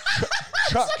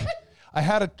chuck. I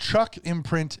had a chuck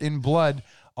imprint in blood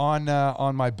on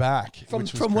my back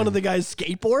from one of the guy's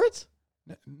skateboards.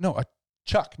 No, a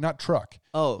chuck, not truck.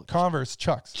 Oh, Converse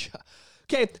chucks.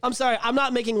 Okay, I'm sorry. I'm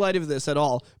not making light of this at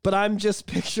all, but I'm just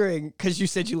picturing, because you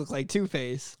said you look like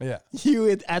Two-Face. Yeah. You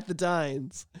at the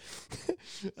Dines.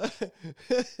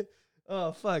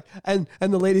 Oh, fuck. And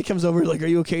the lady comes over like, are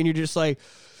you okay? And you're just like,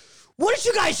 what did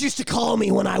you guys used to call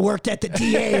me when I worked at the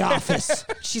DA office?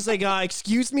 She's like,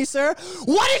 excuse me, sir?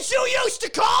 What did you used to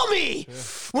call me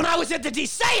when I was at the DA?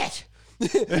 Say it!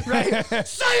 Right?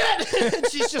 Say it! And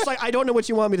she's just like, I don't know what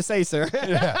you want me to say, sir.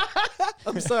 Yeah.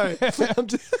 I'm sorry.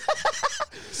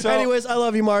 Anyways, I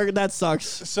love you, Margaret. That sucks.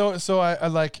 So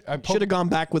I should have gone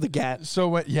back with a gat. So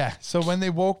when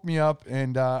they woke me up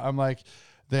and I'm like,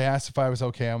 they asked if I was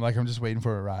okay. I'm like, I'm just waiting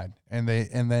for a ride. And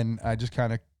then I just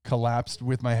kind of collapsed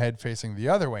with my head facing the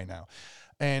other way now.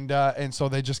 And so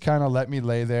they just kind of let me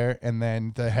lay there, and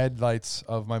then the headlights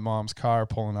of my mom's car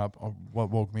pulling up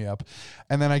what woke me up.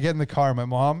 And then I get in the car, my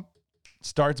mom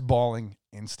starts bawling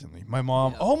instantly. My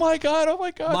mom, oh my God.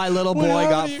 My little boy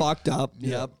got fucked up.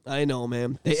 Yep. I know,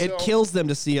 man. It kills them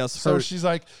to see us hurt. So she's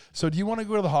like, so do you want to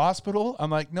go to the hospital? I'm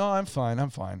like, no, I'm fine.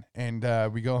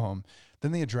 And we go home.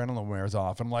 Then the adrenaline wears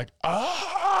off. I'm like,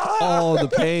 oh, the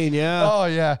pain, yeah. Oh,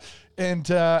 yeah. And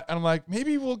I'm like,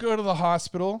 maybe we'll go to the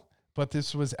hospital. But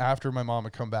this was after my mom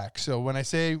had come back. So when I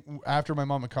say after my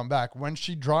mom had come back, when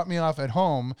she dropped me off at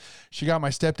home, she got my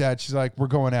stepdad. She's like, we're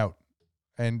going out.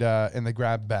 And they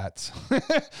grabbed bats.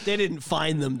 They didn't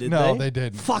find them, did they? No, they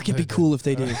didn't. Fuck, it'd be cool if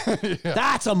they did. Yeah.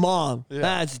 That's a mom. Yeah.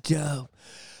 That's dope.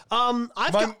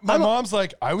 My mom's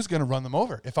like, I was going to run them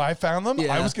over. If I found them,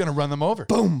 I was going to run them over.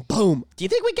 Boom, boom. Do you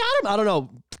think we got him? I don't know.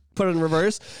 Put it in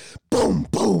reverse. Boom,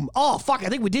 boom. Oh, fuck. I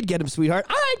think we did get him, sweetheart.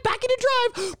 All right, back into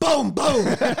drive. Boom,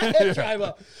 boom. Drive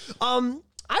up.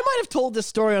 I might have told this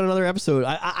story on another episode.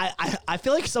 I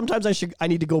feel like sometimes I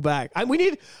need to go back.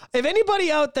 If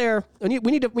anybody out there, we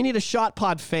need a Shot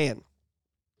Pod fan,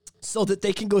 so that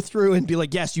they can go through and be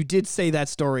like, yes, you did say that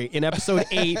story in episode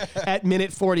 8 at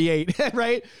minute 48,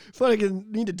 right? So I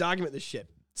need to document this shit.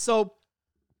 So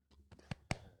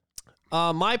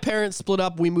my parents split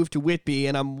up. We moved to Whitby,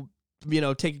 and I'm,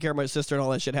 taking care of my sister, and all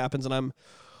that shit happens, and I'm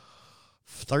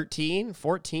 13,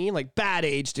 14, like bad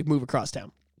age to move across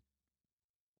town.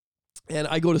 And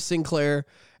I go to Sinclair,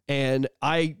 and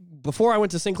before I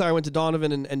went to Sinclair, I went to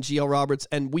Donovan and GL Roberts,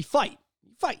 and we fight.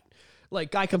 Like,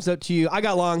 guy comes up to you. I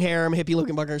got long hair. I'm a hippie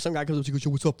looking fucker. Some guy comes up to you and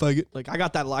goes, what's up, faggot? Like, I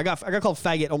got that. I got called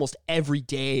faggot almost every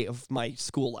day of my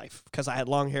school life because I had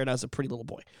long hair and I was a pretty little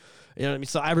boy. You know what I mean?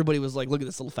 So everybody was like, look at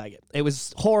this little faggot. It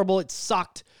was horrible. It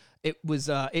sucked. It was,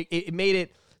 it made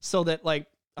it so that, like,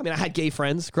 I mean, I had gay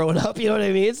friends growing up. You know what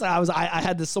I mean? So I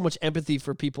had this so much empathy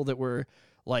for people that were,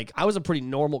 like, I was a pretty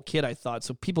normal kid, I thought.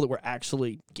 So people that were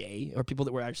actually gay or people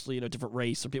that were actually, different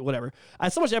race or people, whatever. I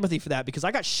had so much empathy for that because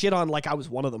I got shit on like I was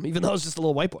one of them, even though I was just a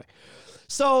little white boy.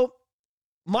 So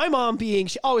my mom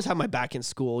she always had my back in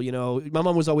school. My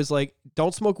mom was always like,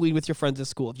 don't smoke weed with your friends at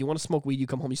school. If you want to smoke weed, you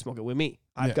come home, you smoke it with me.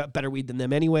 I've got better weed than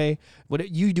them anyway.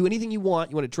 You do anything you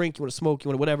want to drink, you want to smoke, you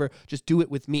want to whatever, just do it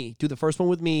with me. Do the first one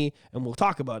with me and we'll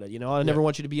talk about it. I never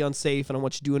want you to be unsafe and I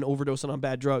want you to do an overdose on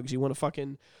bad drugs. You want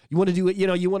to do it,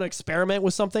 you want to experiment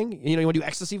with something, you want to do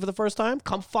ecstasy for the first time,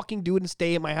 come fucking do it and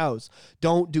stay at my house.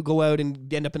 Don't go out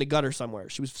and end up in a gutter somewhere.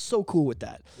 She was so cool with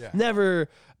that. Yeah.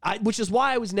 Which is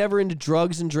why I was never into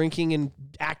drugs and drinking and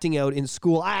acting out in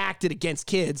school. I acted against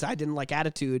kids. I didn't like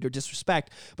attitude or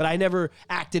disrespect, but I never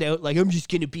acted out like I'm just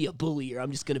going to be a bully or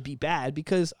I'm just going to be bad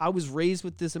because I was raised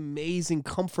with this amazing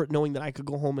comfort knowing that I could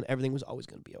go home and everything was always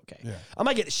going to be okay. Yeah. I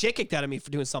might get the shit kicked out of me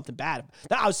for doing something bad.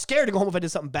 I was scared to go home if I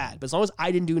did something bad, but as long as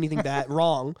I didn't do anything bad,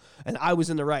 wrong, and I was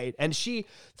in the right. And she,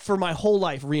 for my whole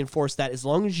life, reinforced that as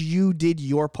long as you did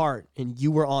your part and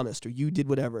you were honest or you did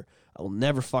whatever, I will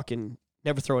never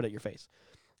throw it at your face.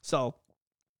 So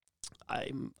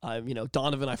I'm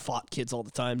Donovan, I fought kids all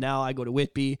the time. Now I go to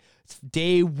Whitby. It's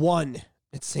day 1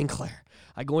 at Sinclair.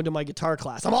 I go into my guitar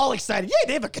class. I'm all excited. Yeah,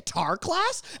 they have a guitar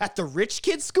class at the rich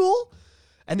kid school?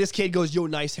 And this kid goes, yo,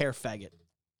 nice hair, faggot.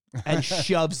 And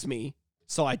shoves me.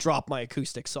 So I drop my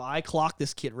acoustic. So I clock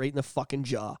this kid right in the fucking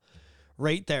jaw.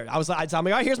 Right there. I was like, all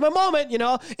right, here's my moment,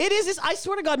 It is this, I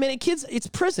swear to God, man, kids, it's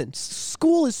prison.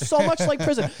 School is so much like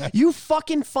prison. You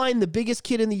fucking find the biggest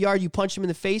kid in the yard, you punch him in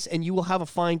the face, and you will have a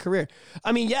fine career.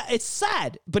 I mean, yeah, it's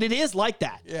sad, but it is like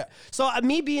that. Yeah. So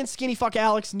me being skinny fuck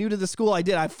Alex, new to the school, I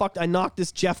knocked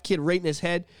this Jeff kid right in his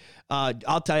head.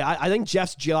 I'll tell you, I think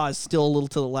Jeff's jaw is still a little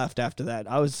to the left after that.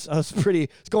 I was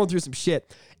going through some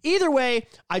shit. Either way,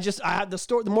 I had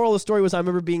the moral of the story was I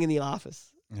remember being in the office.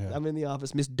 Yeah. I'm in the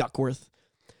office, Miss Duckworth,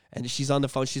 and she's on the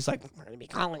phone. She's like, we're going to be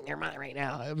calling your mother right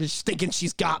now. I was thinking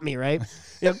she's got me, right?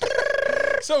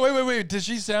 So wait. Does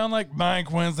she sound like Mike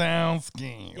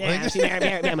Wazowski? Yeah,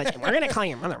 we're going to call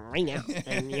your mother right now.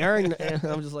 And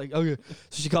I'm just like, okay.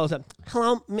 So she calls up.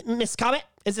 Hello, Miss Cobbett?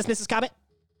 Is this Mrs. Cobbett?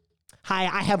 Hi,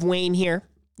 I have Wayne here.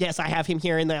 Yes, I have him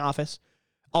here in the office.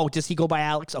 Oh, does he go by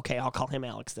Alex? Okay, I'll call him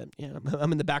Alex then. Yeah,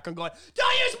 I'm in the background going,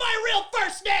 don't use my real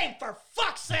first name, for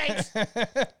fuck's sakes.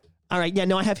 All right, yeah,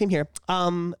 no, I have him here.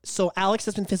 So Alex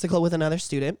has been physical with another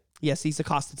student. Yes, he's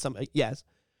accosted somebody. Yes.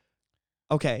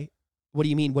 Okay, what do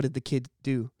you mean? What did the kid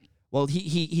do? Well,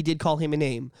 he did call him a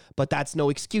name, but that's no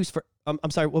excuse for.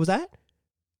 I'm sorry. What was that?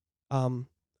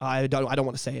 I don't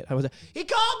want to say it. He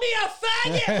called me a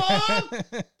faggot,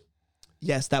 Mom.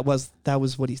 Yes, that was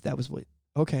what.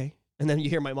 Okay. And then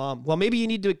you hear my mom, well, maybe you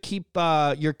need to keep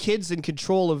your kids in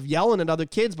control of yelling at other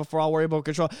kids before I'll worry about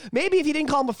control. Maybe if you didn't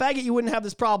call him a faggot, you wouldn't have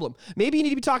this problem. Maybe you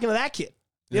need to be talking to that kid.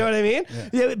 You know what I mean?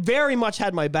 Yeah. It very much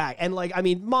had my back. And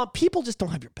Mom, people just don't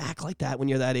have your back like that when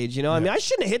you're that age, I mean, I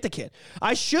shouldn't have hit the kid.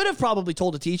 I should have probably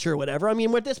told a teacher or whatever. I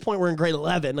mean, at this point, we're in grade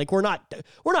 11. Like, we're not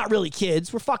really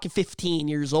kids. We're fucking 15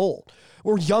 years old.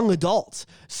 We're young adults.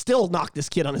 Still knocked this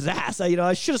kid on his ass.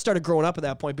 I should have started growing up at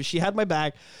that point, but she had my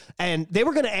back. And they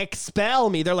were going to expel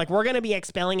me. They're like, we're going to be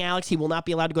expelling Alex. He will not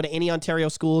be allowed to go to any Ontario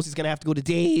schools. He's going to have to go to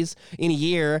days in a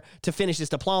year to finish his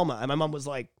diploma. And my mom was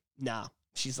like, nah.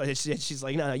 She's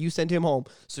like, no, you send him home.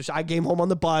 So I came home on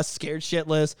the bus, scared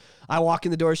shitless. I walk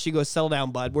in the door. She goes, settle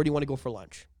down, bud. Where do you want to go for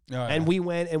lunch? Oh, yeah. And we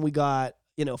went and we got,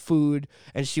 food.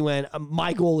 And she went,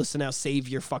 my goal is to now save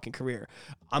your fucking career.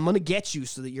 I'm going to get you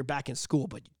so that you're back in school,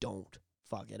 but you don't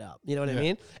fuck it up. You know what I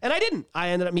mean? And I didn't. I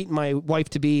ended up meeting my wife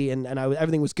to be, and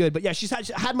everything was good. But yeah, she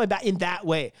had my back in that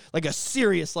way, like a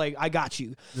serious, like, I got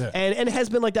you. Yeah. And it has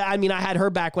been like that. I mean, I had her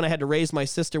back when I had to raise my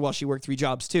sister while she worked 3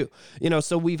 jobs too. You know,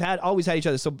 so we've always had each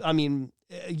other. So, I mean,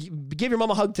 give your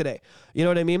mom a hug today. You know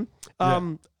what I mean?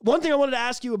 One thing I wanted to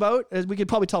ask you about is we could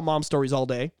probably tell mom stories all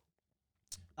day.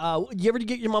 You ever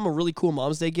get your mom a really cool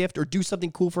Mom's Day gift or do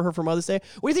something cool for her for Mother's Day?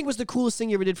 What do you think was the coolest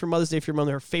thing you ever did for Mother's Day for your mom?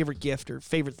 Her favorite gift or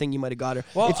favorite thing you might have got her?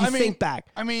 Well, if you think back.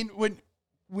 I mean,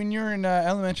 when you're in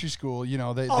elementary school, you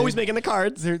know, they always making the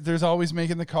cards. There's always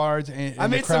making the cards. And I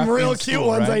made some real cute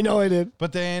ones. Right? I know I did.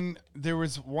 But then there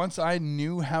was once I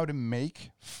knew how to make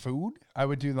food, I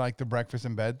would do like the breakfast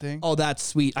in bed thing. Oh, that's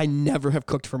sweet. I never have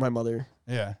cooked for my mother.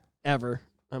 Yeah. Ever.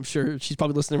 I'm sure she's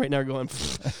probably listening right now going,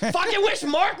 fucking wish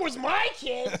Mark was my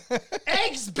kid.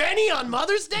 Eggs Benny on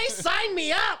Mother's Day? Sign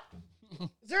me up.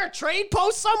 Is there a trade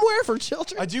post somewhere for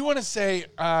children? I do want to say,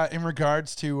 in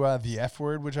regards to the F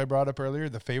word, which I brought up earlier,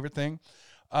 the favorite thing,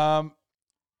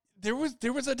 there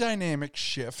was a dynamic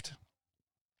shift.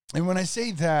 And when I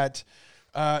say that,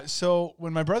 so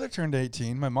when my brother turned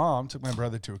 18, my mom took my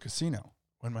brother to a casino.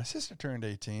 When my sister turned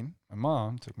 18, my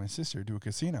mom took my sister to a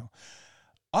casino.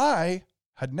 I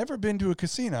had never been to a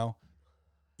casino,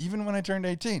 even when I turned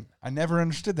 18. I never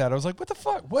understood that. I was like, what the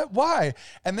fuck? What? Why?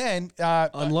 And then...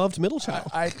 unloved middle child.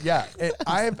 I've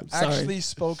actually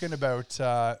spoken about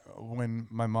when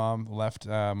my mom left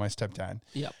my stepdad.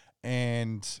 Yep.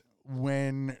 And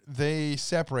when they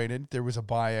separated, there was a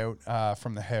buyout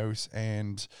from the house,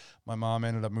 and my mom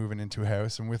ended up moving into a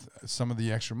house. And with some of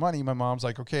the extra money, my mom's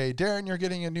like, okay, Darren, you're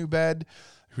getting a new bed.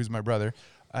 Who's my brother?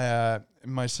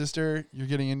 My sister, you're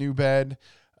getting a new bed.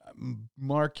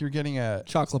 Mark, you're getting a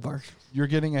chocolate bar. You're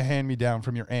getting a hand-me-down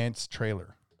from your aunt's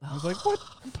trailer. I was like, what?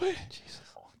 Jesus.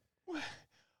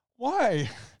 Why?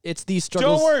 It's these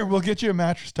struggles. Don't worry, we'll get you a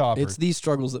mattress topper. It's these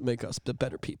struggles that make us the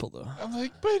better people, though. I'm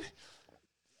like, but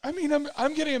I mean,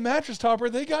 I'm getting a mattress topper.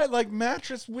 They got like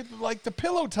mattress with like the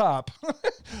pillow top.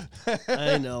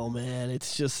 I know, man.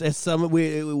 It's just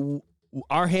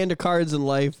our hand of cards in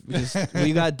life,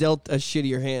 we got dealt a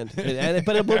shittier hand,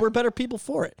 but we're better people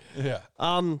for it. Yeah.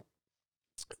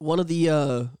 One of the,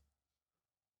 I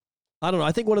don't know.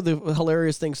 I think one of the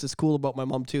hilarious things that's cool about my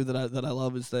mom too that I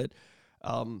love is that,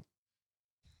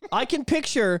 I can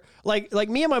picture like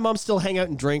me and my mom still hang out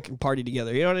and drink and party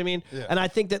together. You know what I mean? Yeah. And I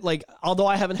think that like, although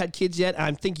I haven't had kids yet, I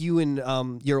think you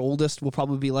and your oldest will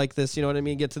probably be like this. You know what I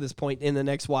mean? Get to this point in the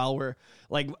next while where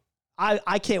like.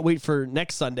 I can't wait for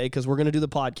next Sunday because we're going to do the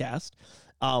podcast.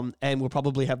 And we'll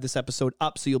probably have this episode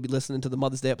up, so you'll be listening to the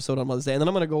Mother's Day episode on Mother's Day. And then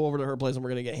I'm going to go over to her place, and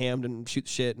we're going to get hammed and shoot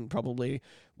shit and probably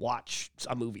watch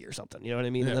a movie or something. You know what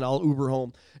I mean? Yeah. And then I'll Uber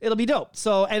home. It'll be dope.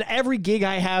 So, and every gig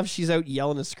I have, she's out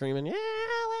yelling and screaming. Yeah,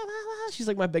 she's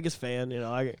like my biggest fan. You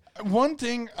know. One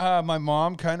thing my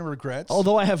mom kind of regrets.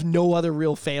 Although I have no other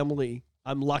real family,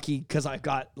 I'm lucky because I've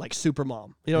got like super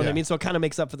mom. You know what I mean? So it kind of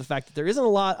makes up for the fact that there isn't a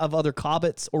lot of other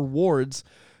Cobbetts or wards,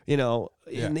 you know,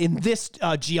 in this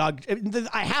geography.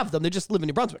 I have them. They just live in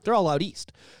New Brunswick. They're all out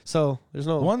east. So there's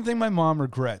no. One thing my mom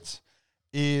regrets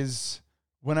is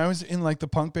when I was in like the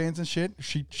punk bands and shit,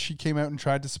 she came out and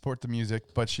tried to support the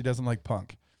music, but she doesn't like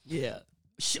punk. Yeah.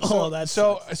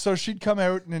 So she'd come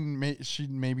out and she'd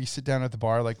maybe sit down at the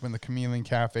bar, like when the Chameleon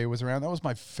Cafe was around. That was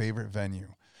my favorite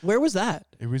venue. Where was that?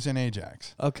 It was in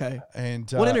Ajax. Okay. And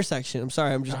what intersection? I'm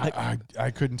sorry. I'm just.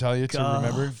 I couldn't tell you to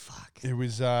remember. Fuck. It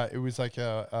was like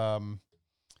a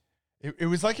it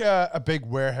was like a big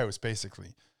warehouse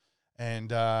basically,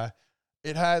 and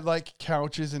it had like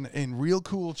couches in real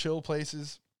cool chill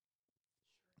places.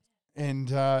 And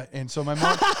so my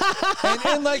mom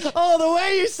and like the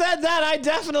way you said that, I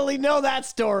definitely know that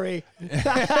story.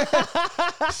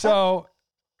 So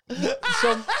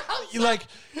like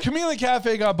Chameleon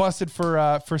Cafe got busted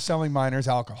for selling minors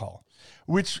alcohol,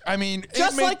 which I mean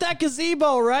just like that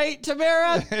gazebo, right,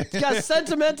 Tamara? It's got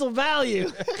sentimental value.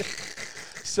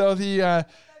 So the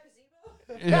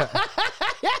yeah.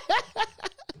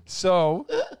 So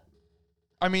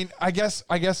I mean, I guess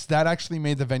that actually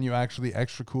made the venue actually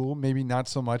extra cool. Maybe not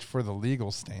so much for the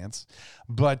legal stance,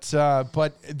 but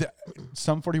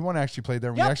Sum 41 actually played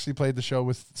there. Yep. We actually played the show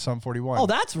with Sum 41. Oh,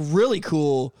 that's really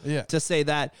cool. Yeah. To say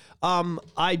that.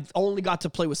 I only got to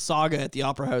play with Saga at the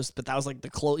Opera House, but that was like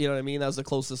you know what I mean? That was the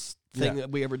closest thing that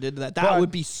we ever did to that. That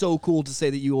would be so cool to say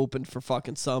that you opened for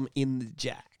fucking Sum in the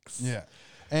Jacks. Yeah.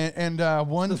 And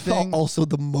one thing, also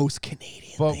the most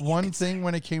Canadian. But one thing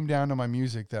when it came down to my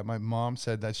music that my mom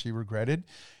said that she regretted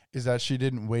is that she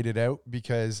didn't wait it out,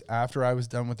 because after I was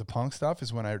done with the punk stuff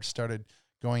is when I started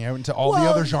going out into all the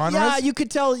other genres. Yeah, you could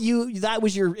tell that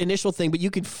was your initial thing, but you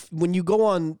could when you go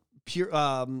on pure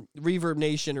Reverb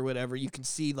Nation or whatever, you can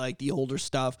see like the older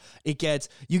stuff. You get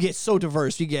so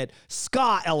diverse. You get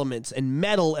ska elements and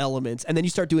metal elements, and then you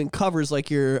start doing covers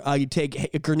like you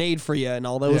take a Grenade for You and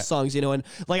all those songs, you know. And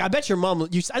like I bet your mom,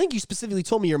 I think you specifically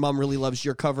told me your mom really loves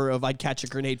your cover of I'd Catch a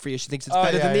Grenade for You. She thinks it's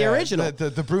better than the original.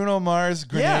 The Bruno Mars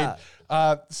Grenade.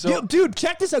 Yeah. Dude,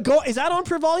 check this out. Is that on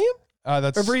Per Volume?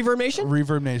 That's Reverb Nation?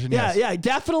 Reverb Nation, yes. Yeah,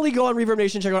 definitely go on Reverb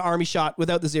Nation, check out Army Shot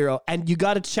without the zero, and you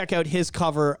got to check out his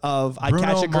cover of I'd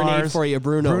Catch a Grenade for You,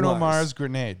 Bruno Mars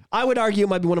Grenade. I would argue it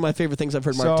might be one of my favorite things I've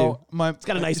heard Mark do. It's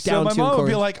got a nice down tune. So my mom would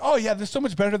be chord. like, oh yeah, there's so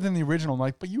much better than the original. I'm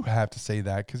like, but you have to say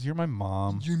that because you're my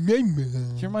mom.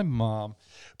 You're my mom.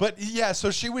 But yeah,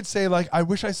 so she would say like, I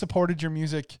wish I supported your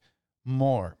music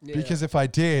more because if I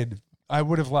did, I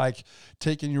would have like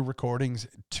taken your recordings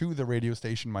to the radio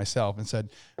station myself and said,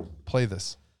 play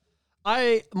this.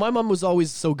 My mom was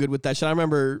always so good with that shit. I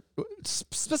remember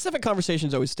specific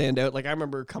conversations always stand out. Like I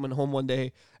remember coming home one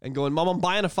day and going, Mom, I'm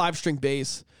buying a 5-string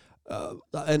bass.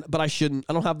 But I shouldn't.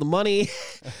 I don't have the money.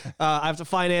 I have to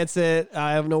finance it.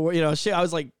 I have no, I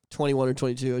was like 21 or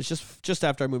 22. It's just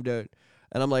after I moved out.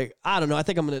 And I'm like, I don't know. I don't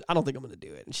think I'm going to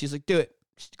do it. And she's like, do it.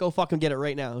 Just go fucking get it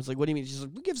right now. I was like, what do you mean? She's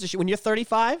like, who gives a shit? When you're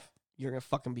 35, you're going to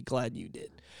fucking be glad you did.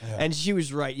 Yeah. And she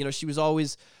was right. She was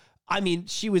always,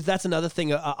 that's another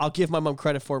thing I'll give my mom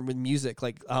credit for with music.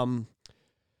 Like,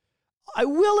 I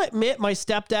will admit my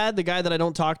stepdad, the guy that I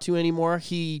don't talk to anymore,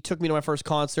 he took me to my first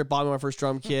concert, bought me my first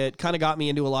drum kit, kind of got me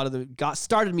into a lot of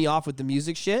started me off with the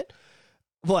music shit.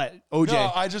 What, OJ?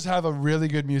 No, I just have a really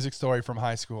good music story from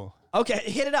high school. Okay,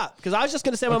 hit it up. Because I was just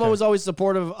going to say my mom was always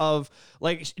supportive of,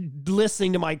 like,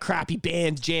 listening to my crappy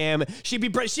band jam. She'd be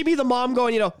the mom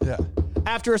going,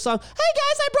 after a song, hey,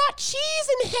 guys, I brought cheese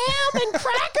and ham and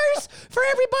crackers for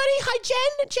everybody. Hi,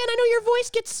 Jen. Jen, I know your voice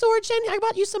gets sore. Jen, I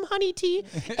brought you some honey tea.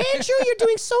 Andrew, you're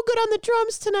doing so good on the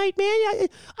drums tonight, man.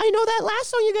 I know that last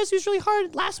song you guys used really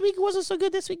hard. Last week it wasn't so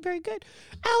good. This week, very good.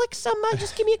 Alex,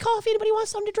 just give me a coffee. Anybody want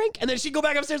something to drink? And then she'd go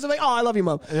back upstairs and be like, oh, I love you,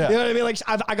 Mom. Yeah. You know what I mean? Like,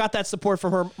 I got that support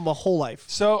from her my whole life.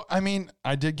 So, I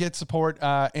did get support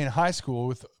in high school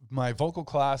with my vocal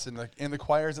class and in the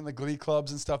choirs and the glee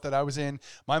clubs and stuff that I was in.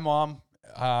 My mom,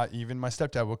 even my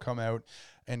stepdad would come out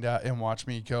and watch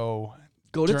me go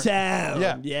to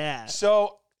town. Yeah.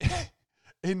 So,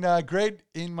 in my grade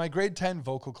 10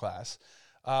 vocal class,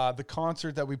 the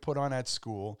concert that we put on at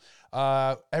school,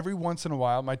 every once in a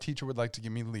while, my teacher would like to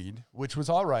give me lead, which was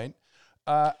all right,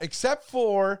 except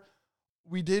for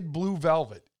we did Blue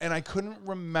Velvet, and I couldn't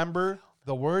remember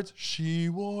the words. She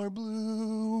wore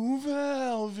blue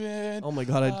velvet. Oh my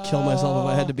God, I'd kill myself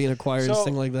if I had to be in a choir and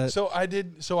sing like that. So I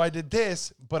did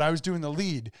this, but I was doing the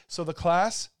lead. So the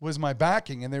class was my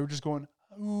backing, and they were just going,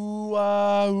 ooh,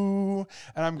 ah, ooh.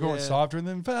 And I'm going, softer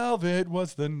than velvet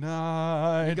was the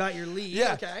night. You got your lead.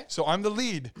 Yeah. Okay. So I'm the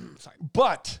lead. Sorry.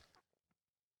 But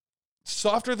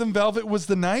softer than velvet was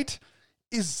the night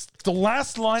is the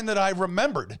last line that I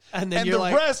remembered. And then the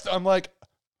rest, I'm like,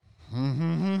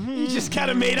 you just kind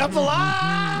of made up a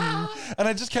lot. And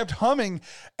I just kept humming,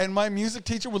 and my music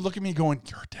teacher would look at me going,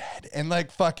 you're dead. And like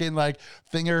fucking like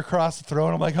finger across the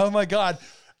throat. I'm like, oh my God.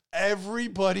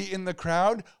 Everybody in the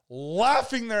crowd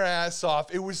laughing their ass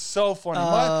off. It was so funny.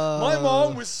 My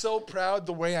mom was so proud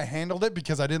the way I handled it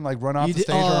because I didn't like run off the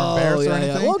stage or embarrass or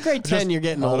anything. Well, grade 10, you're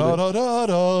getting older.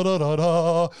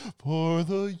 For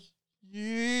the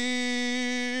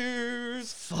years.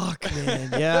 Fuck,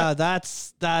 man. Yeah,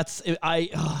 that's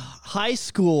high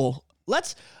school.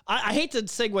 I hate to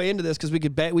segue into this because we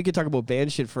could talk about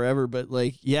band shit forever, but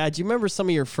like, yeah, do you remember some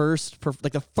of your first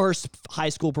high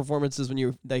school performances when you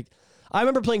were like? I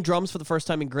remember playing drums for the first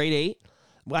time in grade 8.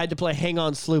 I had to play "Hang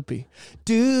On, Sloopy."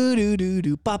 Do do do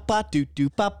do ba ba do do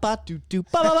ba ba do do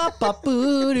ba ba ba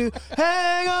boo do.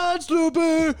 Hang on,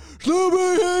 Sloopy,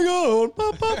 Sloopy, hang on,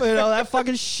 ba ba. That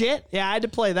fucking shit. Yeah, I had to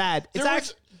play that.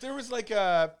 There was like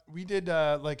we did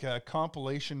like a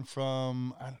compilation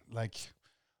from like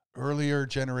earlier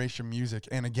generation music,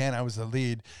 and again I was the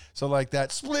lead, so like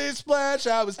that split splash,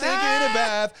 I was taking a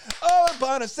bath up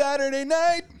on a Saturday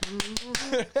night,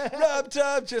 rub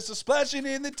tub, just a splashing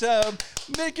in the tub,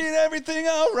 making everything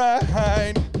all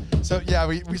right. So yeah,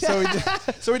 we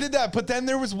did that. But then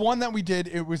there was one that we did.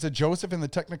 It was a Joseph and the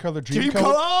Technicolor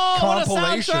Dreamcoat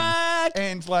compilation,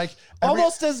 and like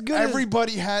almost as good.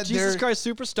 Everybody had Jesus Christ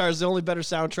Superstar is the only better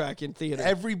soundtrack in theater.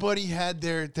 Everybody had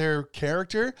their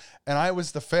character, and I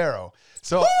was the Pharaoh.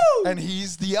 So and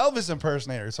he's the Elvis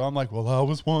impersonator. So I'm like, well, I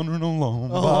was wandering alone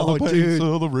by the banks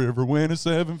of the river when a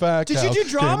 7-5 Did you do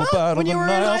drama when you were in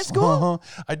high school?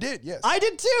 I did, yes. I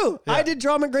did too. Yeah. I did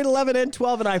drama in grade 11 and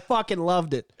 12, and I fucking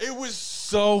loved it. It was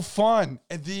so fun.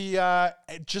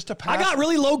 Just a pass. I got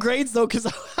really low grades though, because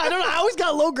I don't know. I always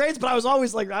got low grades, but I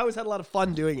always had a lot of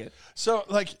fun doing it. So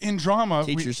like in drama,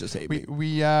 Teachers just hate me.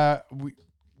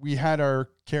 We had our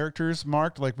characters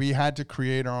marked. Like we had to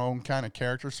create our own kind of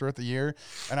characters throughout the year,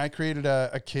 and I created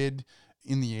a kid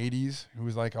in the 80s who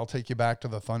was like, I'll take you back to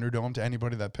the Thunderdome to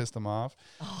anybody that pissed them off.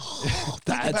 Oh,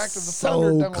 Back that's to the so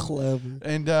Thunderdome. clever.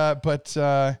 And but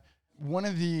one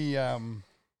of the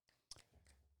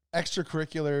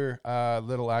extracurricular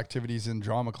little activities in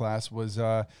drama class was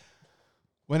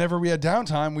whenever we had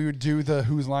downtime, we would do the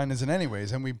Whose Line Is It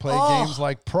Anyways, and we'd play games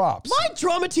like props. My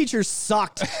drama teachers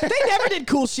sucked. They never did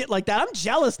cool shit like that. I'm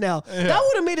jealous now. Yeah. That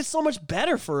would have made it so much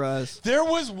better for us. There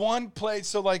was one play,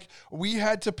 so like we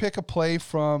had to pick a play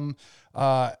from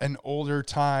an older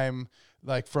time,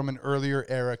 like from an earlier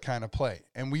era kind of play.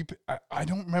 And I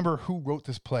don't remember who wrote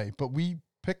this play, but we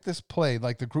picked this play.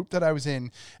 Like the group that I was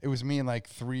in, it was me and like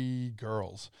 3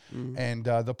 girls. And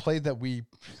the play that we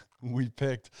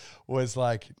picked was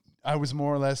like, I was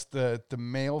more or less the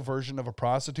male version of a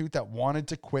prostitute that wanted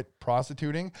to quit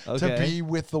prostituting to be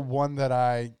with the one that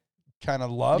I kind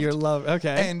of loved. Your love,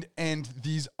 okay. And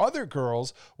these other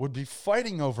girls would be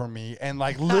fighting over me and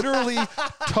like literally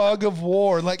tug of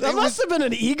war. Like that must have been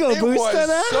an ego boost. It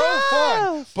was so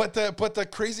fun. But the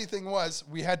crazy thing was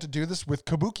we had to do this with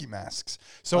kabuki masks.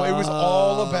 So it was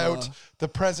all about the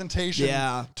presentation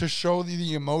to show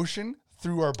the emotion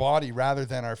through our body rather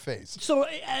than our face. So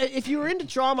if you were into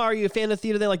drama, are you a fan of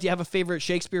theater then? Like, do you have a favorite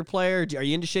Shakespeare play? Or are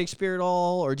you into Shakespeare at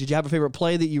all? Or did you have a favorite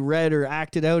play that you read or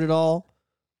acted out at all?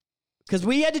 Because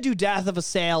we had to do Death of a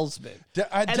Salesman.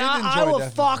 I will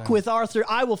fuck with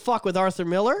Arthur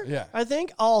Miller. Yeah. I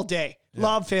think all day. Yeah.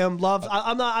 Love him.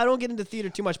 I don't get into theater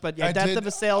too much, but yeah, Death of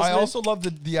a Salesman. I also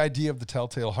love the idea of the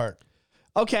Telltale Heart.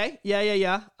 Okay.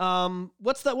 Yeah.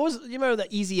 What was you remember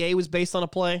that Easy A was based on a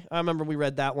play? I remember we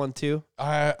read that one too.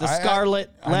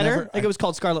 Scarlet Letter? I think it was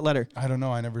called Scarlet Letter. I don't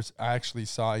know. I actually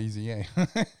saw Easy A.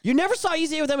 You never saw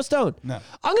Easy A with Emma Stone? No.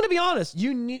 I'm going to be honest.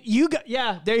 There you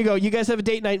go. You guys have a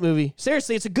date night movie.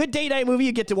 Seriously, it's a good date night movie.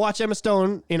 You get to watch Emma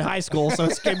Stone in high school, so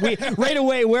right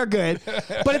away we're good.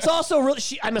 But it's also really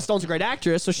Emma Stone's a great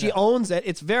actress, so she owns it.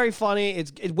 It's very funny.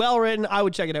 It's well written. I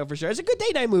would check it out for sure. It's a good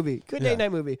date night movie. Date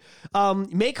night movie.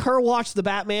 Make her watch the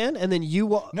Batman, and then you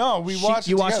watch. No, we watched.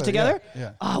 You watched it together.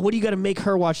 Yeah. What do you got to make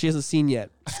her watch? She hasn't seen yet.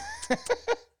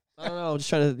 I don't know. Just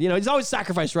trying to, it's always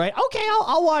sacrifice, right? Okay,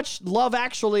 I'll watch Love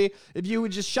Actually if you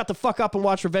would just shut the fuck up and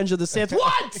watch Revenge of the Sith.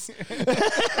 What?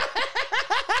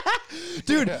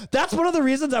 Dude, that's one of the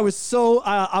reasons I was so.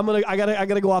 I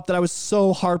gotta go off that I was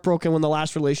so heartbroken when the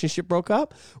last relationship broke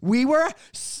up. We were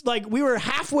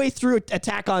halfway through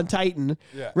Attack on Titan.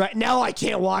 Yeah. Right now, I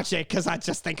can't watch it because I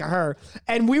just think of her.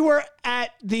 And we were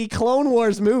at the Clone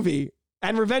Wars movie.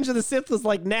 And Revenge of the Sith was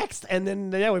like next, and then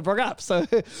we broke up. So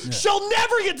she'll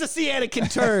never get to see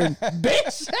Anakin turn,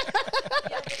 bitch.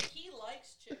 He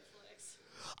likes chick flicks.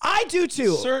 I do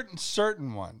too.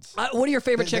 Certain ones. What are your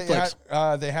favorite chick flicks?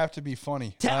 They have to be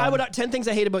funny. 10 things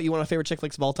I hate about you. One of my favorite chick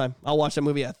flicks of all time. I'll watch that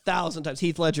movie 1,000 times.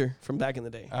 Heath Ledger from back in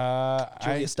the day.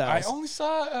 I only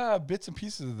saw bits and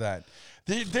pieces of that.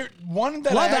 One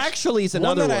that Love Actually is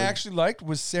another one. I actually liked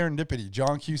was Serendipity.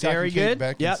 John Cusack Very and Kate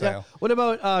good. Beckinsale. Yeah. What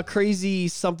about Crazy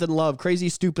Stupid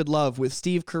Love with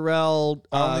Steve Carell?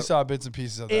 I only saw bits and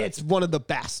pieces of that. It's one of the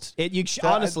best.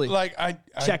 Honestly,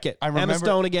 check it. Emma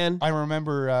Stone again. I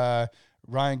remember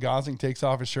Ryan Gosling takes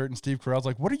off his shirt and Steve Carell's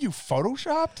like, "What are you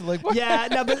photoshopped?" Like, what? Yeah,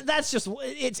 no, but that's just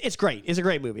it's great. It's a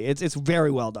great movie. It's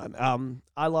very well done.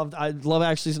 I love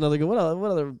Actually is another good. What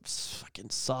other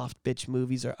fucking soft bitch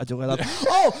movies do I love?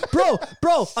 Oh,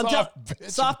 bro,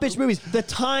 soft bitch movies. The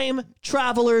Time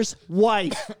Traveler's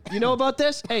Wife. You know about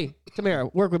this? Hey, come here,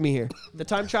 work with me here. The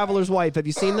Time Traveler's Wife. Have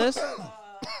you seen this?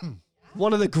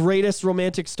 One of the greatest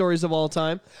romantic stories of all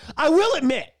time. I will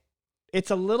admit,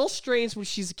 it's a little strange when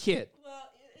she's a kid.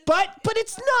 But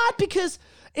it's not, because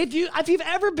if you've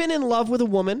ever been in love with a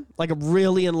woman, like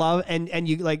really in love, and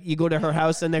you go to her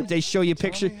house and they show you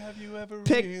pictures. Have you ever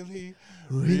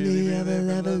really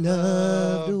ever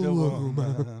loved a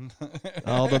woman?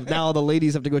 Now all the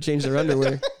ladies have to go change their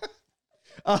underwear.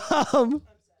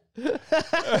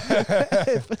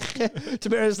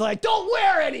 Tamara's like, don't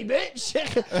wear any, bitch.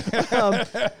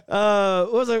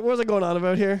 What was I going on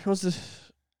about here? What's this?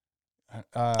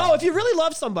 If you really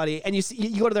love somebody and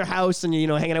you go to their house and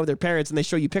you're hanging out with their parents and they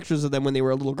show you pictures of them when they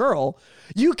were a little girl,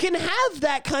 you can have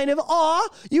that kind of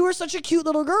you were such a cute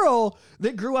little girl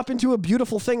that grew up into a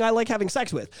beautiful thing I like having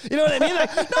sex with. You know what I mean?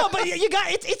 No, but you got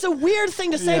it's a weird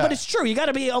thing to say, but it's true. You got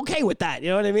to be okay with that. You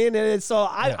know what I mean? And so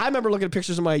I remember looking at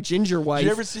pictures of my ginger wife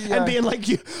and being like,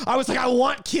 I was like, I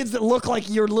want kids that look like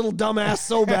your little dumbass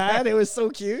so bad. It was so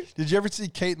cute. Did you ever see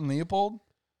Kate and Leopold?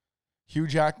 Hugh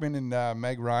Jackman and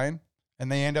Meg Ryan?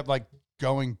 And they end up like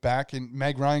going back, and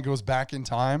Meg Ryan goes back in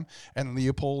time, and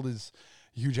Leopold is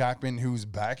Hugh Jackman who's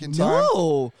back in time.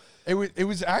 No, it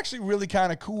was actually really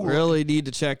kind of cool. Really need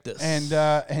to check this. And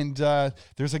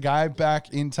there's a guy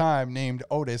back in time named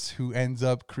Otis who ends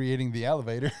up creating the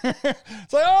elevator.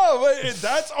 It's like, oh, wait,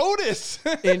 that's Otis.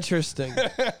 Interesting.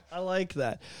 I like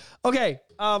that. Okay.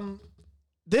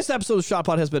 This episode of Shot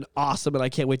Pod has been awesome, and I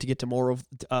can't wait to get to more of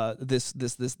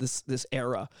this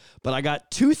era. But I got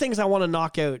two things I want to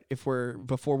knock out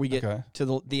before we get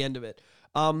to the end of it.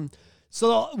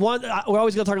 So one, we're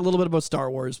always going to talk a little bit about Star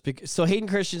Wars. So Hayden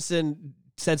Christensen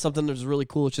said something that was really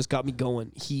cool. It just got me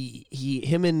going.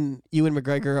 Him and Ewan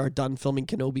McGregor are done filming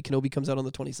Kenobi. Kenobi comes out on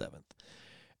the 27th,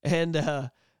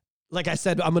 and like I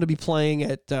said, I'm going to be playing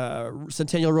at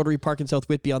Centennial Rotary Park in South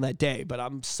Whitby on that day. But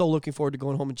I'm so looking forward to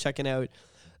going home and checking out.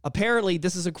 Apparently,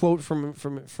 this is a quote from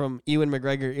Ewan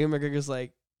McGregor. Ewan McGregor's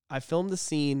like, I filmed the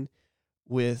scene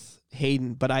with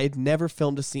Hayden, but I had never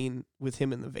filmed a scene with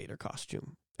him in the Vader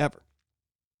costume, ever.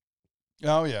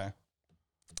 Oh, yeah.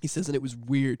 He says, and it was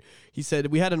weird. He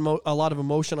said, we had a lot of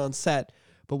emotion on set,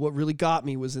 but what really got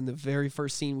me was in the very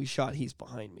first scene we shot, he's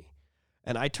behind me.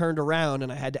 And I turned around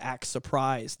and I had to act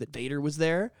surprised that Vader was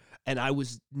there, and I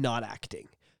was not acting.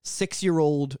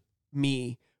 6-year-old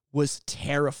me was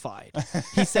terrified.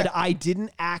 He said, I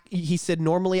didn't act. He said,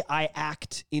 normally I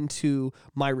act into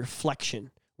my reflection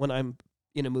when I'm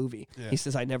in a movie. Yeah. He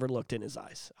says, I never looked in his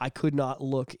eyes. I could not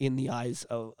look in the eyes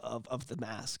of the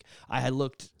mask. I had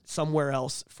looked somewhere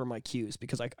else for my cues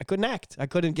because I couldn't act. I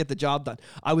couldn't get the job done.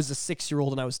 I was a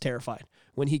 6-year-old and I was terrified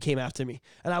when he came after me.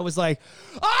 And I was like,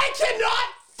 I cannot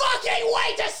fucking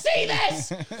wait to see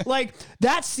this. Like,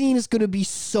 that scene is going to be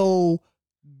so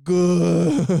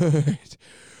good.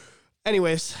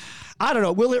 Anyways, I don't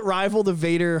know. Will it rival the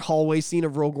Vader hallway scene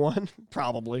of Rogue One?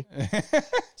 Probably.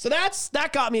 So that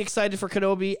got me excited for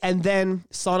Kenobi. And then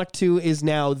Sonic 2 is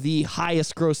now the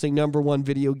highest grossing #1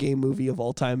 video game movie of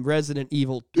all time. Resident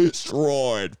Evil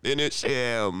destroyed. Finish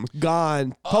him.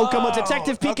 Gone. Pokemon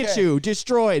Detective Pikachu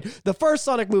destroyed. The first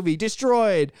Sonic movie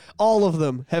destroyed. All of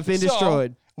them have been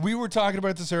destroyed. We were talking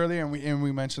about this earlier, and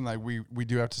we mentioned like we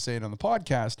do have to say it on the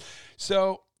podcast.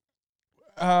 So,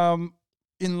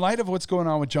 in light of what's going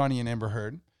on with Johnny and Amber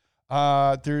Heard,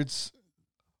 there's,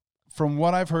 from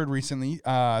what I've heard recently,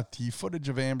 the footage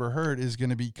of Amber Heard is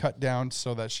going to be cut down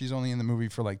so that she's only in the movie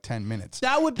for like 10 minutes.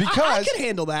 That would, I can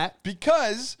handle that.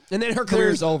 Because and then her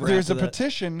career's over. There's a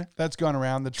petition that's gone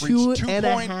around that's reached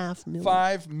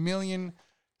 2.5 million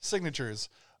signatures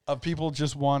of people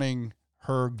just wanting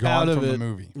her gone from the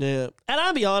movie. Yeah, and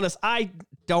I'll be honest, I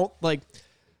don't like.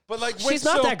 But like, she's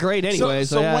not that great anyway.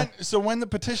 So when the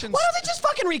petitions, why don't they just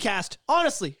fucking recast?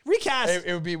 Honestly, recast.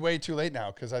 It would be way too late now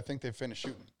because I think they've finished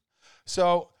shooting.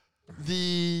 So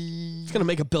it's gonna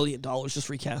make $1 billion just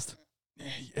recast.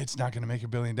 It's not gonna make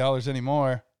 $1 billion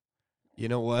anymore. You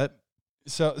know what?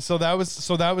 So that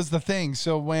was the thing.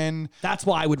 So when that's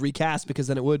why I would recast, because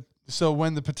then it would. So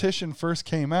when the petition first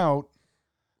came out,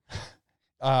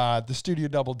 the studio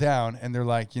doubled down and they're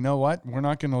like, you know what? We're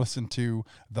not gonna listen to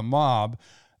the mob.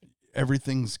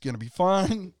 Everything's going to be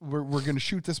fine. We're going to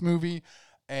shoot this movie.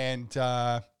 And,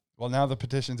 well, now the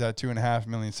petition's at 2.5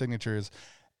 million signatures.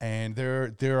 And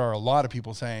there are a lot of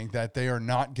people saying that they are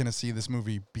not going to see this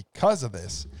movie because of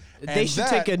this. They should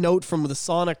take a note from the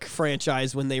Sonic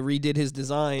franchise when they redid his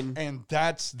design. And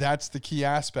that's the key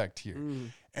aspect here.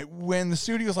 When the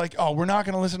studio's like, oh, we're not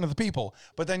going to listen to the people.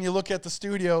 But then you look at the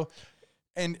studio...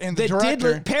 And the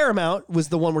director... Paramount was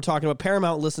the one we're talking about.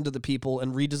 Paramount listened to the people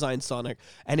and redesigned Sonic,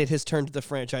 and it has turned the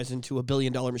franchise into $1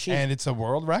 billion machine. And it's a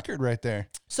world record right there.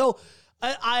 So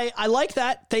I like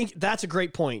that. That's a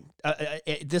great point.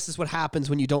 This is what happens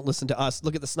when you don't listen to us.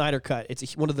 Look at the Snyder Cut.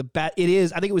 It's one of the best. It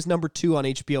is. I think it was #2 on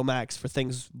HBO Max for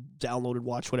things downloaded,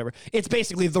 watch, whatever. It's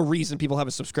basically the reason people have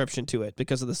a subscription to it,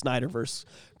 because of the Snyderverse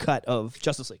cut of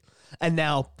Justice League. And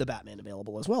now the Batman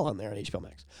available as well on there on HBO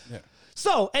Max. Yeah.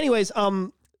 So, anyways,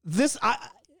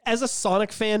 as a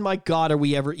Sonic fan, my God, are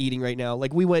we ever eating right now?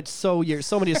 Like, we went so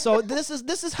many. So this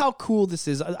is how cool this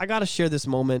is. I got to share this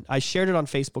moment. I shared it on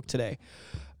Facebook today.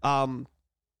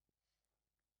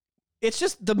 It's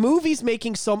just the movie's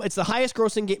making it's the highest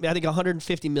grossing game. I think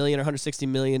 150 million or 160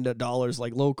 million dollars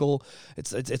like local.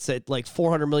 It's at like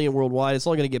 400 million worldwide. It's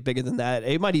only going to get bigger than that.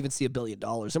 It might even see $1 billion.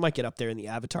 It might get up there in the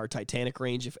Avatar Titanic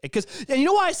range and you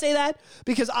know why I say that?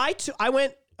 Because I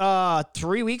went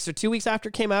 3 weeks or 2 weeks after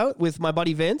it came out with my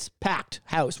buddy Vince, packed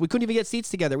house. We couldn't even get seats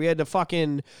together. We had to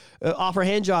fucking offer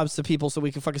hand jobs to people so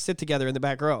we could fucking sit together in the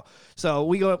back row. So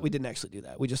we didn't actually do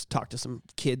that. We just talked to some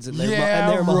kids and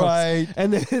their moms. Right.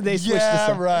 And then they switched us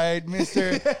up. Right,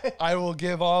 mister. I will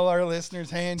give all our listeners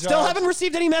hand jobs. Still haven't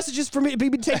received any messages from me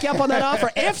to take you up on that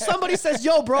offer. If somebody says,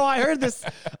 yo, bro, I heard this,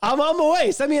 I'm on my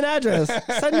way. Send me an address.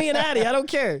 Send me an Addy. I don't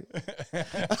care.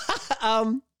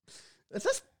 Is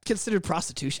this considered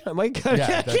prostitution? I might go.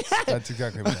 Yeah, that's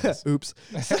exactly what it is. Oops.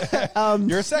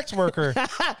 You're a sex worker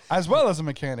as well as a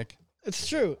mechanic. It's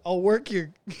true. I'll work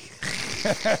your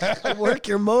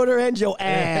motor and your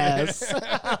ass.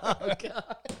 Oh,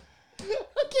 God.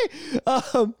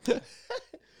 Okay.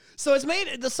 So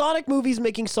the Sonic movie's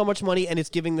making so much money, and it's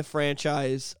giving the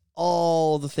franchise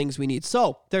all the things we need.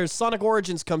 So there's Sonic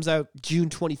Origins comes out June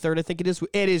 23rd. I think it is.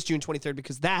 It is June 23rd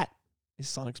because that is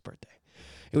Sonic's birthday.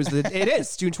 It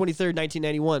is June 23rd,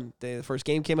 1991. The first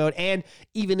game came out, and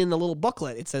even in the little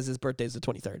booklet, it says his birthday is the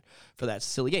 23rd for that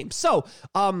silly game. So,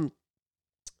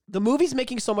 the movie's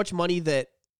making so much money that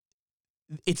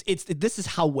this is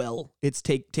how well it's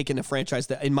taken a franchise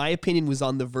that, in my opinion, was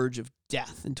on the verge of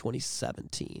death in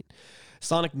 2017.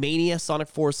 Sonic Mania, Sonic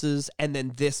Forces, and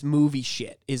then this movie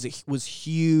shit was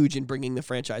huge in bringing the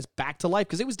franchise back to life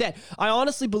because it was dead. I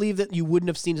honestly believe that you wouldn't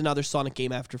have seen another Sonic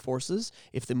game after Forces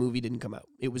if the movie didn't come out.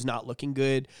 It was not looking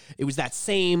good. It was that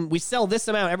same, we sell this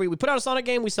amount we put out a Sonic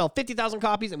game, we sell 50,000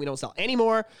 copies, and we don't sell any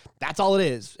more. That's all it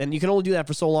is. And you can only do that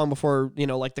for so long before,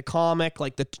 like the comic,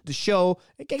 like the show,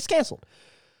 it gets canceled.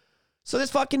 So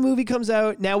this fucking movie comes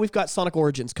out. Now we've got Sonic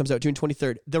Origins comes out June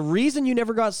 23rd. The reason you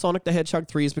never got Sonic the Hedgehog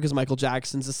 3 is because Michael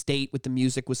Jackson's estate with the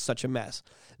music was such a mess.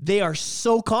 They are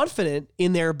so confident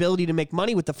in their ability to make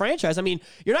money with the franchise. I mean,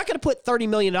 you're not going to put $30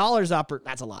 million up, or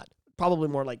that's a lot. Probably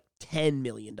more like $10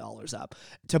 million up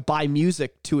to buy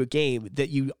music to a game that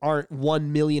you aren't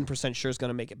 1,000,000% sure is going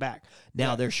to make it back.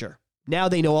 Now they're sure. Now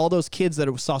they know all those kids that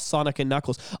saw Sonic and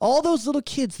Knuckles, all those little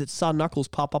kids that saw Knuckles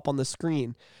pop up on the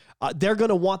screen. They're going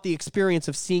to want the experience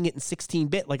of seeing it in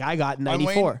 16-bit like I got in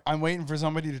 94. I'm waiting for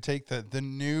somebody to take the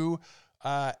new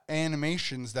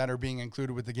animations that are being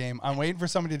included with the game. I'm waiting for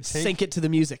somebody to sync it to the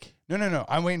music. No.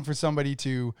 I'm waiting for somebody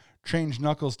to change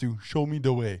Knuckles to show me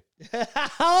the way.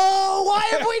 Oh, why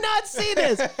have we not seen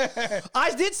this?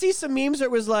 I did see some memes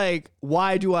that was like,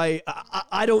 why do I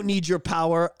don't need your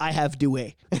power. I have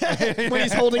Dewey. When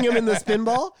he's holding him in the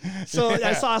spinball. So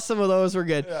I saw some of those were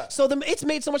good. Yeah. So it's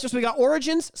made so much. So we got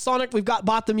Origins, Sonic,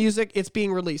 bought the music. It's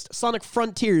being released. Sonic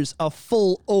Frontiers, a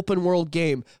full open world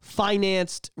game,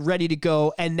 financed, ready to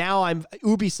go. And now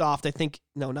Ubisoft, I think,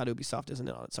 no, not Ubisoft, isn't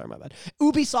it on it? Sorry, my bad.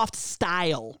 Ubisoft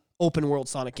style open world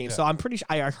Sonic game. Yeah. So I'm pretty sure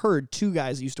I heard two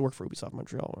guys that used to work for Ubisoft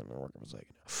Montreal when I was like,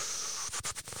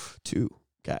 two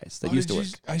guys that used to work.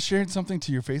 I shared something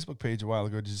to your Facebook page a while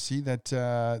ago. Did you see that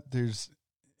there's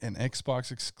an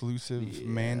Xbox exclusive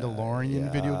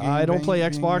Mandalorian video game? I don't play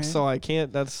Xbox, so I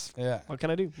can't. What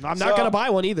can I do? I'm not going to buy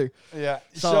one either. Yeah.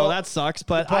 So that sucks.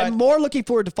 But I'm more looking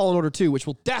forward to Fallen Order 2, which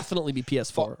will definitely be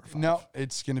PS4. No,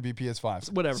 it's going to be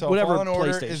PS5. Whatever. So whatever. Fallen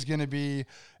Order is going to be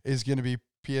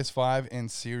PS5 and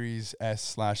Series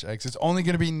S/X. It's only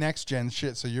going to be next gen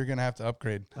shit, so you're going to have to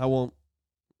upgrade. I won't.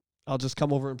 I'll just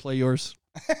come over and play yours.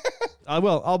 I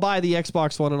will. I'll buy the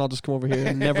Xbox one and I'll just come over here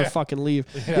and never fucking leave.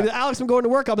 Yeah. Alex, I'm going to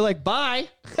work. I'll be like, bye.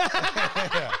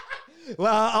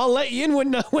 Well, I'll let you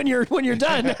in when you're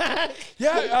done.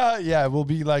 Yeah. We'll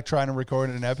be like trying to record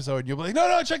an episode, and you'll be like,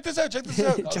 no, check this out. Check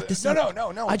this out.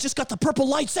 No. I just got the purple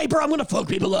lightsaber. I'm gonna fuck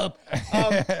people up.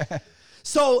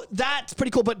 So that's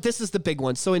pretty cool, but this is the big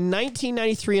one. So in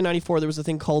 1993 and 94, there was a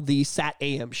thing called the Sat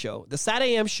AM show. The Sat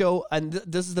AM show, and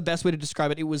this is the best way to describe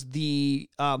it, it was the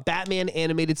Batman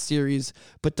animated series,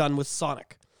 but done with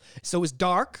Sonic. So it was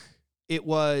dark. It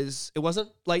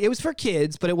wasn't like, it was for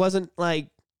kids, but it wasn't like,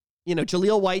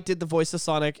 Jaleel White did the voice of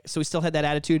Sonic, so he still had that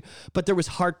attitude, but there was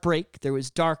heartbreak, there was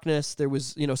darkness, there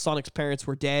was, Sonic's parents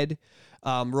were dead.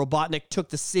 Robotnik took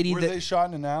the city. Were they shot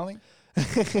in an alley?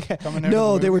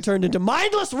 No, they were turned into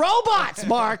mindless robots,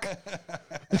 Mark.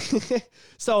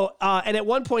 So, and at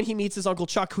one point he meets his Uncle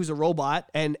Chuck, who's a robot,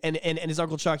 and his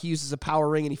Uncle Chuck, he uses a power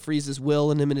ring and he freezes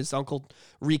Will, and him and his uncle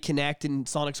reconnect, and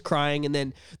Sonic's crying, and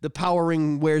then the power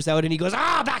ring wears out, and he goes,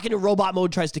 back into robot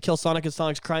mode, tries to kill Sonic, and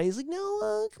Sonic's crying. He's like,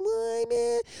 no, come on,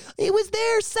 man. It was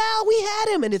there, Sal. We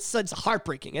had him. And it's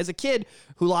heartbreaking. As a kid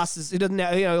who lost his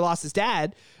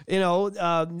dad,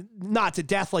 not to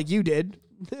death like you did,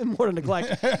 more to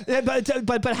neglect,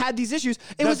 but had these issues.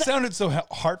 That sounded so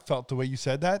heartfelt the way you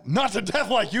said that. Not to death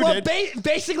like you did.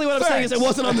 Basically, what I'm saying is it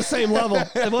wasn't on the same level.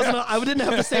 I didn't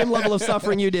have the same level of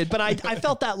suffering you did, but I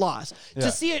felt that loss. Yeah.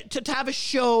 To see it, to have a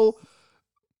show,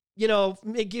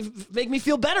 make me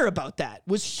feel better about that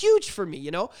was huge for me,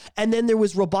 And then there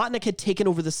was Robotnik had taken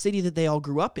over the city that they all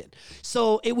grew up in.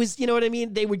 So it was, you know what I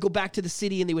mean? They would go back to the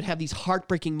city and they would have these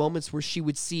heartbreaking moments where she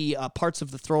would see parts of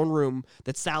the throne room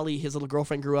that Sally, his little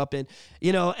girlfriend, grew up in,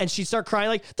 and she'd start crying.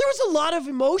 Like, there was a lot of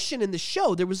emotion in the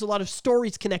show. There was a lot of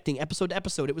stories connecting episode to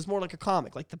episode. It was more like a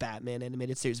comic, like the Batman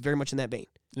animated series, very much in that vein.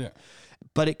 Yeah.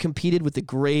 But it competed with the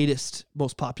greatest,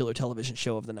 most popular television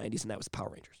show of the 90s, and that was Power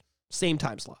Rangers. Same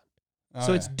time slot.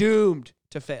 So it's doomed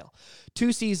to fail.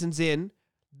 2 seasons in,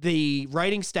 the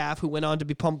writing staff who went on to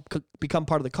become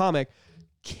part of the comic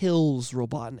kills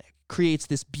Robotnik, creates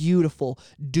this beautiful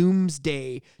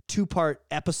doomsday 2-part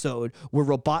episode where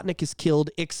Robotnik is killed.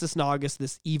 Ixis Naugus,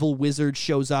 this evil wizard,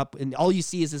 shows up, and all you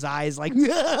see is his eyes like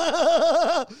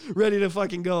ready to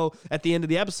fucking go at the end of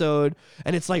the episode.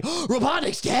 And it's like,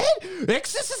 Robotnik's dead?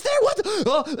 Ixis is there?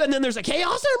 What? And then there's a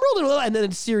Chaos Emerald, and then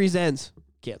the series ends.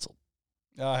 Canceled.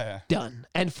 Oh, yeah. Done.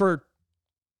 And for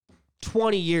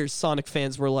 20 years, Sonic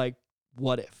fans were like,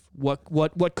 what if?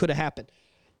 What could have happened?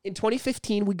 In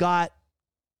 2015, we got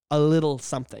a little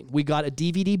something. We got a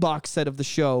DVD box set of the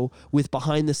show with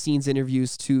behind-the-scenes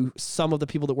interviews to some of the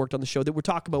people that worked on the show that were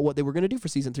talking about what they were going to do for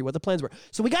season 3, what the plans were.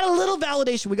 So we got a little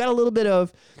validation. We got a little bit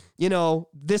of,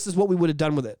 this is what we would have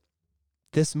done with it.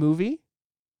 This movie,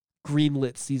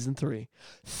 greenlit season 3.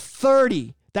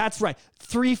 30. That's right.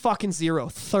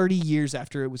 30 years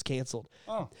after it was canceled.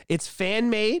 Oh. It's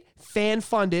fan-made,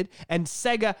 fan-funded, and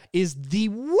Sega is the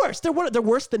worst. They're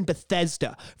worse than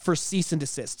Bethesda for cease and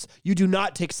desists. You do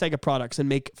not take Sega products and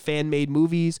make fan-made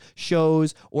movies,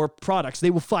 shows, or products.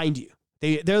 They will find you.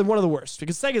 They're one of the worst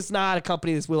because Sega's not a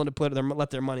company that's willing to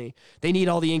let their money. They need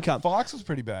all the income. Fox was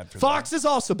pretty bad for Fox that. is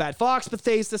also bad. Fox,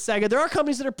 Bethesda, Sega. There are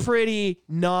companies that are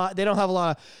they don't have a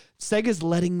lot of. Sega's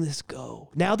letting this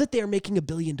go. Now that they're making $1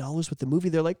 billion with the movie,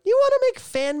 they're like, you want to make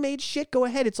fan-made shit? Go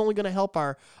ahead. It's only going to help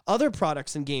our other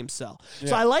products and games sell. Yeah.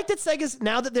 So I like that Sega's,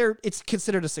 now that it's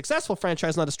considered a successful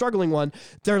franchise, not a struggling one,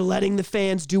 they're letting the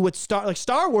fans do what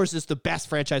Star Wars is the best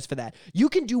franchise for that. You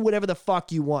can do whatever the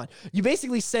fuck you want. You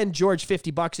basically send George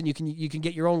 $50 and you can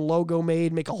get your own logo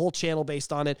made, make a whole channel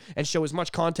based on it, and show as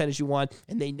much content as you want,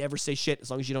 and they never say shit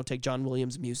as long as you don't take John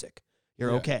Williams' music.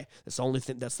 You're okay. That's the only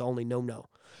thing. That's the only no.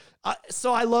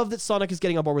 So I love that Sonic is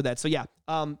getting on board with that. So yeah,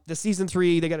 the season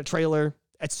 3, they got a trailer.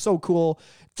 It's so cool.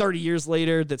 30 years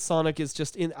later, that Sonic is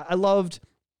just in. I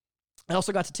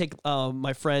also got to take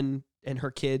my friend and her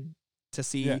kid to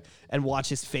see and watch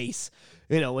his face.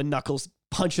 When Knuckles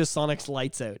punches Sonic's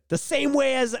lights out. The same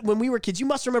way as when we were kids. You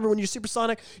must remember when you're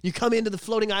Supersonic, you come into the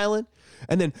floating island,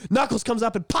 and then Knuckles comes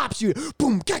up and pops you.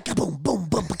 Boom, kaka, boom, boom,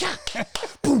 boom, ka.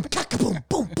 Boom, kaka, boom,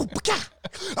 boom, boom, ka.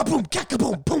 Boom, kaka,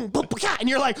 boom, boom, boom, ka. And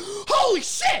you're like, holy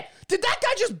shit! Did that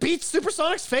guy just beat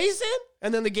Supersonic's face in?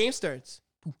 And then the game starts.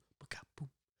 Boom, ka, boom.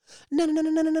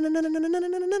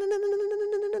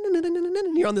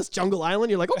 You're on this jungle island.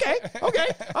 You're like, okay,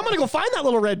 I'm gonna go find that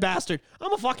little red bastard. I'm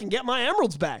gonna fucking get my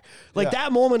emeralds back.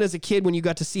 That moment as a kid when you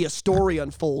got to see a story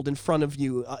unfold in front of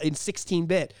you in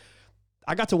 16-bit.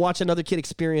 I got to watch another kid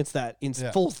experience that in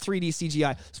full 3D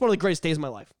CGI. It's one of the greatest days of my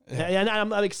life. Yeah. And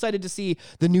I'm excited to see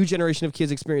the new generation of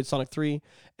kids experience Sonic 3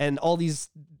 and all these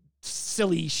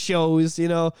silly shows,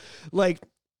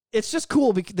 it's just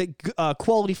cool that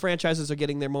quality franchises are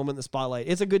getting their moment in the spotlight.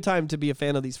 It's a good time to be a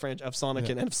fan of these of Sonic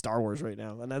and of Star Wars right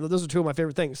now. And those are two of my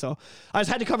favorite things. So I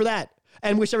just had to cover that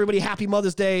and wish everybody Happy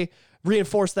Mother's Day,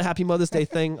 reinforce the Happy Mother's Day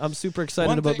thing. I'm super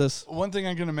excited about this. One thing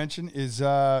I'm going to mention is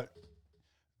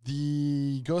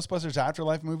the Ghostbusters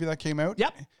Afterlife movie that came out.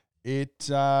 Yep. It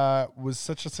was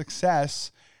such a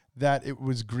success that it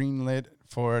was greenlit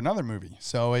for another movie.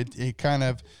 So it kind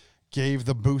of gave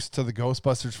the boost to the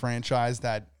Ghostbusters franchise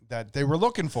that they were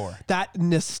looking for. That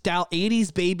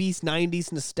 80s babies,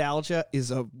 90s nostalgia is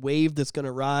a wave that's going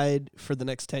to ride for the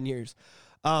next 10 years.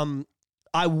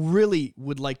 I really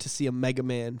would like to see a Mega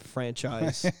Man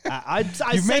franchise. I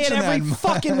say it every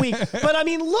fucking week. But I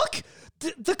mean, look,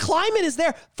 the climate is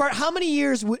there. For how many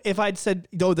years, if I'd said,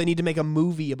 "Oh, they need to make a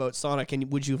movie about Sonic,"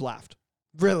 and would you have laughed?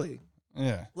 Really?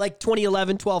 Yeah. Like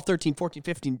 2011, 12, 13, 14,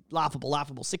 15,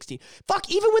 laughable, 16. Fuck,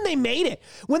 even when they made it,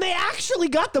 when they actually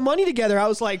got the money together, I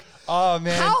was like, oh,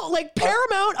 man. How, like,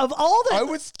 Paramount of all the... I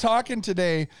was talking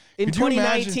today. In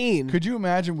 2019. Could you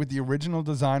imagine with the original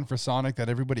design for Sonic that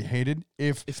everybody hated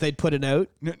if they'd put it out?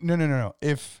 No.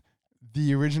 If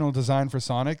the original design for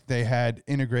Sonic, they had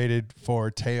integrated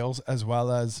for Tails as well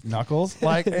as Knuckles.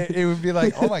 Like, it would be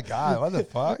like, oh my God, what the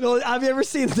fuck? No, have you ever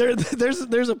seen,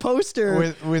 there's a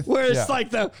poster where it's like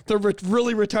the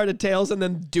really retarded Tails and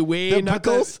then Dwayne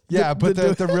Knuckles? But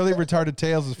the really retarded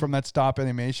Tails is from that stop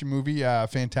animation movie,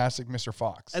 Fantastic Mr.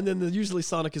 Fox. And then usually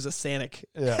Sonic is a Sonic.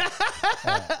 Yeah.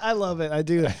 I love it. I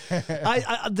do.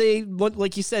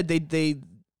 Like you said, the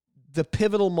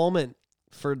pivotal moment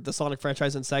for the Sonic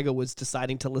franchise and Sega was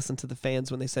deciding to listen to the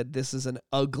fans when they said this is an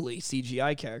ugly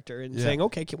CGI character and saying,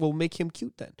 okay, we'll make him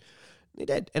cute then. They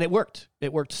did. And it worked.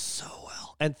 It worked so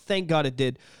well. And thank God it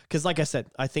did. Because like I said,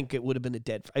 I think it would have been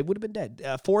dead.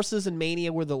 Forces and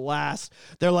Mania were the last.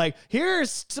 They're like,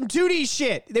 here's some 2D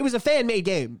shit. It was a fan-made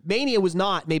game. Mania was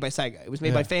not made by Sega. It was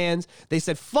made by fans. They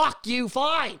said, fuck you,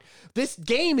 fine. This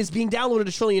game is being downloaded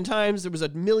 1 trillion times. There was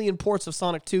 1 million ports of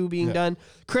Sonic 2 being done.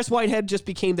 Chris Whitehead just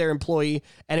became their employee,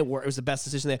 and it worked. It was the best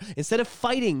decision there. Instead of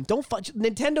fighting, don't fight.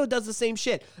 Nintendo does the same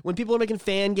shit. When people are making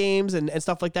fan games and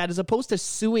stuff like that, as opposed to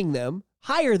suing them,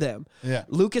 hire them. Yeah.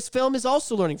 Lucasfilm is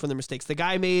also learning from their mistakes. The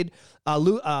guy made a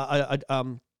Luke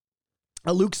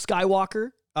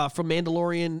Skywalker from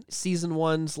Mandalorian Season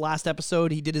 1's last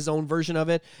episode. He did his own version of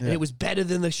it, and it was better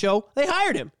than the show. They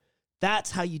hired him.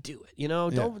 That's how you do it. You know,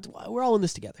 we're all in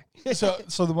this together.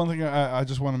 So the one thing I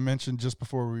just want to mention just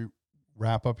before we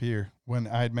wrap up here, when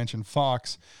I had mentioned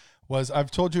Fox, was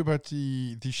I've told you about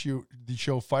the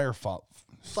show Firefly.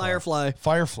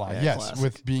 Yes, classic.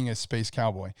 with being a space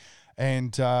cowboy.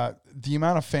 And the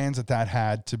amount of fans that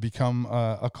had to become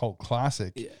a cult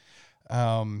classic.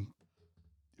 Yeah.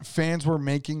 Fans were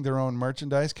making their own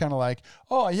merchandise, kind of like,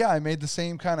 oh, yeah, I made the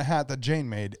same kind of hat that Jane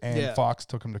made, and Fox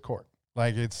took him to court.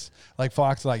 Like, it's like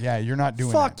Fox, like, yeah, you're not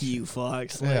doing Fuck that. you,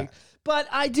 Fox. Like, but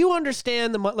I do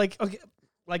understand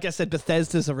like I said,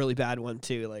 Bethesda's a really bad one,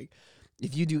 too. Like,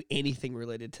 if you do anything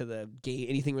related to the game,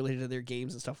 anything related to their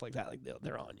games and stuff like that, like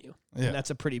they're on you. Yeah. And that's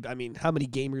how many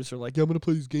gamers are like, yeah, I'm going to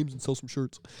play these games and sell some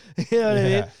shirts. You know what I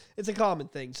mean? It's a common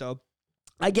thing. So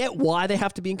I get why they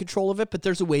have to be in control of it, but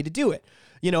there's a way to do it.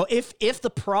 You know, if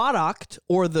the product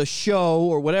or the show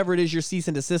or whatever it is your cease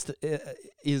and desist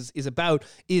is about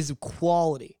is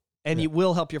quality and it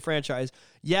will help your franchise,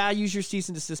 use your cease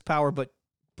and desist power, but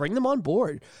bring them on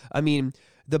board. I mean,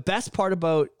 the best part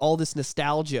about all this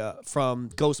nostalgia from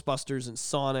Ghostbusters and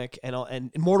Sonic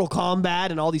and Mortal Kombat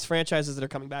and all these franchises that are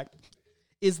coming back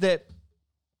is that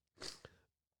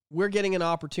we're getting an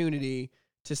opportunity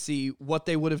to see what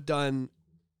they would have done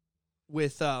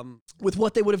with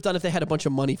what they would have done if they had a bunch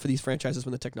of money for these franchises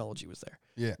when the technology was there.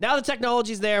 Yeah. Now the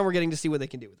technology's there and we're getting to see what they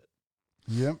can do with it.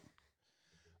 Yep.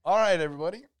 All right,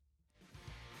 everybody.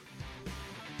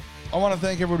 I want to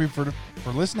thank everybody for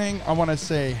listening. I want to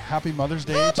say Happy Mother's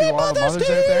Day to all the mothers out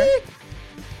there.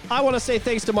 I want to say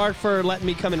thanks to Mark for letting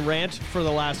me come and rant for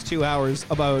the last 2 hours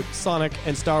about Sonic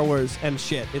and Star Wars and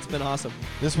shit. It's been awesome.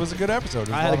 This was a good episode.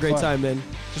 I had a great time, man.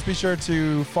 Just be sure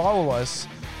to follow us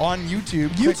on YouTube.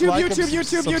 YouTube.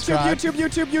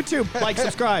 Like,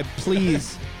 subscribe,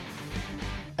 please.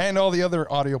 And all the other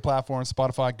audio platforms,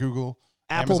 Spotify, Google,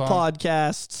 Apple Amazon.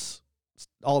 Podcasts,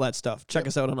 all that stuff. Check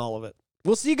us out on all of it.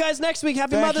 We'll see you guys next week.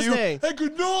 Happy Mother's Day. Hey,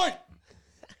 good night.